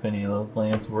hear if any of those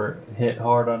lands were hit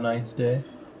hard on Knight's Day?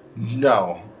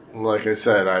 No. Like I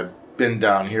said, I've been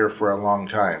down here for a long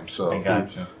time, so I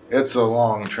gotcha. it's a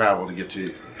long travel to get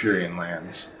to Pyrian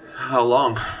lands. How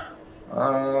long?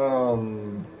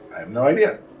 I have no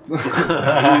idea.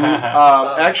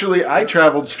 Actually, I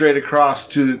traveled straight across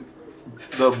to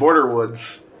the border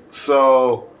woods,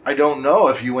 so I don't know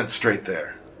if you went straight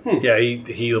there. Yeah,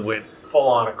 he went full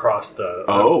on across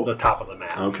the top of the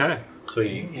map. Okay. So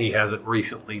he hasn't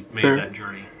recently made Fair. that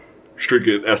journey. Strict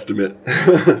estimate.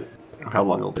 How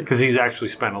long it'll take. Because he's actually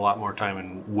spent a lot more time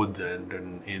in Woods End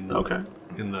and in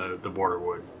the border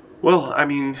wood. Well, I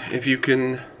mean, if you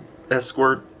can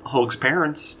escort Hoag's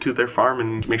parents to their farm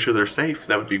and make sure they're safe,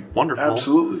 that would be wonderful.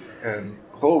 Absolutely. And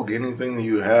Hoag, anything that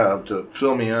you have to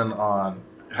fill me in on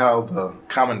how the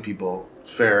common people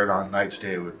fared on Knight's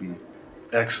Day would be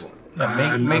excellent.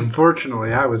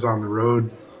 Unfortunately, I was on the road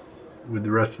with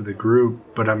the rest of the group,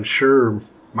 but I'm sure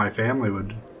my family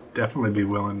would definitely be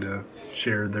willing to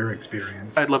share their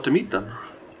experience. I'd love to meet them.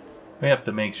 We have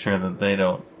to make sure that they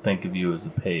don't think of you as a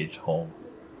page, Holm.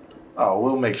 Oh,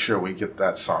 we'll make sure we get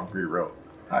that song rewrote.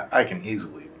 I can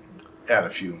easily add a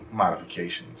few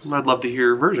modifications. I'd love to hear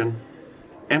your version.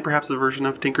 And perhaps a version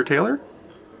of Tinker Tailor?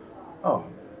 Oh,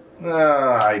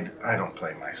 I don't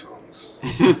play my songs.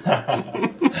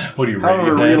 What are you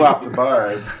However, ready? Relop the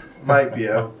Bard might be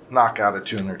a knockout a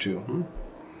tune or two.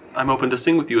 I'm open to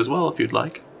sing with you as well if you'd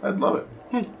like. I'd love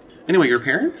it. Anyway, your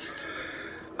parents?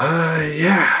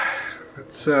 Yeah.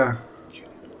 Let's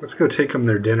go take them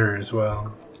their dinner as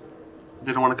well.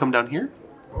 They don't want to come down here?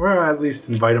 Or at least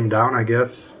invite them down, I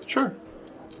guess. Sure.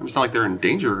 It's not like they're in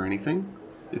danger or anything.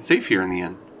 It's safe here in the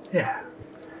inn. Yeah.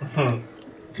 All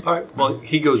right. Well,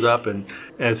 he goes up, and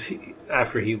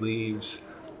after he leaves,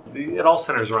 it all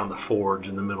centers around the forge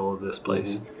in the middle of this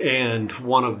place. Mm-hmm. And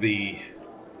one of the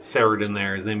Sarad in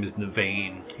there, his name is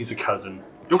Nevane. He's a cousin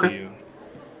to you.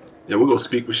 Yeah, we'll go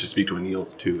speak. We should speak to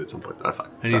Anil's too at some point. That's fine.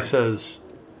 And he says,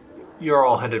 "You're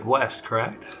all headed west,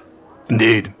 correct?"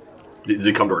 Indeed. Does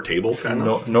he come to our table? Kind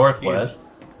of northwest.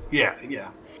 Yeah.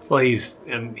 Well, he's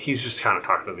just kind of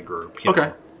talking to the group. You Okay.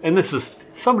 know? And this is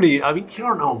somebody. I mean, you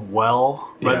don't know him well,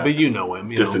 but you know him.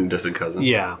 Distant cousin.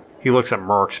 Yeah. He looks at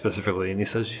Merc specifically, and he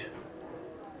says,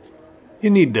 "You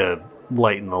need to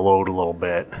lighten the load a little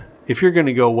bit. If you're going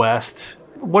to go west,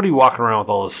 what are you walking around with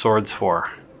all those swords for?"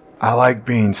 I like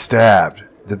being stabbed.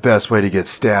 The best way to get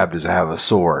stabbed is to have a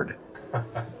sword.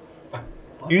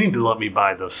 You need to let me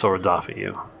buy those swords off of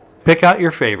you. Pick out your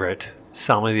favorite,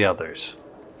 sell me the others.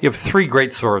 You have 3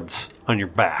 great swords on your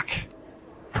back.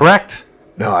 Correct?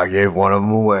 No, I gave one of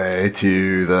them away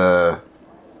to the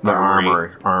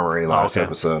armory last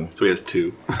episode. So he has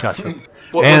 2. Gotcha.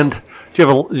 And do you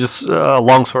have just a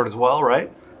long sword as well,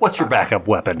 right? What's your backup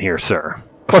weapon here, sir?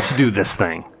 Let's do this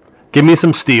thing. Give me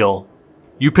some steel.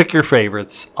 You pick your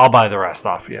favorites. I'll buy the rest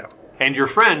off you. And your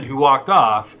friend who walked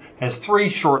off has 3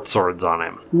 short swords on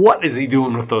him. What is he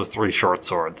doing with those 3 short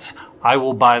swords? I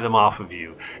will buy them off of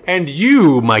you. And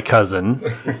you, my cousin.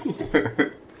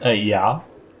 Yeah?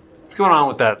 What's going on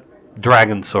with that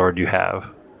dragon sword you have?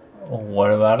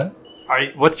 What about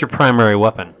it? What's your primary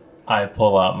weapon? I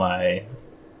pull out my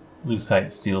lucite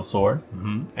steel sword.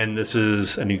 Mm-hmm.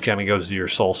 And he kind of goes to your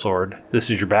soul sword. This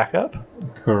is your backup?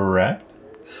 Correct.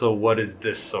 So what is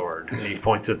this sword? And he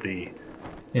points at the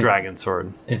dragon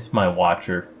sword. It's my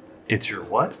watcher. It's your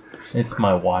what? It's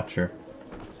my watcher.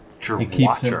 It's your It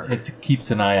watcher. It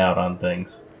keeps an eye out on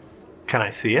things. Can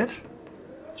I see it?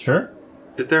 Sure.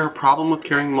 Is there a problem with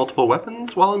carrying multiple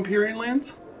weapons while in Pyrian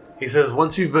lands? He says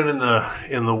once you've been in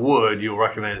the wood, you'll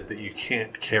recognize that you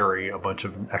can't carry a bunch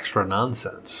of extra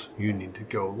nonsense. You need to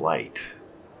go light.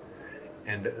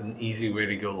 And an easy way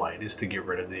to go light is to get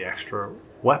rid of the extra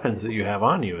weapons that you have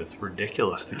on you. It's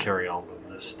ridiculous to carry all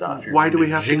of this stuff. Why do we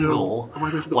have to jingle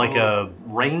go like a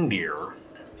reindeer?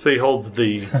 So he holds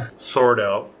the sword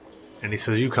out, and he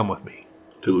says, "You come with me."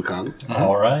 To Lucan.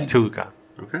 All right. To Lucan.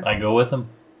 Okay. I go with him.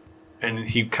 And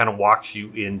he kind of walks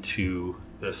you into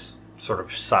this sort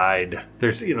of side.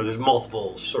 There's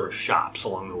multiple sort of shops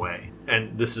along the way,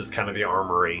 and this is kind of the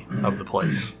armory of the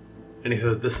place. And he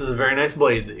says, "This is a very nice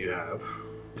blade that you have.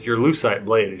 Your lucite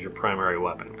blade is your primary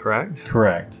weapon, correct?"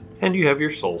 Correct. And you have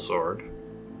your soul sword.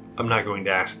 I'm not going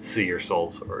to ask to see your soul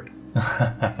sword.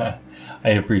 I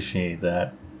appreciate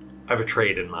that. I have a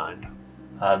trade in mind.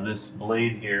 This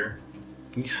blade here.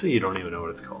 You see, you don't even know what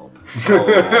it's called.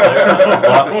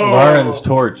 Lauren's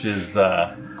torch is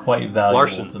quite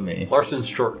valuable to me.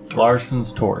 Larson's torch.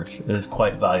 Larson's torch is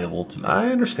quite valuable to me.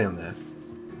 I understand that.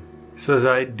 He says,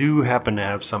 "I do happen to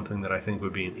have something that I think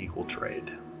would be an equal trade.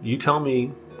 You tell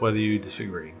me whether you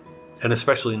disagree. And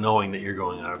especially knowing that you're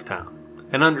going out of town.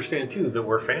 And understand, too, that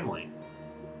we're family.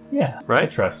 Yeah. Right? I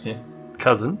trust you.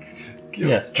 Cousin.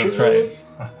 Yes, that's right.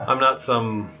 I'm not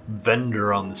some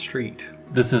vendor on the street.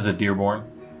 This is a Dearborn.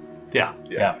 Yeah.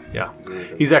 Yeah.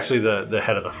 He's actually the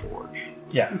head of the forge.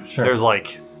 Yeah, sure. There's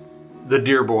like the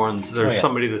Dearborns. There's Oh, yeah.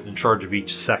 somebody that's in charge of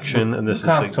each section, and this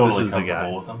Con's is totally the guy.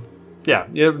 comfortable with them.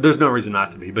 Yeah. There's no reason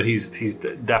not to be, but he's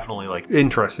definitely like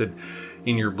interested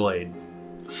in your blade.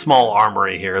 Small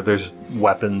armory here. There's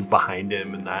weapons behind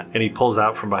him and that, and he pulls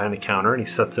out from behind the counter and he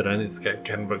sets it in. It's got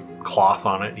kind of a cloth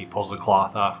on it. And he pulls the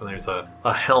cloth off, and there's a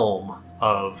helm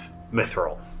of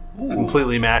mithril.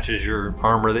 Completely matches your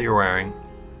armor that you're wearing.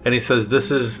 And he says,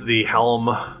 "This is the helm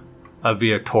of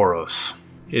Viatoros.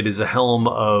 It is a helm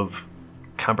of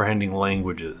comprehending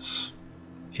languages.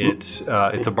 It's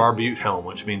a barbute helm,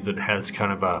 which means it has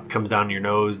kind of comes down your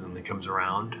nose and then comes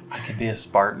around. I could be a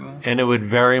Spartan. And it would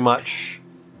very much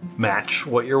match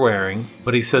what you're wearing.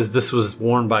 But he says this was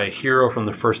worn by a hero from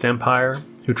the First Empire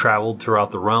who traveled throughout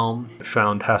the realm,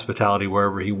 found hospitality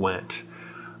wherever he went.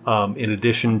 In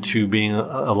addition to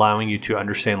allowing you to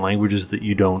understand languages that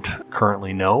you don't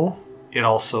currently know, it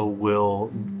also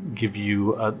will give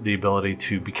you the ability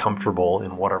to be comfortable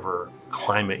in whatever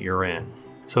climate you're in.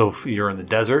 So if you're in the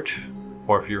desert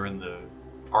or if you're in the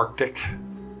Arctic,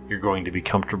 you're going to be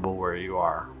comfortable where you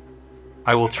are.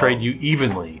 I will trade you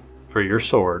evenly for your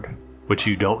sword, which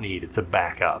you don't need. It's a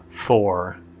backup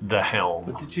for the helm."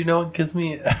 But did you know it gives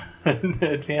me an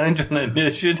advantage on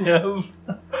initiative?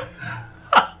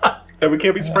 And we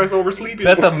can't be surprised while we're sleeping.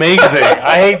 That's amazing.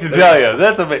 I hate to tell you.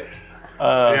 That's amazing.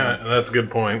 Yeah, that's a good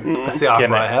point. That's the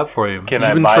offer I have for you. Can You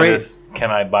I can buy trade- this?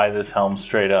 Can I buy this helm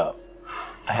straight up?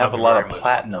 I have a lot of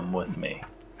platinum with me.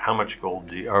 How much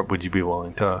gold would you be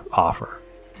willing to offer?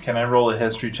 Can I roll a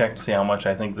history check to see how much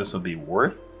I think this would be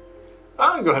worth?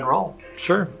 Go ahead and roll.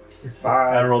 Sure.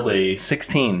 I rolled a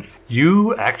 16.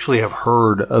 You actually have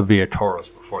heard of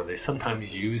Viatoros before. They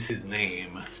sometimes use his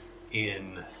name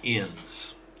in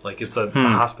inns. Like it's a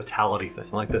hospitality thing.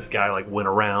 Like this guy went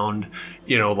around,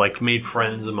 like made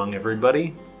friends among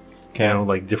everybody. Okay.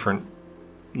 Like different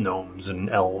gnomes and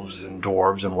elves and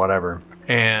dwarves and whatever.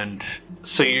 And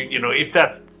so if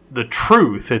that's the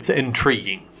truth, it's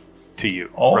intriguing to you.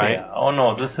 Oh, right? yeah. Oh,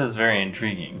 no, this is very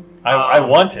intriguing. I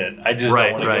want it. I just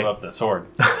don't want to give up the sword.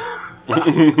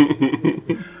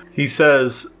 He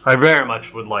says, "I very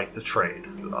much would like to trade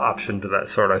the option to that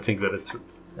sword. I think that it's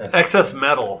excess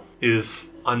metal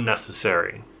is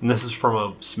unnecessary. And this is from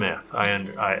a smith.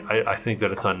 I think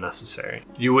that it's unnecessary.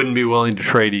 You wouldn't be willing to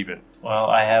trade even." Well,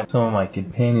 I have some of my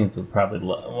companions would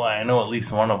probably I know at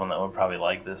least one of them that would probably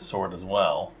like this sword as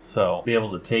well. So be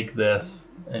able to take this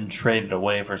and trade it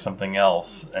away for something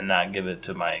else and not give it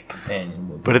to my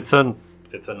companion. But it's a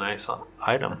nice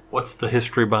item. What's the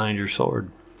history behind your sword?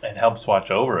 It helps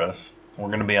watch over us. We're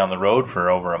going to be on the road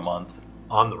for over a month.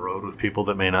 On the road with people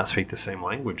that may not speak the same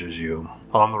language as you.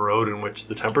 On the road in which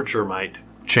the temperature might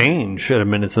change at a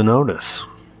minute's notice.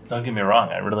 Don't get me wrong,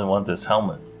 I really want this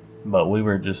helmet. But we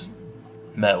were just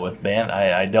met with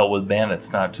I dealt with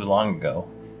bandits not too long ago.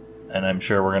 And I'm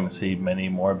sure we're going to see many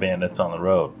more bandits on the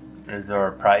road. Is there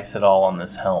a price at all on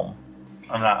this helm?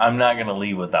 I'm not going to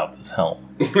leave without this helm.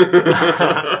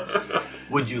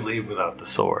 Would you leave without the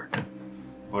sword?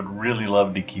 Would really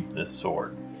love to keep this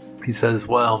sword. He says,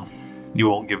 "Well, you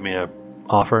won't give me an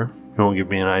offer? You won't give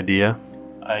me an idea?"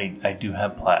 I do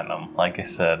have platinum, like I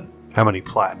said. How many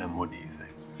platinum would you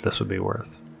think this would be worth?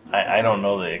 I don't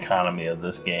know the economy of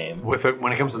this game.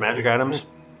 When it comes to magic items,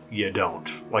 you don't.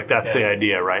 That's the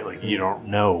idea, right? You don't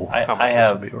know how much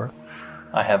this would be worth.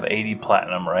 I have 80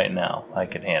 platinum right now I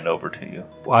could hand over to you.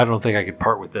 Well, I don't think I could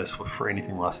part with this for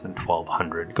anything less than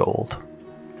 1,200 gold.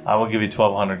 I will give you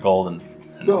 1,200 gold and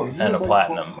a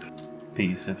platinum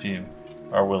piece if you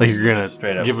are willing You're going to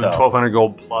straight up give him sell. 1,200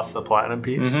 gold plus the platinum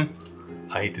piece?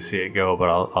 Mm-hmm. I hate to see it go, but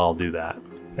I'll do that.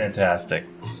 Fantastic.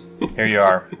 Here you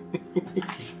are.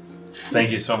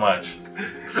 Thank you so much.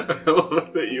 I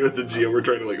love that you as a GM were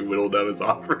trying to whittle down his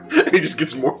offer, and he just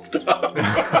gets more stuff.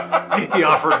 He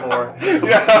offered more.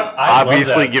 Yeah,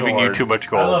 obviously giving you too much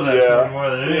gold. I love that sword more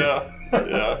than anything.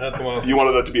 Yeah, that's awesome. You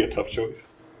wanted that to be a tough choice.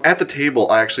 At the table,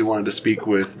 I actually wanted to speak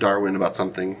with Darwin about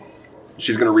something.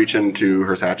 She's going to reach into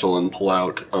her satchel and pull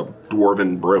out a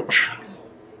dwarven brooch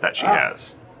that she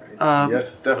has. Yes,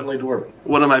 it's definitely dwarven.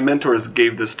 One of my mentors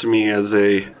gave this to me as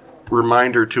a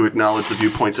reminder to acknowledge the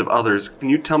viewpoints of others. Can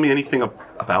you tell me anything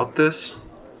about this?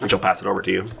 And she'll pass it over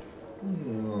to you.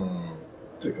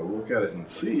 Take a look at it and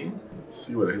see.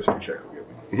 See what a history check will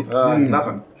give me.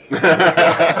 Nothing. 7.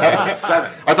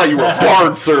 I thought you were a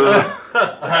bard, sir.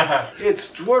 It's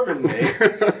dwarven,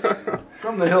 mate.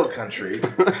 From the hill country.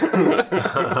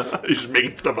 You're just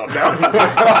making stuff up now.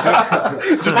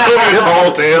 Just tell me a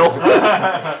tall tale.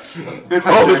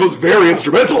 This was very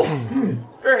instrumental.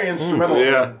 Very instrumental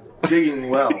in digging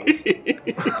wells.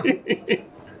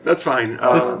 That's fine.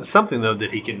 It's something, though, that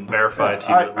he can verify to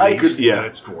you I at least that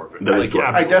it's dwarven. That is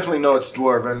dwarven. I definitely know it's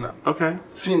dwarven. Okay.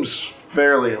 Seems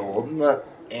fairly old. Not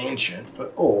ancient,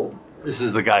 but old. This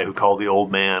is the guy who called the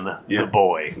old man the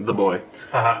boy. The boy.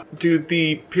 Do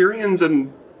the Pyrians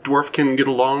and Dwarfkin get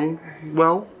along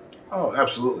well? Oh,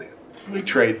 absolutely. We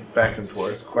trade back and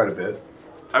forth quite a bit.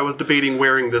 I was debating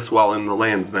wearing this while in the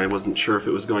lands, and I wasn't sure if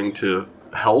it was going to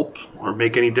help or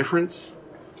make any difference.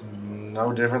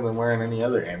 No different than wearing any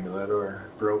other amulet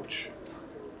or brooch.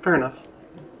 Fair enough.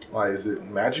 Why, is it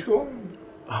magical?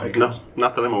 No,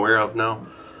 not that I'm aware of, no.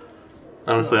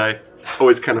 Honestly, I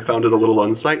always kind of found it a little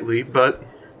unsightly, but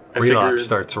I Relapse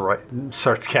figured...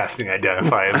 starts casting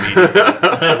Identify immediately.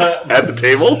 At the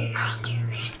table?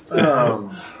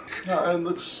 No, it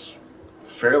looks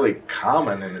fairly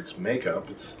common in its makeup.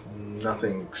 It's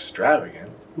nothing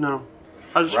extravagant. No.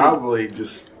 I just Probably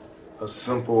just a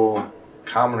simple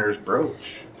commoner's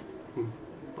brooch.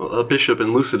 Well, a bishop in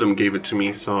Lucidum gave it to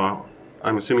me, so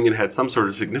I'm assuming it had some sort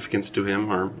of significance to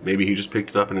him, or maybe he just picked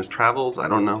it up in his travels. I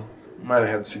don't know. Might have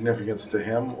had significance to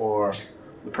him or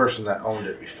the person that owned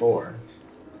it before.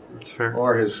 That's fair.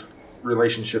 Or his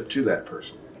relationship to that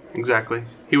person. Exactly.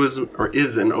 He was, or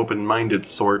is, an open-minded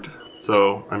sort,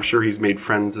 so I'm sure he's made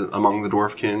friends among the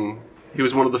Dwarfkin. He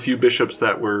was one of the few bishops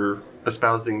that were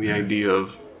espousing the idea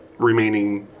of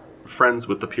remaining friends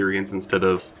with the Pyrians instead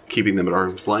of keeping them at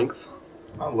arm's length.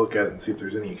 I'll look at it and see if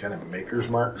there's any kind of maker's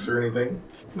marks or anything.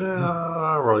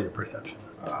 Roll your perception.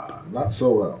 Not so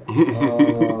well.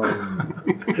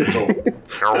 It's old.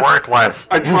 You're worthless.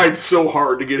 I tried so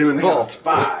hard to get him I got a involved.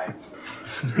 5.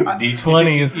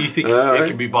 D20s. You think it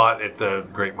can be bought at the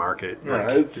Great Market?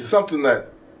 Yeah, it's something that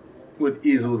would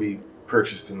easily be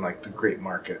purchased in like the Great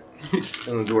Market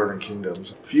in the Dwarven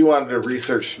Kingdoms. If you wanted to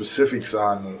research specifics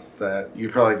on that,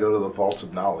 you'd probably go to the Vaults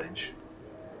of Knowledge.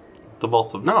 The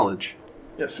Vaults of Knowledge.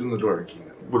 Yes, in the Dwarven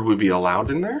Kingdom. Would we be allowed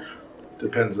in there?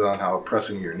 Depends on how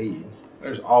pressing your need.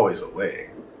 There's always a way.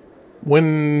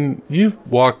 When you've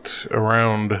walked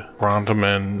around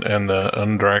Rontaman and the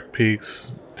Undrak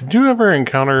Peaks, did you ever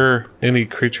encounter any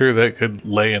creature that could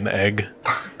lay an egg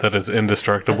that is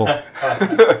indestructible?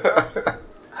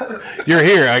 You're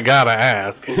here, I gotta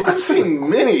ask. I've seen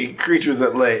many creatures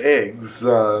that lay eggs.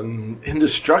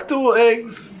 Indestructible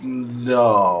eggs?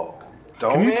 No.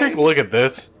 Can you take a look at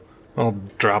this? I'll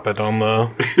drop it on the...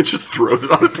 It just throws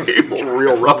it on the table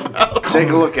real rough out. Take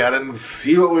a look at it and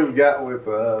see what we've got with...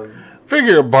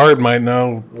 Figure a bard might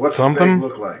know what's something. this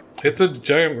egg look like? It's a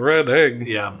giant red egg.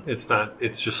 Yeah, it's not.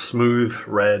 It's just smooth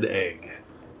red egg,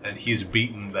 and he's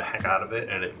beaten the heck out of it,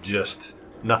 and it just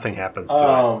nothing happens to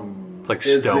it. It's like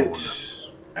stone. Is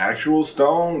it actual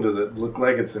stone? Does it look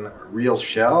like it's in a real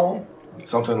shell?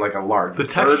 Something like a large. The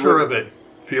texture of it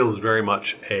feels very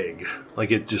much egg.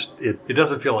 Like it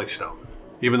doesn't feel like stone,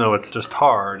 even though it's just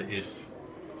hard.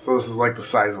 So this is like the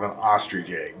size of an ostrich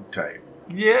egg type.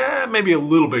 Yeah, maybe a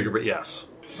little bigger, but yes,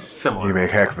 similar. You make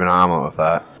a heck of an omelet with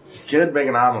that. You could make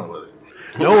an omelet with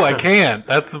it. No, I can't.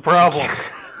 That's the problem.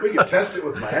 We can test it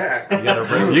with my axe.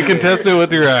 You can test it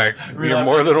with your axe. You're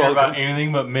more than welcome. About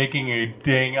anything but making a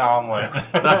dang omelet.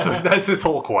 That's his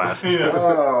whole quest.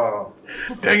 Oh.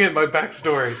 Dang it, my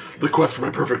backstory. The quest for my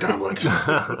perfect omelet.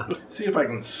 See if I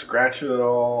can scratch it at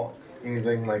all.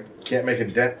 Anything like, can't make a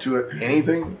dent to it.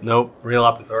 Anything. Nope, Real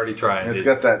Up has already tried. And it's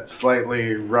got that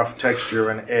slightly rough texture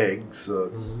of an egg,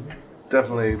 so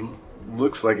definitely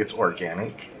looks like it's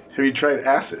organic. Have you tried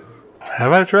acid?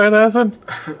 Have I tried acid?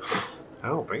 I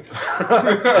don't think so.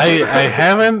 I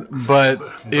haven't, but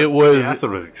it was... The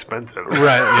acid was expensive. Right,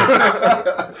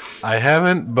 yeah. I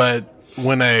haven't, but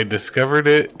when I discovered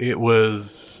it, it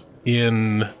was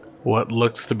in what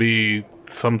looks to be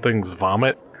something's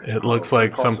vomit. It looks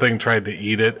like something tried to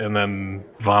eat it and then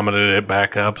vomited it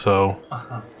back up, so...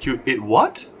 It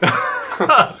what?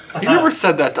 You never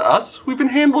said that to us. We've been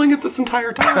handling it this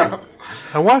entire time.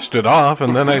 I washed it off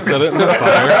and then I set it in the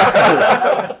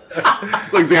fire.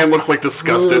 Lexanne looks like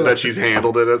disgusted that she's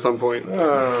handled it at some point.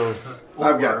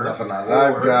 I've got nothing on it.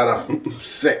 I've got a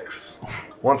 6.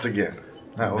 Once again.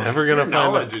 Never gonna find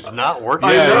Knowledge it. is not working.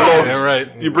 I know. Yeah, right.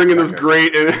 You bring in this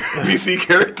great NPC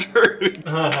character and you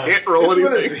just can't roll It's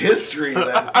when it's anything. history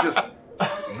that's just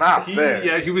not there.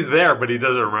 Yeah, he was there, but he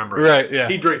doesn't remember. Right, yeah.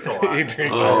 He drinks a lot. He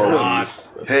drinks Oh,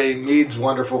 jeez. Hey, mead's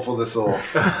wonderful for the soul.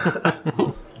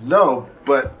 No,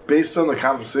 but based on the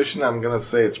composition, I'm going to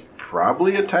say it's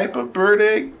probably a type of bird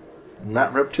egg,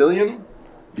 not reptilian.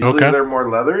 Usually Okay. they're more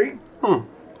leathery.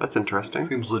 That's interesting.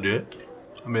 Seems legit.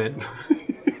 I'm in.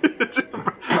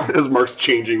 As Mark's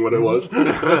changing what it was.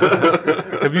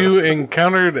 Have you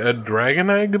encountered a dragon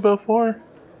egg before?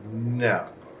 No.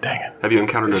 Dang it. Have you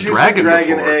encountered a Usually dragon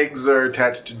dragon before? eggs are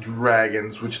attached to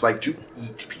dragons, which like to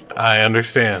eat people. I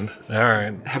understand. All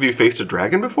right. Have you faced a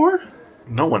dragon before?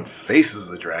 No one faces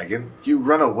a dragon. You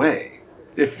run away.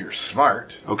 If you're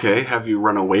smart. Okay, have you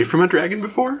run away from a dragon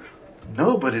before?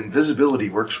 No, but invisibility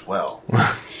works well.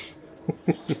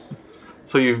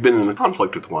 So you've been in a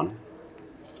conflict with one.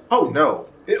 Oh no,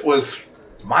 it was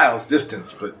miles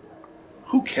distance, but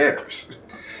who cares?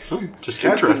 Just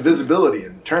Cast interesting. invisibility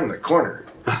and turn the corner.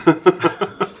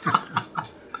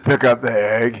 Pick up the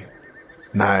egg,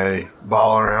 and I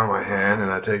ball it around my hand,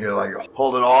 and I take it, like,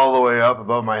 hold it all the way up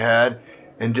above my head,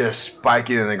 and just spike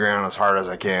it in the ground as hard as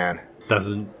I can.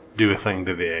 Doesn't do a thing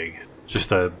to the egg.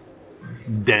 Just a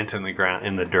dent in the ground,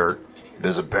 in the dirt.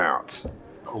 Does it bounce?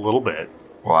 A little bit.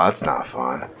 Well, that's not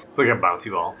fun. It's like a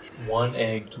bouncy ball. One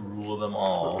egg to rule them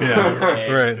all. Yeah, One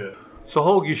egg right. to- So,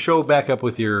 Holg, you show back up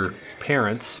with your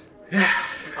parents.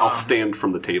 I'll stand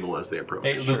from the table as they approach.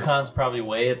 Hey, Lucan's probably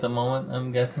away at the moment,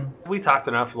 I'm guessing. We talked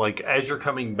enough, like, as you're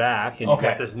coming back, and Okay.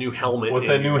 you got this new helmet. With in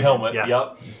a your- new helmet, Yes.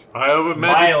 yep. I have a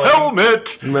magic Smiling.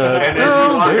 helmet! And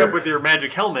as you walk Magic up with your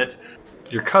magic helmet,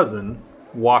 your cousin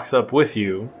walks up with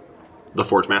you. The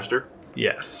Forge Master?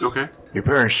 Yes. Okay. Your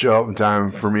parents show up in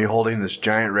time for me holding this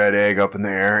giant red egg up in the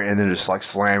air and then just, like,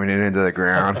 slamming it into the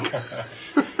ground.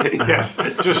 Yes.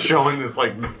 Just showing this,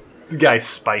 like, guy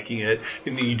spiking it.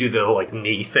 And you do the, like,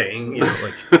 knee thing. You know,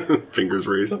 like, Fingers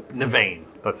raised. Nevane.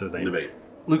 That's his name. Nevane.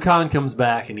 Lucan comes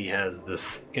back and he has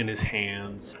this in his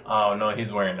hands. Oh, no,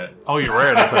 he's wearing it. Oh, you're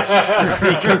wearing it.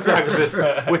 He comes back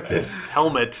with this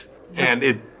helmet, and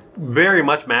it very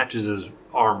much matches his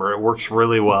armor. It works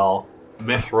really well.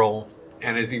 Mithril.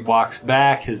 And as he walks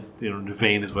back,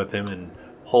 Nevane is with him, and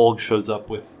Holg shows up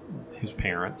with his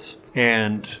parents.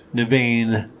 And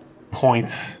Nevane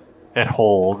points at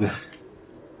Holg.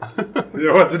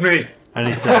 It wasn't me. And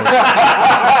he says,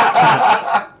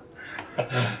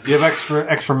 "You have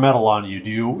extra metal on you.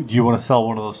 Do you want to sell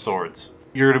one of those swords?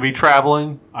 You're going to be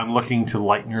traveling. I'm looking to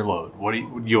lighten your load. What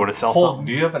do you want to sell Hold, something?"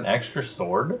 do you have an extra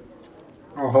sword?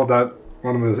 I'll hold out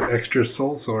one of those extra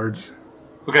soul swords.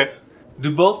 Okay.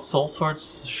 Do both soul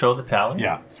swords show the tally?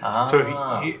 Yeah. Ah.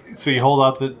 So you hold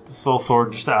out the soul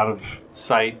sword just out of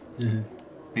sight. Mm-hmm.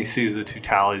 He sees the two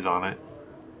tallies on it.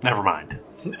 Never mind.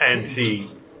 And he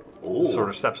sort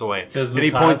of steps away. Does and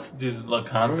he Lucan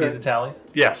see the tallies?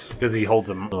 Yes, because he holds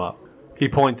them up. He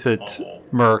points at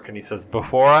Merc and he says,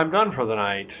 "Before I'm done for the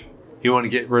night, you want to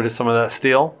get rid of some of that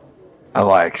steel?" I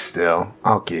like steel.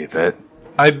 I'll keep it.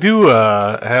 I do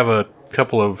have a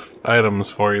couple of items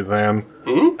for you, Zan.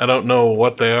 I don't know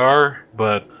what they are,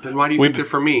 but... Then why do you think they're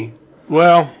for me?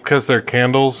 Well, because they're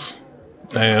candles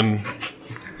and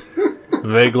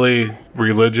vaguely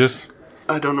religious.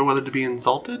 I don't know whether to be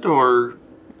insulted or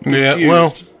Yeah,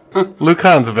 confused. well,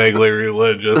 Lucan's vaguely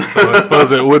religious, so I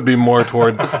suppose it would be more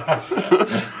towards...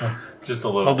 Just a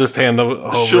little. I'll just hand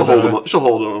over She'll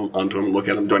hold them onto him and look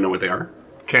at them. Do I know what they are?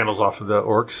 Candles off of the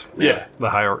orcs. Yeah.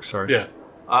 The high orcs, sorry. Yeah.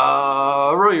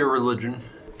 Roll your religion.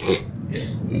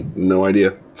 No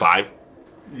idea. 5.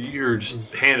 You're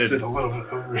just handed Sit a little bit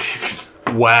over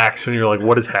here. wax, and you're like,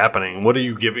 "What is happening? What are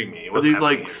you giving me?" Are What's these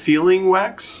happening?" like sealing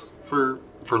wax for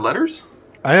letters?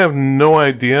 I have no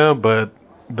idea, but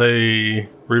they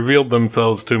revealed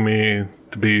themselves to me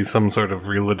to be some sort of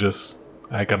religious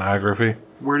iconography.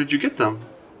 Where did you get them?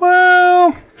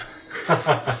 Well,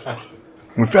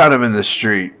 We found him in the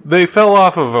street. they fell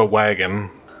off of a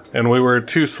wagon, and we were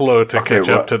too slow to Okay, catch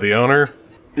up to the owner.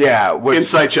 Yeah, which,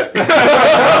 Inside check.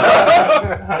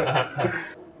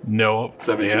 No.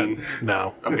 17. Yeah,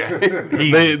 no.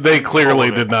 Okay. They clearly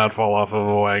did not fall off of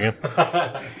a wagon.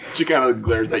 She kind of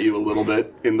glares at you a little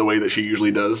bit in the way that she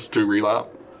usually does to relop.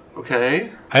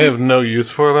 Okay. I have no use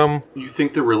for them. You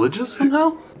think they're religious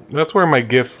somehow? That's where my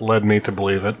gifts led me to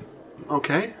believe it.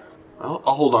 Okay. I'll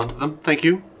hold on to them. Thank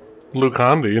you.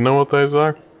 Lucan, do you know what those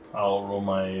are? I'll roll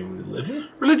my religion.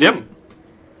 Religion.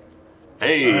 I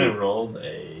Hey. rolled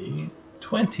a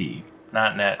 20.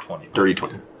 Not nat 20. Dirty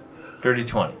 20. Dirty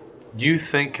 20. You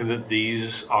think that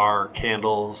these are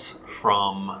candles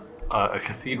from a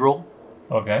cathedral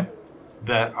Okay.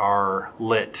 that are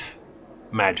lit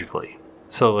magically.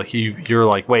 So like you're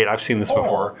like, wait, I've seen this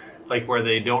before. Like where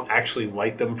they don't actually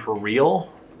light them for real.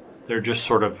 They're just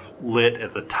sort of lit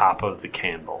at the top of the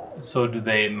candle. So do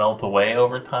they melt away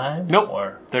over time? Nope.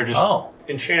 Or They're just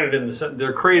enchanted in the sun.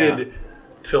 They're created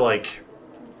to like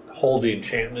hold the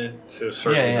enchantment to a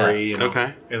certain Yeah, yeah. degree. You know,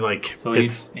 Okay. And like, So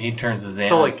it's he turns his hand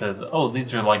So, and says, "Oh,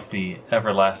 these are like the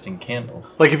everlasting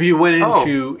candles." like if you went Oh.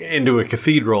 into a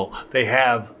cathedral, they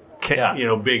have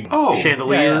Yeah. big Oh,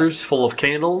 chandeliers full of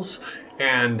candles,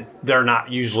 and they're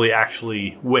not usually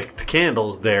actually wicked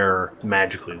candles. They're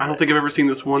magically lit. I don't think I've ever seen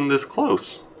this one this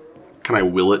close. Can I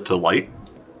will it to light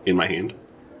in my hand?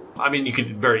 I mean, you could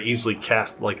very easily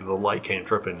cast like the light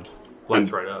cantrip and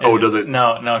lights right up. Oh, does it?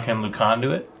 Now can Lucan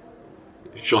do it?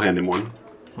 She'll hand him one.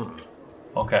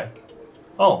 Okay.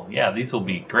 Oh, yeah, these will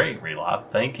be great, Relop.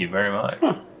 Thank you very much.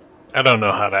 I don't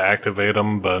know how to activate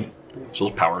them, but She'll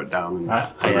just power it down. And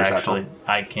I put it in her satchel.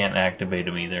 I can't activate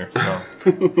them either, so.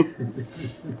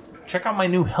 Check out my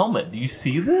new helmet. Do you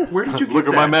see this? Where did you get Look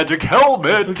at my magic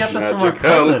helmet. We got this from our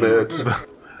cousin. Helmet.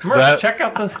 Merc, That- check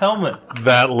out this helmet.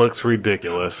 that looks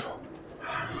ridiculous.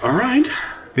 All right.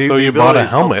 So you bought a ability is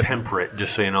called helmet. Temperate,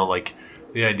 just so you know. Like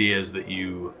the idea is that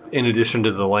you, in addition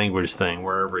to the language thing,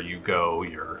 wherever you go,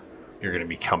 you're going to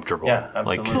be comfortable. Yeah,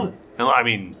 absolutely. Like, I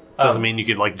mean, doesn't mean you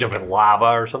could like jump in lava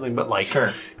or something, but like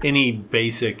Sure. any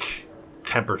basic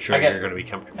temperature, I get- you're going to be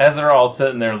comfortable. As they're all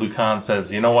sitting there, Lucan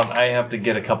says, "You know what? I have to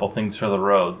get a couple things for the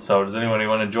road. So does anybody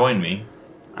want to join me?"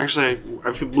 Actually,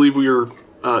 I believe we are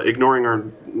ignoring our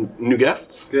new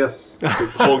guests. Yes.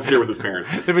 Holg's here with his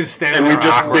parents. They've been standing And we've there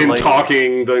just been awkwardly.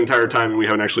 talking the entire time, and we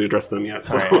haven't actually addressed them yet.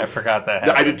 Sorry, So I forgot that.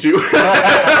 I happened. did too.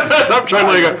 I'm trying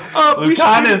to we should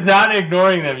Lucan do- is not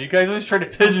ignoring them. You guys always try to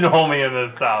pigeonhole me in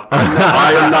this stuff.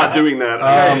 I am not doing that.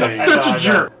 I'm just saying. Such a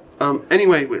jerk.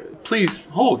 Anyway, please,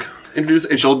 Holg, introduce,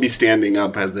 and she'll be standing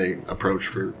up as they approach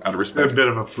for out of A respect. bit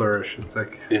of a flourish. It's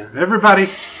like, Yeah. everybody,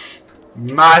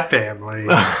 my family.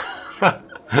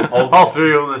 All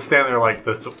three of them stand there like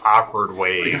this awkward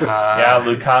wave. Yeah,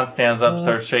 Lucan stands up,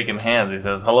 starts shaking hands. He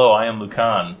says, "Hello, I am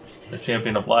Lucan, the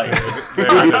champion of light."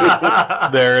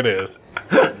 There it is.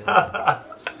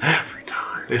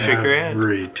 They shake your hand.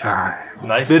 Every time.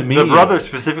 Nice The to meet brother you.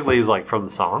 specifically is like from the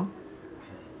song.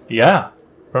 Yeah,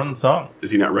 from the song.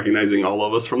 Is he not recognizing all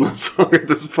of us from the song at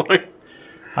this point?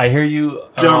 I hear you. are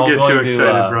Don't all get too going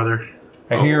excited, to, brother.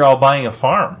 I hear you're all buying a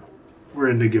farm. We're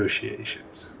in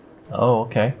negotiations. Oh,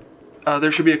 okay.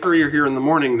 There should be a courier here in the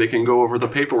morning. They can go over the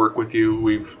paperwork with you.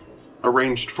 We've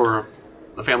arranged for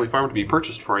a family farm to be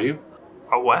purchased for you.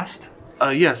 Out west?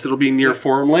 Yes, it'll be near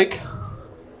Forum Lake.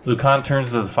 Lucan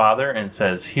turns to the father and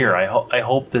says, "Here, I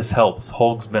hope this helps.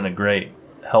 Holg's been a great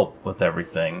help with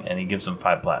everything," and he gives him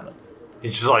 5 platinum.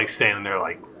 He's just like standing there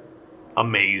like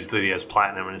amazed that he has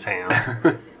platinum in his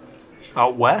hand.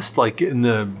 Out west, like in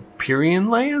the Pyrean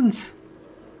lands?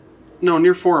 No,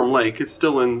 near Forum Lake. It's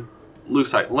still in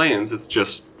Lucite lands. It's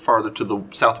just farther to the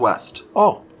southwest.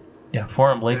 Oh. Yeah,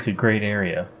 Forum Lake's a great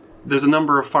area. There's a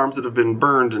number of farms that have been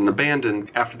burned and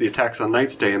abandoned after the attacks on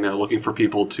Knight's Day, and they're looking for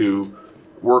people to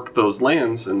work those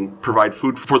lands and provide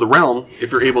food for the realm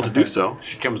if you're able to do so.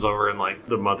 She comes over and like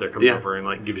the mother comes Yeah. over and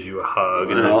like gives you a hug,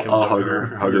 and And then I'll- comes I'll hug over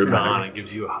her- hug her Lucan back. and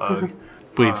gives you a hug.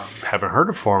 We haven't heard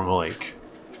of Forum Lake.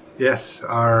 Yes,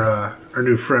 our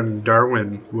new friend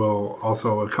Darwin will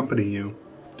also accompany you.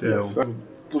 Yes, I'm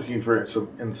looking for some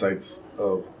insights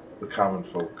of the common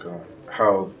folk,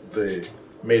 how they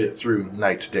made it through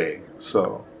Night's Day.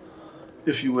 So,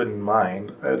 if you wouldn't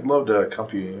mind, I'd love to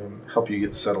accompany you and help you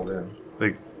get settled in.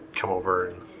 They come over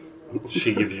and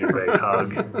she gives you a big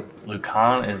hug.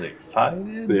 Lucan is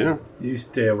excited. Yeah. You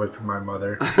stay away from my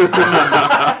mother.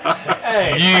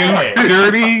 Hey, You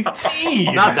dirty,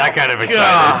 Not that kind of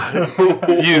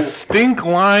excited. you stink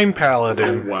line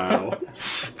paladin. Wow.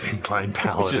 Stinkline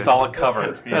Paladin. it's just all a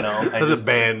cover, you know. That's a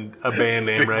band name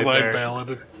Stink right line there.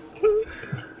 paladin.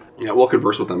 Yeah, we'll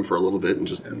converse with them for a little bit and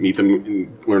just meet them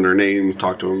and learn their names,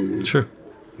 talk to them. Sure.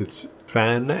 It's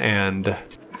Fen and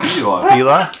Eli.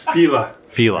 Fila. Fila.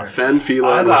 Fila. Fen,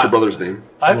 Fila, and what's your brother's name?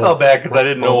 I felt bad because I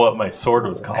didn't know what my sword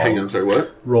was called. Hang on, sorry,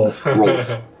 what? Rolf.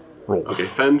 Rolf. Rolf. Okay,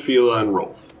 Fen, Fila, and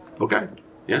Rolf. Okay.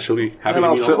 Yeah, she'll be happy And to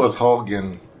I'll meet sit all with of Hulk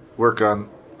and work on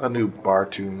a new bar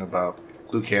tune about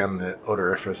Lucan the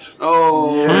Odoriferous.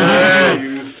 Oh,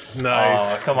 Nice.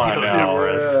 Oh, come on now.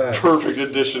 perfect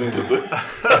addition to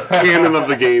the canon of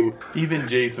the game. Even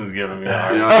Jason's giving me a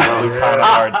hard, Yeah, I know. Lucan a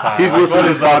hard time. He's Like, listening to what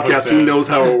this is up with podcast. He this? knows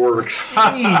how it works.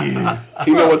 Jeez.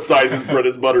 He knows what size his bread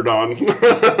is buttered on.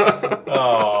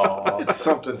 Oh. It's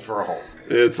something for a Hulk.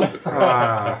 It's something.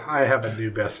 I have a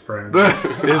new best friend.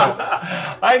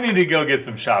 I need to go get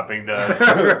some shopping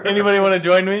done. Anybody want to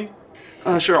join me?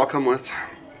 Sure, I'll come with.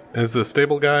 Is the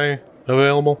stable guy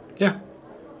available? Yeah.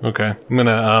 Okay. I'm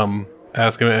gonna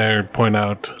ask him or point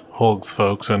out Holg's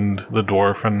folks and the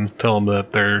dwarf and tell them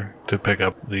that they're to pick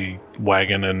up the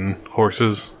wagon and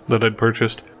horses that I'd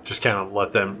purchased. Just kind of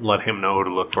let him know who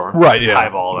to look for. Right, yeah.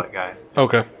 Highball that guy.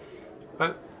 Okay.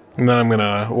 Right. And then I'm going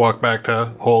to walk back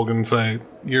to Holg and say,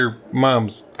 your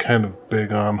mom's kind of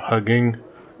big on hugging.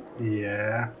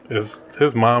 Yeah. Is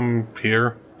his mom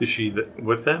here? Is she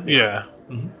with them? Yeah.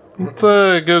 Let's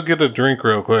go get a drink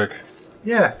real quick.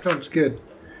 Yeah, sounds good.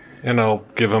 And I'll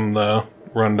give him the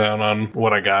rundown on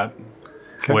what I got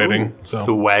waiting.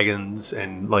 So wagons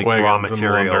and like wagons raw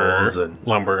materials and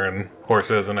lumber and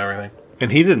horses and everything.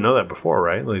 And he didn't know that before,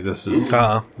 right? Like this is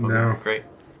No. great.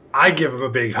 I give him a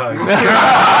big hug.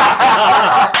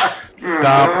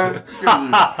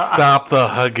 Stop the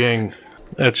hugging.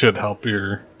 That should help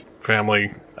your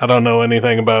family. I don't know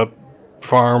anything about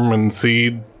farm and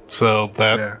seed, so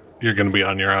you're going to be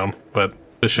on your own. But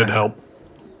this should help.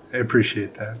 I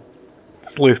appreciate that.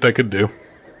 It's the least I could do.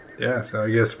 Yeah, so I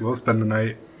guess we'll spend the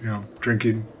night,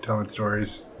 drinking, telling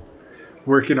stories,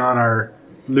 working on our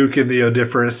Luke and the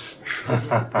Odiferous.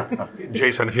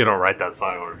 Jason, if you don't write that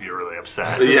song, I'm going to be really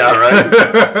upset. Yeah,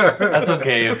 right. That's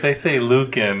okay. If they say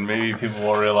Lucan, maybe people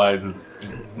will realize it's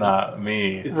not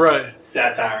me. Right.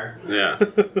 Satire. Yeah.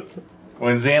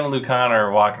 When Zan and Lucan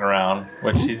are walking around,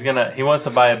 which he wants to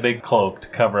buy a big cloak to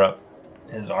cover up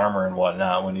his armor and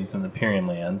whatnot when he's in the Pyrian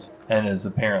lands, and is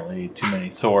apparently too many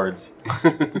swords.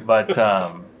 But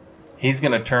he's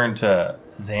going to turn to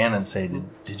Zan and say,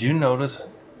 Did you notice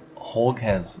Holg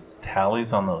has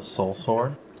tallies on those soul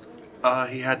sword?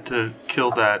 He had to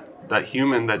kill that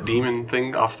human, that demon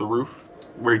thing off the roof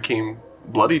where he came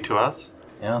bloody to us.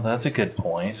 Yeah, that's a good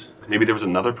point. Maybe there was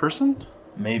another person?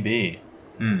 Maybe.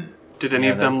 Did any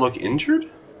of them look injured?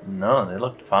 No, they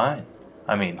looked fine.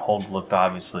 I mean, Holg looked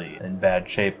obviously in bad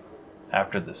shape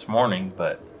after this morning,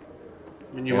 but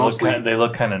I mean, they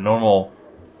look kind of normal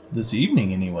this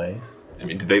evening anyways. I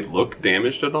mean, did they look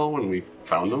damaged at all when we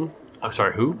found them? I'm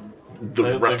sorry, who?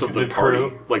 The rest of the party.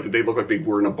 crew. Like, did they look like they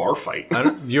were in a bar fight?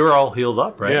 You were all healed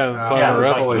up, right? Yeah, it's on Yeah, the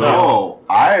rest it's of like- us. No,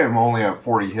 I am only at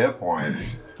 40 hit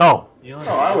points. Oh,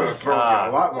 I would have thrown you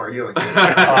a lot more healing.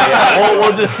 Oh, yeah.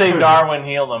 we'll just say Darwin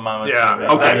healed him. I'm assuming.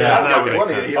 okay. that Okay. makes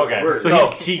sense. Okay.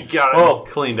 So he got it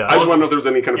cleaned up. I just want to know if there was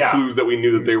any kind of Yeah. clues that we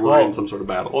knew that they were in some sort of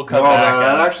battle. We'll come No, back.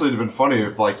 that at it. actually would have been funny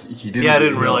if, he didn't. I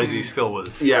didn't realize he still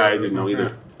was. Yeah, I didn't know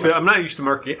either. I'm not used to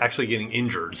Mark actually getting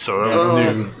injured, so that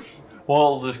was new.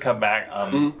 We'll just come back.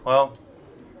 Well,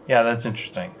 yeah, that's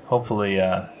interesting. Hopefully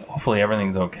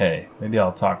everything's okay. Maybe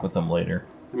I'll talk with them later.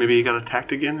 Maybe he got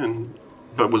attacked again,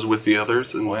 but was with the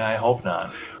others, and Boy, I hope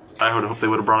not. I would hope they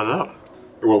would have brought it up.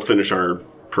 We'll finish our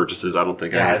purchases. I don't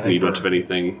think Yeah, I I think need we're- much of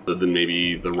anything other than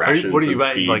maybe the What rations do you and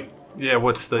buy? feed.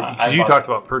 What's the? I Because you bought- talked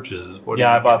about purchases. What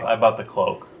Yeah, are you I bought the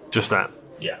cloak. just that.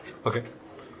 Yeah. Okay.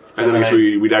 and then I guess I-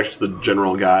 we'd ask the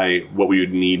general guy what we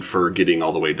would need for getting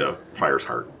all the way to Fire's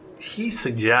Heart. He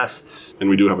suggests. And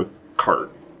we do have a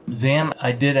cart. Zan,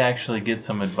 I did actually get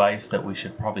some advice that we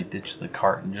should probably ditch the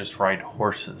cart and just ride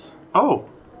horses. Oh,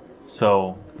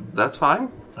 So that's fine.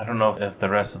 I don't know if the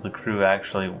rest of the crew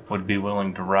actually would be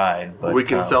willing to ride, but We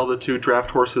can sell the 2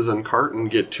 draft horses and cart and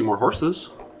get 2 more horses.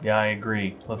 Yeah, I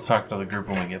agree. Let's talk to the group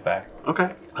when we get back.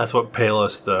 Okay. That's what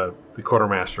Palos, the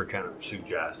quartermaster, kind of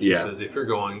suggests. Yeah. He says if you're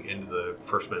going into the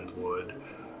First Men's Wood,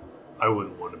 I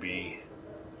wouldn't want to be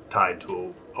tied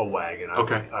to a wagon.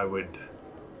 I would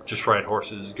just ride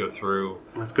horses, go through.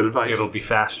 That's good advice. It'll be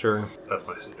faster. That's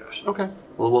my suggestion. Okay.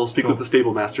 Well, we'll speak with the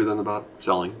stable master then about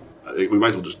selling. I think we might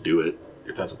as well just do it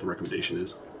if that's what the recommendation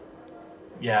is.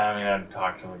 Yeah, I mean, I'd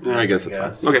talk to the group. Yeah, I guess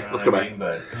that's fine. Okay, let's go back.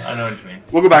 But I know what you mean.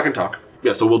 We'll go back and talk.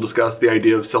 Yeah, so we'll discuss the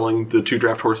idea of selling the 2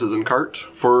 draft horses and cart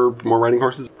for more riding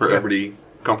horses. Are everybody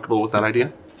comfortable with that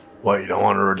idea? What, you don't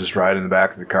want her to just ride in the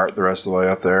back of the cart the rest of the way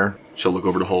up there? She'll look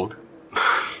over to Holg.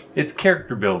 It's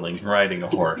character building, riding a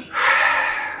horse.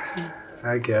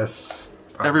 I guess.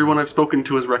 Everyone I've spoken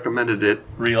to has recommended it.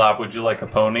 Relop, would you like a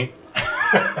pony?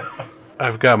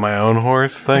 I've got my own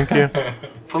horse, thank you.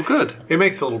 Oh, good. It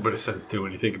makes a little bit of sense too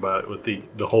when you think about it with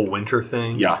the whole winter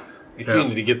thing. Yeah. If you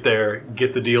need to get there,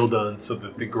 get the deal done so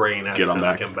that the grain Get 'em actually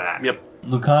back. come back. Yep.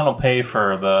 Lucan will pay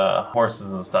for the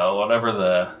horses and stuff. Whatever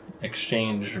the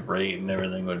exchange rate and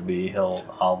everything would be,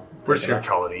 I'll. We're just gonna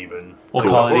call it even. We'll The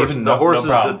call it horse- even. The No horses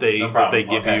problem. that they No problem. that they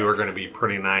give Okay. you are going to be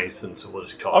pretty nice, and so we'll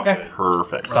just call Okay. it good.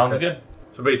 Perfect. Sounds good.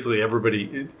 So basically,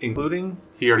 everybody, including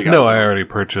He already got No, his I own. already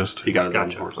purchased. He got his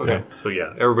gotcha. own horse. Okay, so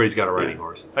yeah, everybody's got a riding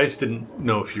horse. I just didn't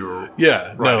know if you were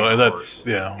Yeah, riding no, a that's,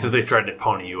 yeah. because they tried to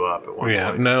pony you up at one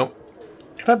Yeah, point. no.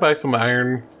 Can I buy some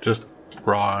iron? Just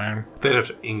raw iron? They'd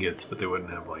have ingots, but they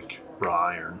wouldn't have like raw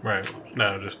iron Right.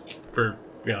 No, just for,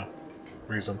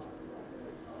 reasons.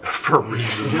 for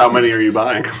reasons. How many are you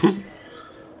buying?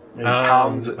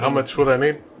 How much would I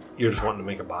need? You're just wanting to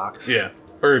make a box. Yeah.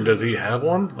 Or does he have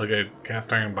one? Like a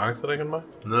cast iron box that I can buy?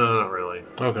 No, not really.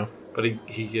 Okay. But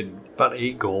he could, about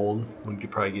 8 gold, we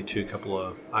could probably get you a couple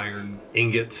of iron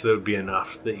ingots that would be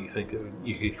enough that you think that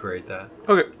you could create that.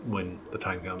 Okay. When the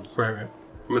time comes. Right. I'm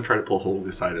going to try to pull Holg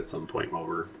aside at some point while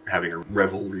we're having our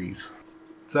revelries.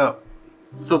 What's up?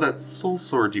 So that soul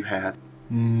sword you had,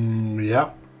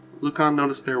 Yeah. Lucan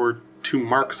noticed there were 2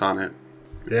 marks on it.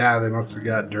 Yeah, they must have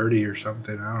got dirty or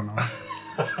something. I don't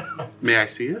know. May I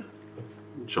see it?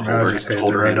 She'll I'll just hand it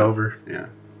right hand. over. Yeah.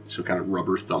 She'll kind of rub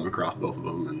her thumb across both of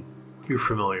them and... You're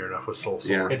familiar enough with soul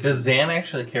sword. Yeah. Hey, does Zan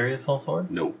actually carry a soul sword?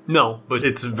 Nope. No, but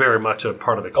it's very much a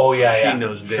part of the Oh, yeah, she yeah.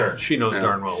 knows Sure. She knows Yeah.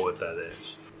 darn well what that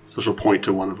is. So she'll point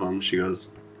to one of them. She goes,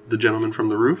 "The gentleman from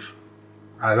the roof?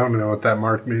 I don't know what that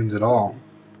mark means at all.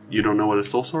 You don't know what a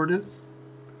soul sword is?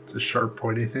 It's a sharp,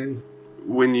 pointy thing.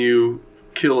 When you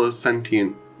kill a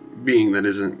sentient being that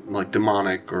isn't like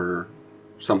demonic or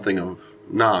something of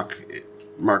knock, it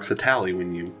marks a tally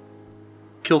when you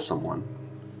kill someone.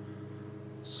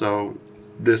 So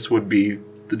this would be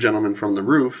the gentleman from the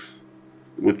roof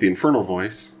with the infernal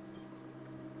voice.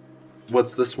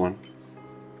 What's this one?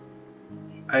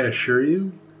 I assure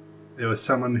you, it was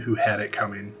someone who had it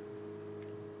coming.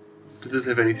 Does this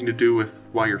have anything to do with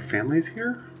why your family's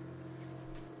here?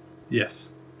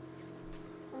 Yes.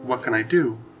 What can I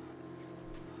do?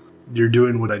 You're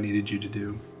doing what I needed you to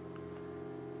do.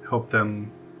 Help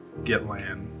them get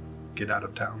land, get out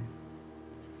of town.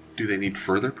 Do they need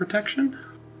further protection?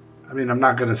 I mean, I'm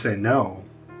not going to say no,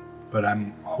 but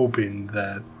I'm hoping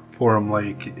that Forum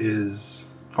Lake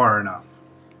is far enough.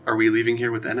 Are we leaving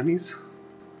here with enemies?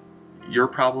 Your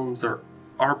problems are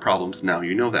our problems now,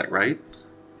 you know that, right?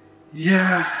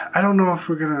 Yeah, I don't know if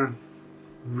we're going to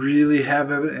really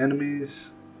have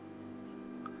enemies.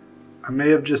 I may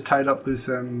have just tied up loose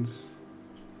ends,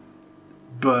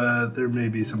 but there may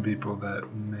be some people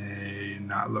that may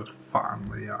not look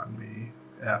fondly on me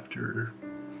after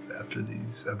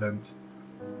these events.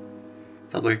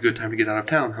 Sounds like a good time to get out of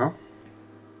town, huh?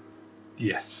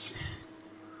 Yes.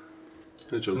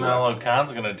 So now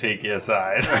Lucan's going to take you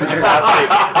aside.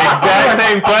 Exact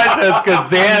same questions because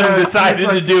Zan decided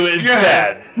to do it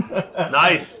instead.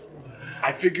 Nice.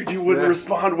 I figured you wouldn't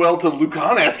respond well to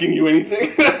Lucan asking you anything.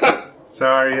 So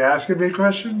are you asking me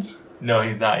questions? No,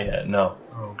 he's not yet. No.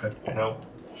 Oh, okay. Nope.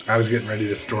 I was getting ready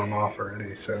to storm off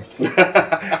already, so.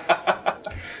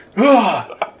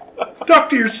 Talk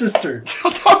to your sister.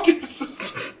 Talk to your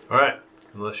sister. All right.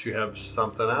 Unless you have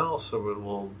something else, or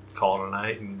we'll call it a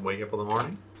night and wake up in the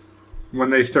morning. When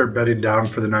they start bedding down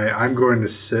for the night, I'm going to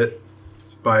sit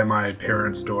by my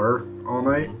parents' door all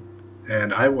night,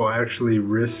 and I will actually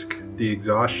risk the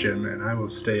exhaustion, and I will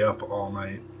stay up all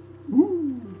night.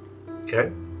 Okay.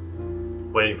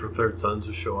 Waiting for Third Sons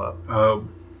to show up.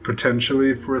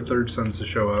 Potentially for Third Sons to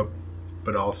show up,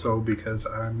 but also because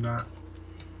I'm not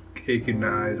taking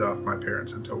my eyes off my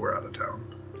parents until we're out of town.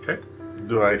 Okay.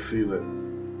 Do I see that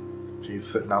he's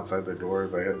sitting outside their door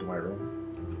as I head to my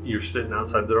room? You're sitting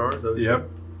outside the door? Is that what you Yep.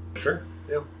 said? Sure.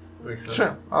 Yep. Makes sense.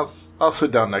 Sure. I'll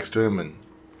sit down next to him and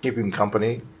keep him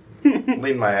company.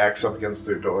 Lean my axe up against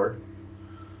their door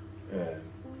and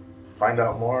find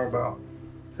out more about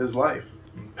his life.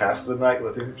 Pass the night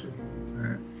with him too.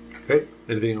 Okay.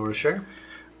 Anything you want to share?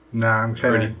 Nah, I'm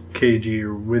kind of cagey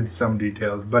with some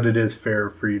details, but it is fair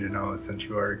for you to know since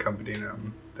you are accompanying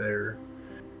them. There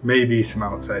may be some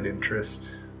outside interest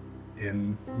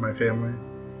in my family.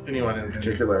 Anyone in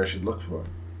particular I should look for?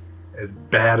 As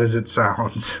bad as it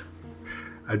sounds,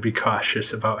 I'd be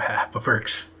cautious about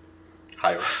half-orcs.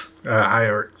 Hi. High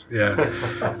orcs,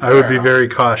 yeah. I would be very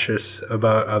cautious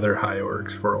about other high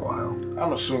orcs for a while.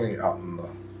 I'm assuming out in the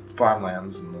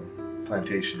farmlands and the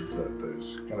plantations that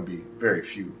there's going to be very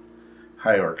few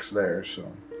high orcs there,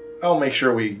 so I'll make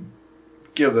sure we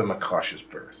give them a cautious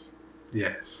berth.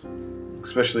 Yes.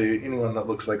 Especially anyone that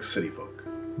looks like city folk.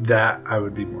 That I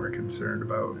would be more concerned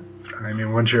about. I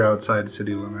mean, once you're outside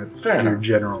city limits, Fair your enough.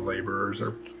 general laborers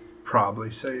are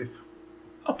probably safe.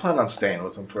 I'll plan on staying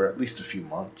with them for at least a few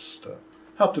months to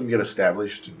help them get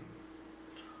established and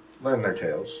learn their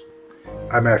tales.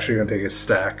 I'm actually going to take a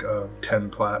stack of 10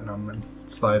 platinum and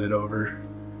slide it over.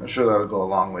 I'm sure that'll go a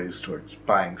long ways towards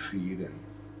buying seed and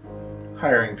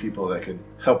hiring people that can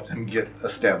help them get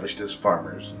established as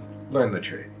farmers and learn the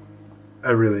trade.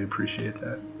 I really appreciate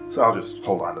that. So I'll just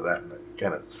hold on to that and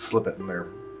kind of slip it in their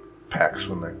packs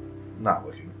when they're not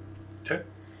looking. Okay.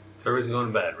 Everybody's going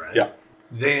to bed, right? Yeah.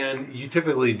 Zan, you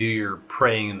typically do your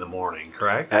praying in the morning,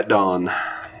 correct? At dawn,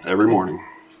 every morning.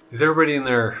 Is everybody in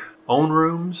their own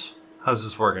rooms? How's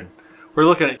this working? We're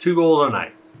looking at 2 gold a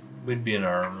night. We'd be in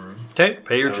our own rooms. Okay,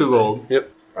 pay your 2 gold. Yep.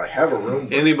 I have a room.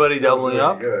 Anybody doubling Really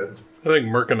up? Good. I think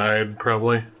Merc and I'd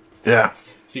probably. Yeah.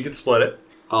 You can split it.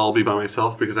 I'll be by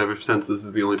myself because I have a sense this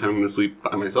is the only time I'm going to sleep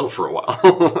by myself for a while.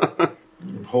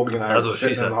 Holding an eye That's what she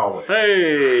sitting said. in the hallway.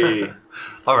 Hey!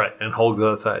 All right, and Hulk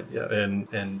goes outside. Yeah,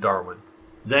 and Darwin.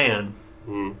 Zan,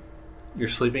 you're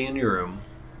sleeping in your room.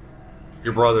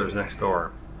 Your brother's next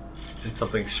door, and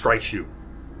something strikes you.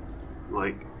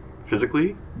 Like,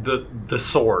 physically? The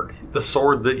sword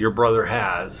that your brother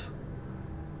has,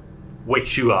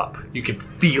 wakes you up. You can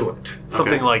feel it.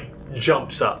 Something Okay. like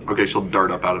jumps up, Okay, she'll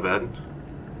dart up out of bed.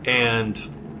 and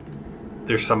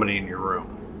there's somebody in your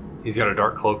room. He's got a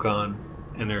dark cloak on,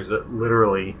 and there's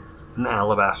literally an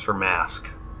alabaster mask.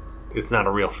 It's not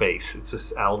a real face. It's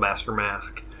this alabaster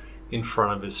mask in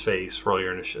front of his face. Roll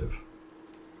your initiative.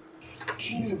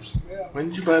 Jesus. When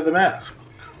did you buy the mask?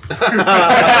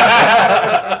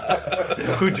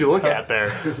 Who'd you look at there?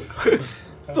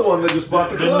 The one that just bought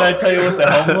the Didn't I tell you what the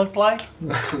helm looked like?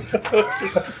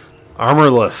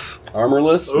 Armorless.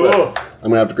 Armorless? But I'm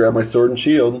going to have to grab my sword and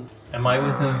shield. Am I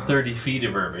within 30 feet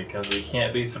of her? Because we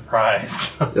can't be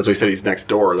surprised. That's why he said he's next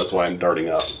door. That's why I'm darting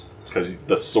up. Because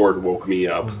the sword woke me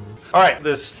up. All right,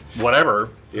 this whatever.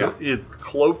 Yeah. It's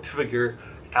cloaked figure,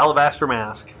 alabaster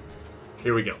mask.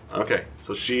 Here we go. Okay,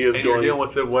 so she is And you're going... dealing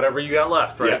with whatever you got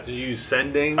left, right? Yeah. Did you use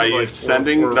sending? I used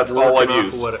sending. That's all I've working off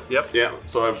used. of what- yep. Yeah,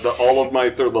 so all of my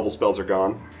third level spells are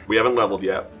gone. We haven't leveled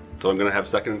yet, so I'm going to have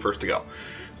second and first to go.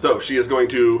 So she is going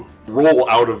to roll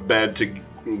out of bed to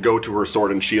go to her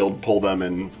sword and shield, pull them,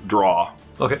 and draw.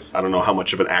 Okay. I don't know how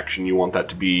much of an action you want that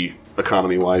to be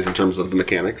economy-wise in terms of the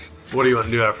mechanics. What do you want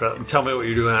to do after that? Tell me what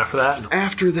you're doing after that.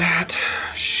 After that,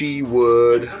 she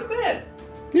would... Go to bed.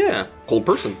 Yeah, hold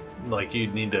person. Like,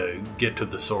 you'd need to get to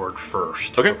the sword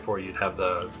first. Okay. Before you'd have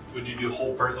the... Would you do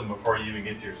whole person before you even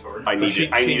get to your sword? I need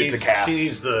it to cast. She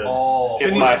needs the... Oh, she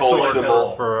It's needs my the holy sword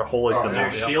symbol. For a holy symbol. is your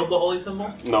yeah. shield the holy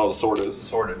symbol? No, the sword The is.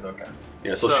 sword is, okay.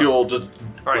 Yeah, so So- she'll just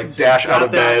All right, like, so dash you out got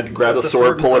of that, bed, grab you the got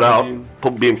sword, in pull it front out,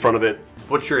 of you. be in front of it.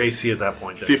 What's your AC at that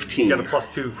point? Then? 15. You got a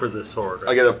 +2 for the sword.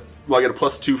 Right? I get a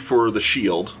 +2 for the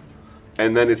shield,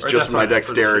 and then it's Or just that's my fine, for the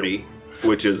dexterity,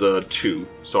 which is a 2.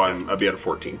 So I'd be at a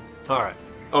 14. All right.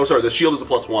 Oh, sorry, the shield is a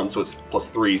 +1, so it's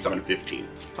 +3, so I'm at 15.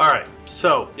 All right.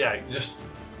 So, yeah, just...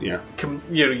 Yeah.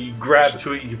 You grab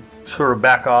to it, you sort of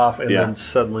back off, and Yeah. then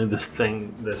suddenly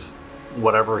this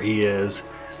whatever he is,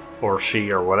 or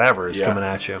she, or whatever, is Yeah. coming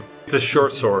at you. It's a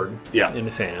short sword Yeah. in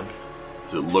his hand.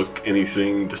 Does it look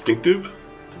anything distinctive?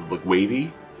 Does it look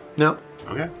wavy? No.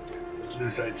 Okay. It's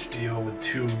lucite steel with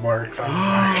 2 marks on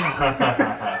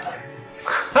it.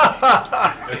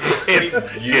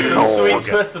 It's Sweet Hulk.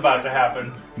 twist about to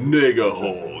happen. Nigga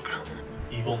Hulk.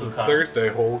 Evil This is Lucan. Thursday,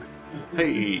 Hulk.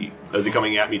 Hey. Is he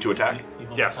coming at me to attack?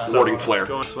 Evil Yes. Lucan. Warding flare.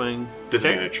 Go and swing.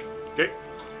 Disadvantage. Okay.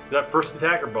 Is that first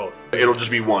attack or both? It'll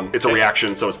just be one. It's a Okay.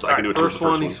 reaction, so I can do it towards First the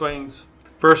one, first he one. swings.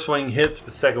 First swing hits, but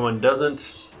the second one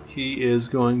doesn't. He is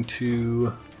going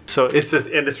to... So it's just...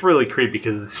 And it's really creepy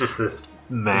because it's just this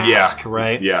mask,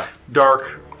 right? Yeah.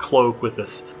 Dark cloak with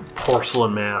this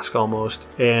porcelain mask almost,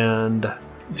 and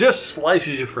just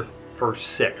slices you for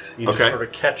 6. He just Okay. sort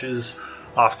of catches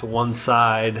off to one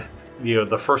side. You know,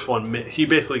 the first one, he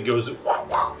basically goes,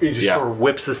 he just Yeah. sort of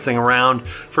whips this thing around.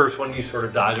 First one, you sort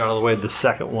of dodge out of the way. The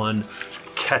second one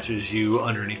catches you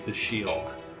underneath the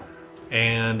shield.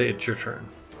 And it's your turn.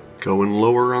 Going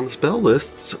lower on the spell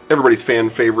lists. Everybody's fan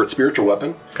favorite spiritual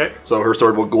weapon. Okay. So her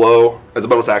sword will glow as a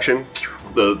bonus action.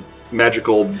 The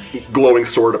magical glowing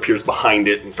sword appears behind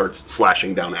it and starts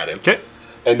slashing down at him. Okay.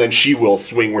 And then she will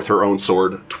swing with her own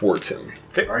sword towards him.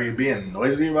 Are you being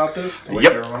noisy about this? To wake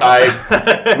Yep. everyone up?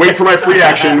 I wait for my free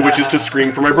action, which is to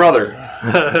scream for my brother.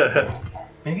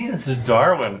 Maybe this is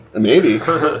Darwin. Maybe.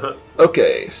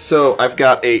 Okay, so I've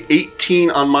got a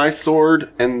 18 on my sword,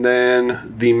 and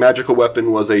then the magical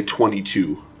weapon was a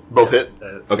 22. Both hit?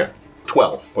 Okay.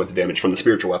 12 points of damage from the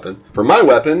spiritual weapon. For my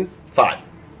weapon, 5.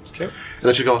 Okay. And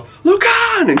then she'll go,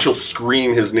 Lucan! And she'll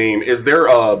scream his name. Is there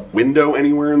a window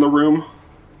anywhere in the room?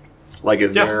 Like,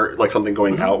 is Yeah. there like something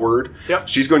going outward? Yep.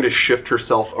 She's going to shift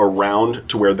herself around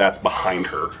to where that's behind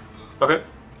her. Okay.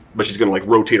 But she's going to like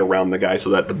rotate around the guy so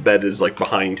that the bed is like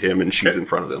behind him and she's in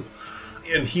front of him.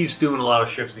 And he's doing a lot of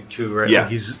shifting too, right? Yeah.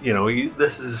 He's,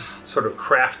 this is sort of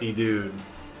crafty dude.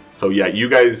 So yeah, you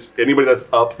guys, anybody that's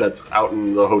up, that's out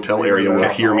in the hotel area will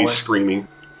hear me screaming.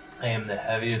 I am the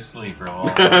heaviest sleeper of all.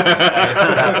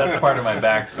 That's part of my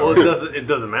backstory. Well, it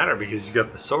doesn't matter because you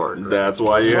got the sword. Right? That's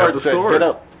why you have the sword. Get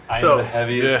up. I'm So- the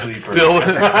heaviest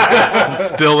sleeper.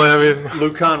 Still having.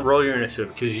 Lucan, roll your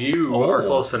initiative because you are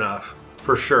close enough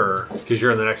for sure because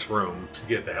you're in the next room to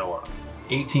get the hell up.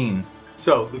 18.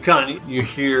 So, Lucan, you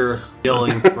hear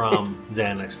yelling from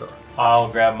Zan next door. I'll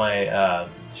grab my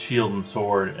shield and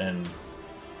sword and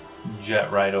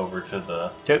jet right over to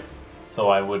the. Okay. So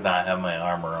I would not have my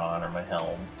armor on or my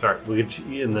helm. Sorry, we get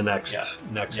you in the next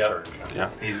turn. Yeah.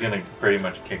 He's gonna pretty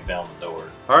much kick down the door.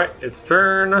 All right, it's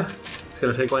turn. It's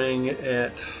gonna take playing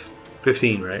at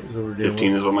 15, right? Is what we're doing.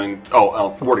 15 is what mine.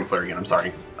 Oh, warding flare again. I'm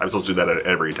sorry. I'm supposed to do that at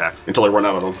every attack until I run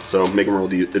out of them. So make him roll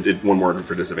one more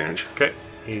for disadvantage. Okay.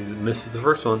 He misses the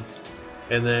first one,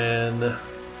 and then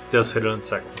does hit on the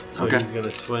second one. So Okay. he's gonna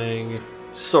swing.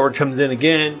 Sword comes in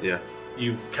again. Yeah.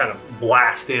 You kind of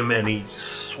blast him, and he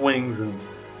swings and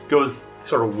goes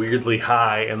sort of weirdly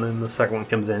high, and then the second one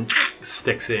comes in,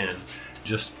 sticks in,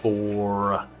 just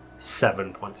for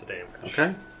 7 points of damage.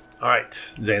 Okay. All right,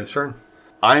 Zan's turn.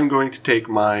 I'm going to take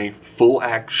my full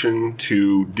action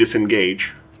to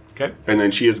disengage. Okay. And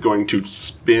then she is going to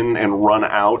spin and run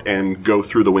out and go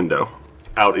through the window,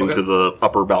 out into the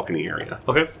upper balcony area.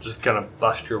 Okay, just kind of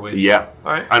bust your way. Yeah.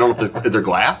 All right. I don't know if there's... Is there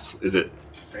glass? Is it...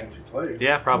 Fancy place.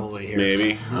 Yeah, probably here.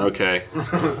 Maybe. Okay.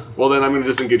 Well, then I'm going to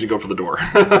disengage and go for the door.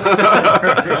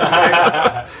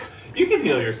 You can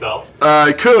heal yourself.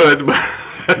 I could, but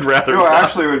I'd rather No, not.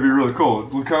 actually, it would be really cool.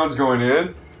 Lucan's going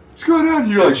in. What's going on?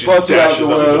 You're like She busting out dashes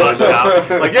the up and runs out.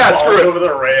 window. Like, yeah, screw it. Over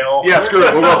the rail. Yeah, screw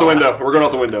it. We'll go out the window. We're going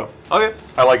out the window. Okay.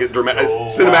 I like it dramatic.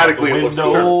 Cinematically, it looks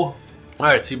cool. All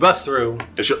right, so you bust through.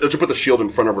 And she'll put the shield in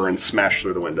front of her and smash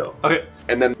through the window. Okay.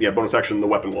 And then, bonus action, the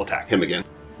weapon will attack him again.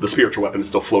 The spiritual weapon is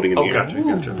still floating in the air.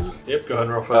 Gotcha. Yep, go ahead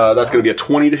and roll for That's going to be a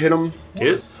 20 to hit him. It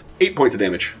is. 8 points of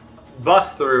damage.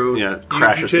 Bust through. Yeah,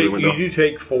 crashes through the window. You do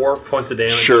take 4 points of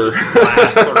damage. Sure.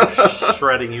 Glass sort of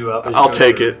shredding you up. As you I'll go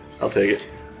take through. it. I'll take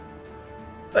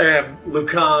it.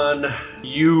 Lucan,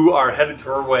 you are headed to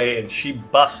her way, and she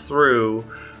busts through.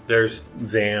 There's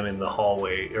Zan in the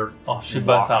hallway. She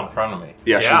busts out in front of me.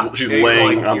 Yeah, she's You're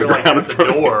laying on the you're ground in at the front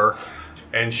of me. door,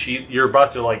 and you're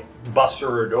about to bust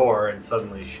through her door, and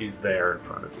suddenly she's there in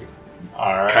front of you.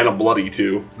 All right. Kind of bloody,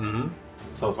 too. Mm-hmm.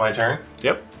 So it's my turn.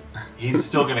 Yep. He's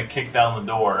still gonna kick down the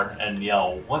door and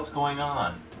yell, "What's going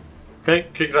on?" Okay,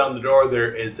 kick down the door.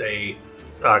 There is a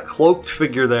cloaked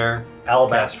figure there,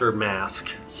 alabaster mask,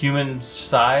 Human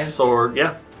size. sword.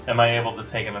 Yeah, Am I able to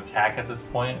take an attack at this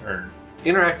point, or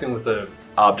interacting with the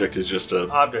Object is just a...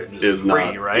 object is Is free,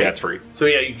 not... right? Yeah, it's free. So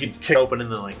yeah, you could kick open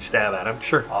and then stab at him.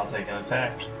 Sure. I'll take an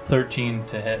attack? 13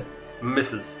 to hit.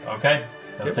 Misses. Okay.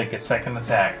 I'll take a second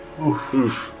attack.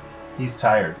 Oof. He's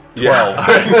tired.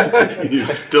 12.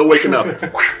 He's still waking up.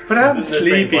 But I'm This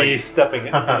thing's sleepy. stepping,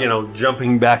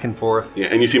 jumping back and forth. Yeah,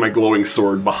 and you see my glowing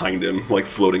sword behind him,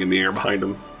 floating in the air behind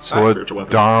him. So Spiritual would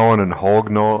weapon. Darwin and Holg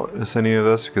notice any of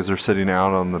this because they're sitting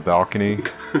out on the balcony?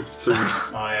 So you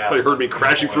just Oh yeah. they heard me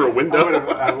crashing through a window.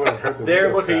 I would have heard the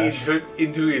They're window looking crash.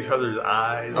 into each other's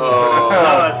eyes. Oh. No,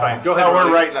 that's fine. Go ahead. Now we're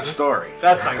roll. writing a story.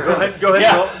 That's fine. Go ahead. Go ahead.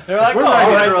 Yeah. Roll. They're like, Go oh,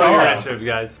 ahead. I Roll saw your it. initiative,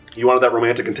 guys. You wanted that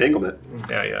romantic entanglement.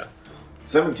 Yeah.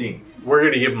 17. We're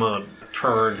gonna give him a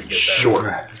turn to get there.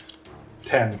 Sure.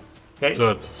 10. Okay.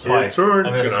 So it's His twice. turn I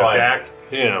is missed gonna twice.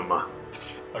 attack him.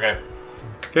 Okay.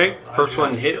 Okay, first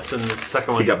one hits and the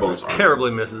second one He got bonus armor.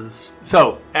 terribly misses.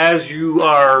 So, as you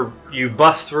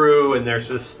bust through and there's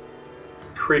this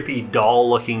creepy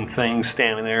doll-looking thing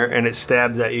standing there and it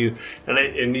stabs at you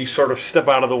and you sort of step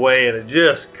out of the way and it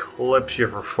just clips you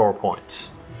for 4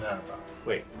 points.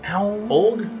 Wait,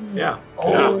 old? Yeah.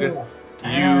 Oh. Yeah,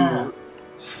 good. You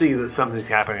see that something's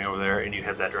happening over there and you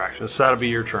head that direction. So that'll be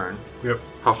your turn. Yep.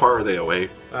 How far are they away?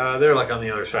 They're on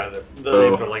the other side of the. Oh, They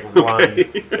run.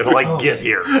 okay. It'll get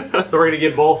here. So we're gonna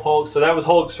get both Hulk. So that was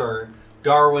Hulk's turn.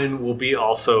 Darwin will be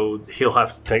also. He'll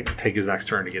have to take his next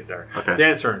turn to get there. Okay.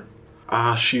 Dan's turn.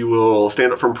 She will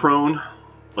stand up from prone,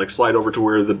 slide over to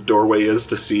where the doorway is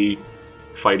to see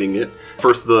fighting it.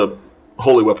 First, the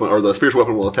holy weapon or the spiritual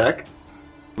weapon will attack.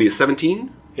 Be a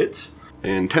 17 Hits.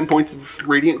 and 10 points of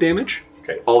radiant damage.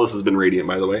 Okay. All this has been radiant,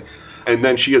 by the way. And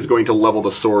then she is going to level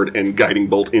the sword and guiding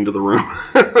bolt into the room.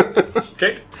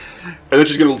 Okay. And then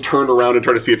she's going to turn around and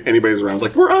try to see if anybody's around.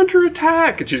 We're under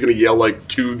attack! And she's going to yell,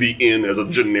 to the inn as a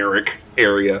generic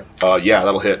area. Yeah,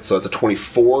 that'll hit. So it's a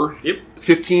 24. Yep.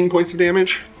 15 points of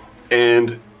damage.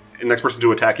 And the next person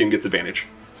to attack him gets advantage.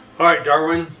 All right,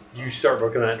 Darwin. You start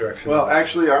looking that direction. Well,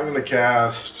 actually, I'm going to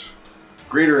cast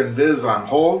Greater Invis on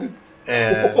Holg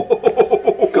and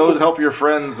go help your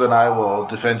friends, and I will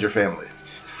defend your family.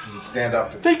 And stand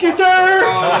up. Thank you, sir!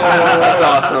 That's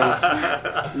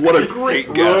awesome. What a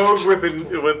great guest. Rogue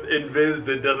with Invis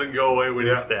that doesn't go away when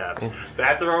he stabs.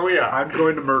 That's where we are. I'm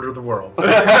going to murder the world.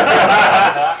 Let's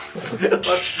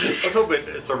hope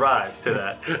it survives to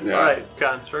that. Yeah. All right,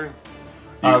 Con's turn.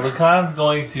 Lucan's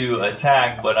going to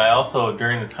attack, but I also,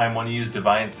 during the time, want to use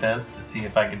Divine Sense to see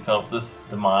if I can tell if this is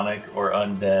demonic or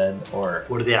undead or...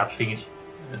 What are the options?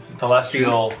 It's a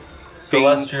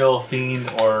celestial fiend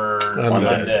or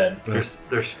undead.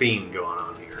 There's fiend going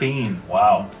on here. Fiend.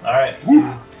 Wow. All right.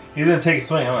 He's gonna take a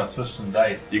swing. I'm gonna switch some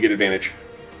dice. You get advantage.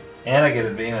 And I get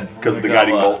advantage. Because of the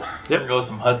guiding bolt. We're gonna go with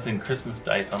some Hudson Christmas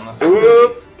dice on this.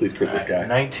 Please crit this guy.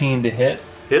 19 to hit.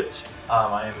 Hits.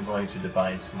 I am going to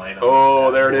Divine Smite.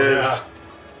 Oh, there it is.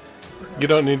 Yeah. You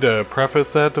don't need to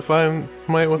preface that Divine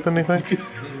Smite with anything?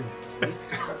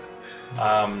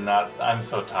 I'm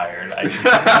so tired.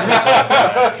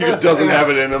 He just doesn't have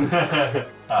it in him.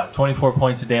 24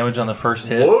 points of damage on the first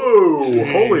hit. Whoa!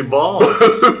 Jeez. Holy balls!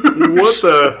 What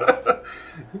the?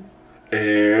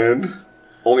 And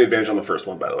only advantage on the first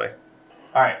one, by the way.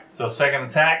 All right. So second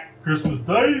attack. Christmas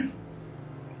dice.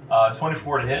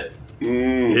 24 to hit.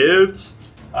 Hits.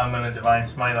 I'm going to Divine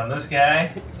Smite on this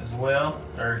guy as well.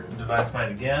 Or Divine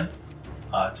Smite again.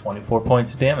 24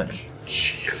 points of damage.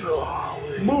 Jesus.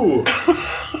 Moo.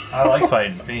 I like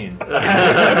fighting fiends.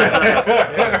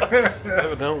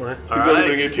 Evidently. He's only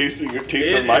going to get a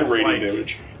taste of my radiant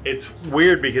damage. It's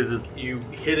weird because you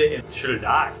hit it and it should have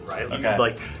died, right?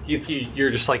 Okay.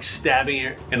 You're just like stabbing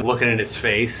it and looking at its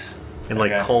face and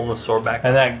like pulling the sword back.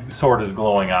 And that sword is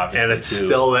glowing, obviously. And it's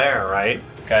still there, right?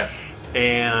 Okay.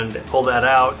 And pull that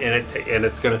out, and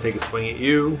it's going to take a swing at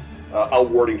you. I'll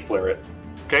warding flare it.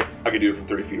 Okay. I can do it from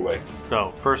 30 feet away.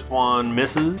 So first one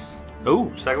misses.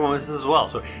 Oh, second one misses as well.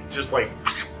 So just like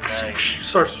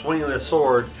starts swinging this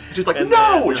sword. She's like,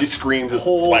 no! And she screams as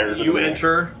fires you in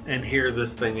enter, and here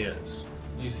this thing is.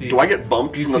 You see? Do I get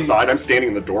bumped from the side? I'm standing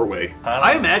in the doorway.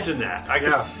 I imagine that. I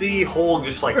can see Hole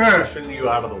just like pushing you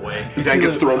out of the way. Zan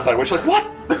gets thrown sideways. She's like, what?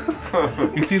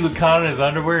 You see Lucan in his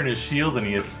underwear and his shield, and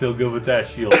he is still good with that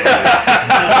shield.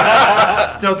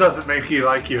 Still doesn't make you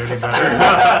like you any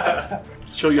better.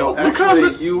 She'll yell,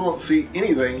 Actually, you won't see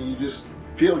anything. You just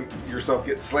feel yourself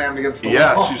get slammed against the wall.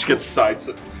 Yeah, she just gets sides.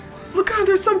 Look on,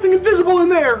 there's something invisible in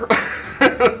there.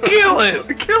 Kill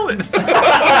it! Kill it!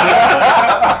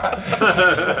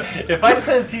 If I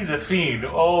sense he's a fiend,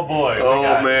 oh boy.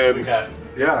 Oh, man.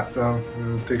 Yeah, so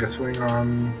we'll take a swing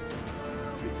on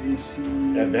the AC.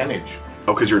 Advantage.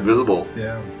 Oh, because you're invisible.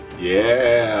 Yeah.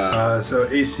 Yeah. So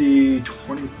AC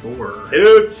 24.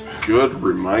 It's good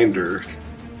reminder.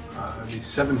 That'd be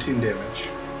 17 damage.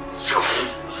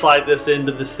 Slide this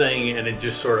into this thing, and it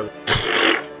just sort of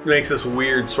makes this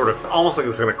weird sort of, almost like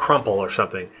it's going to crumple or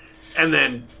something, and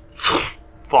then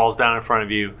falls down in front of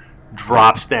you,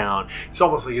 drops down. It's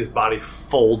almost like his body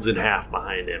folds in half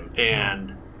behind him,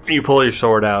 and you pull your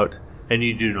sword out, and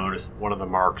you do notice one of the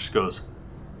marks goes,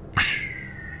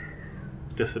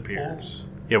 disappears.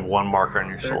 You have one marker on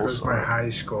your There soul goes sword. my high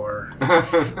score.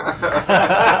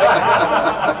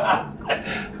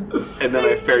 And then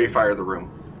I fairy fire the room.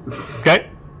 Okay.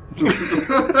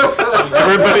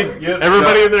 Everybody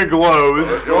in there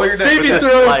glows. Roll your Saving dex.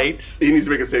 throw. Light. He needs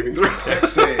to make a saving throw.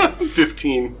 Dex save.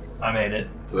 15. I made it.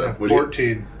 So,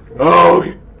 14. Oh!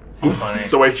 Too funny.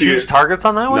 So I see Choose targets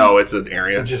on that one? No, it's an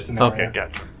area. Just an Okay, area.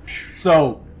 gotcha.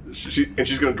 So, she's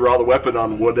going to draw the weapon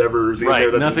on whatever's in there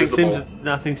that's invisible.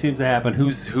 Nothing seems to happen.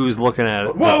 Who's looking at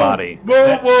the body?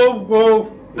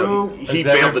 Whoa. No, he Is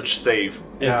that failed your- to save.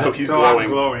 Yeah. So he's so glowing.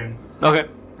 I'm glowing. Okay.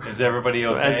 is everybody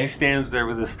So as he okay? stands there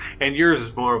with this, and yours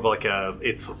is more of like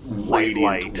it's white Radiant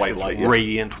light, white It's light, yeah.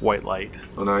 radiant white light.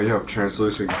 So now you have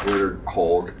translucent glittered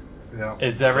Hulk. Yeah.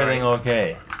 Is everything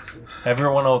okay?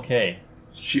 Everyone okay?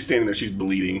 She's standing there. She's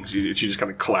bleeding. She just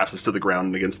kind of collapses to the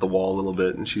ground against the wall a little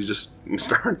bit, and she's just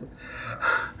starts.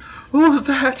 What was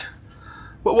that?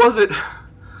 What was it?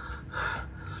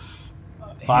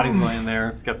 Body's laying there.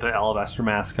 It's got the alabaster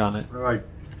mask on it. I like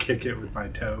kick it with my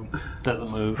toe. Doesn't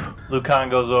move. Lucan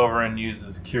goes over and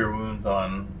uses Cure Wounds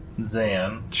on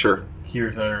Zan. Sure.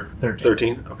 Cures her 13.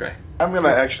 13? Okay. I'm going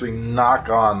to actually knock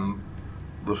on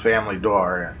the family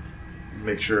door and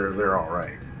make sure they're all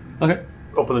right. Okay.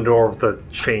 Open the door with the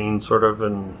chain, sort of,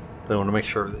 and they want to make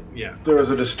sure that, yeah. There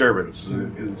was a disturbance.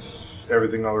 Is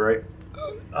everything all right?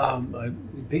 I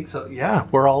think so. Yeah,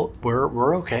 we're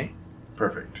okay.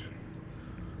 Perfect.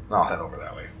 I'll head over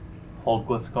that way. Hulk,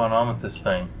 what's going on with this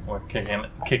thing? We're kicking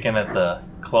at the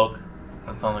cloak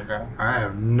that's on the ground. I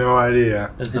have no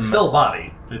idea. Is It's still a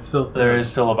body. It's still there is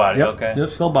still a body. Yep. Okay. Yep,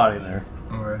 still a body there.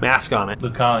 Okay. Mask on it.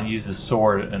 Lucan uses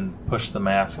sword and pushed the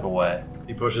mask away.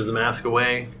 He pushes the mask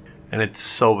away, and it's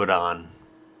Sobadan.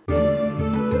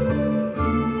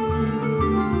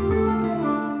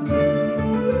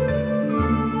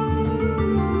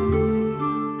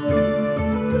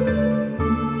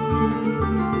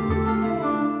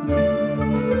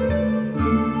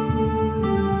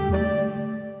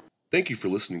 Thank you for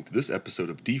listening to this episode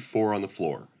of D4 on the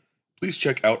Floor. Please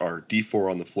check out our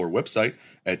D4 on the Floor website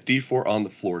at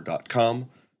d4onthefloor.com,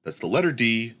 That's the letter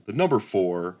D, the number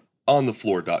 4,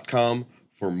 onthefloor.com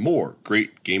for more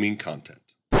great gaming content.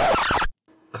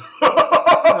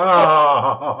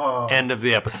 End of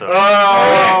the episode.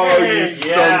 Oh, you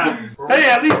sons of... Hey,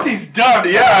 at least he's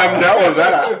done. Yeah, I'm down with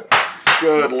that.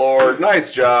 Good Lord.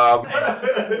 Nice job.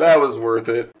 That was worth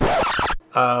it.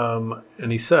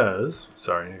 And he says,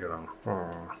 sorry, I got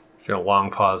a long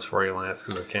pause for you, Lance,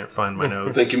 because I can't find my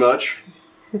notes. Thank you much.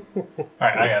 All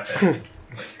right, I got this.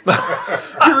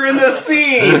 You're in the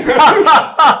scene.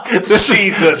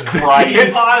 Jesus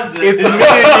Christ. It's me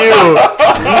and you.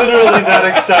 Literally that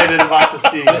excited about the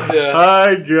scene. Yeah.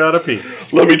 I gotta pee.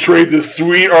 Let me trade this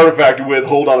sweet artifact with.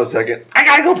 Hold on a second. I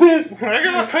gotta go piss. I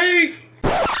gotta pee.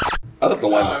 I thought the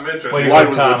line was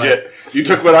legit. You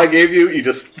took what I gave you, you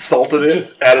just salted it,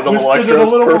 just added a little extra. It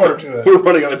was perfect. We're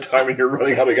running out of time and you're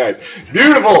running out of guys.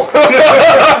 Beautiful.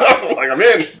 Like I'm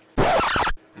in.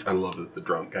 I love that the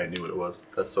drunk guy knew what it was.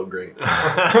 That's so great.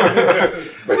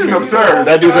 It's absurd.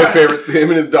 That dude's my favorite. Him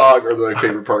and his dog are my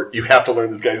favorite part. You have to learn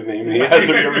this guy's name, and he has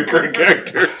to be a recurring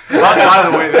character. By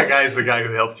the way, that guy's the guy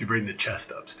who helped you bring the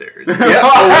chest upstairs. Yeah.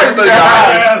 Oh, the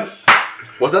yes.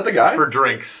 Was that the guy? For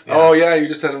drinks. Yeah. Oh, yeah. You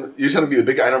just had to be the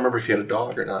big guy. I don't remember if he had a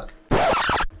dog or not.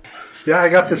 Yeah, I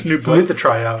got this new blade to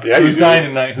try out. Yeah, Who's dying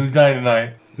tonight? Who's dying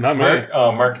tonight? Not Mark.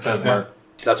 Oh, Mark says Mark.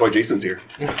 That's why Jason's here.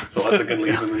 So that's a good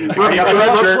lead. We got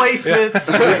the replacements.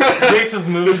 Jason's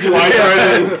moving. Just slide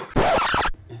right in.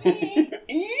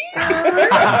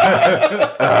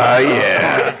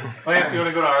 Yeah. Lance, you want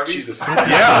to go to Arby's? Jesus.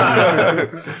 Yeah.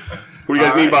 What do you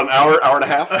guys need? About an hour and a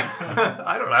half?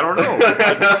 I don't know.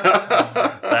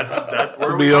 That's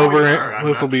where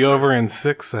this will be over in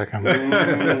 6 seconds.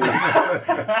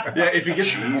 Yeah, if he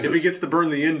gets to burn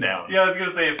the inn down. Yeah, I was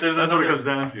gonna say if there's that's what it comes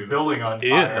down to. Building on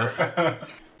fire.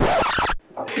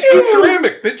 Eat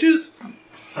ceramic, bitches.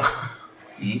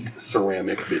 Eat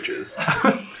ceramic, bitches.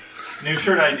 New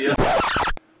shirt idea.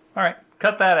 All right,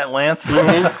 cut that at Lance.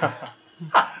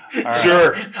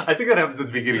 Sure. I think that happens at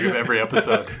the beginning of every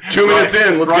episode. 2 minutes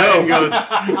in, let's go.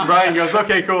 Brian goes,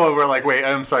 okay, cool. And we're like, wait,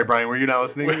 I'm sorry, Brian, were you not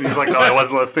listening? He's like, no, I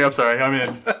wasn't listening. I'm sorry, I'm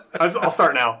in. I'll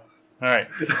start now. All right.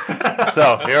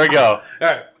 So, here we go. All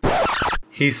right.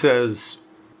 He says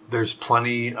there's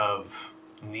plenty of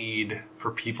need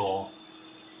for people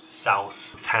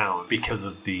south of town because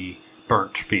of the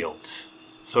burnt fields.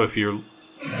 So if you're...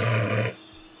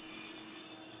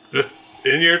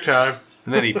 In your time.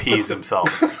 And then he pees himself.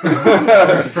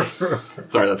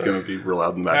 Sorry, that's going to be real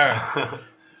loud in the back.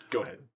 Go ahead.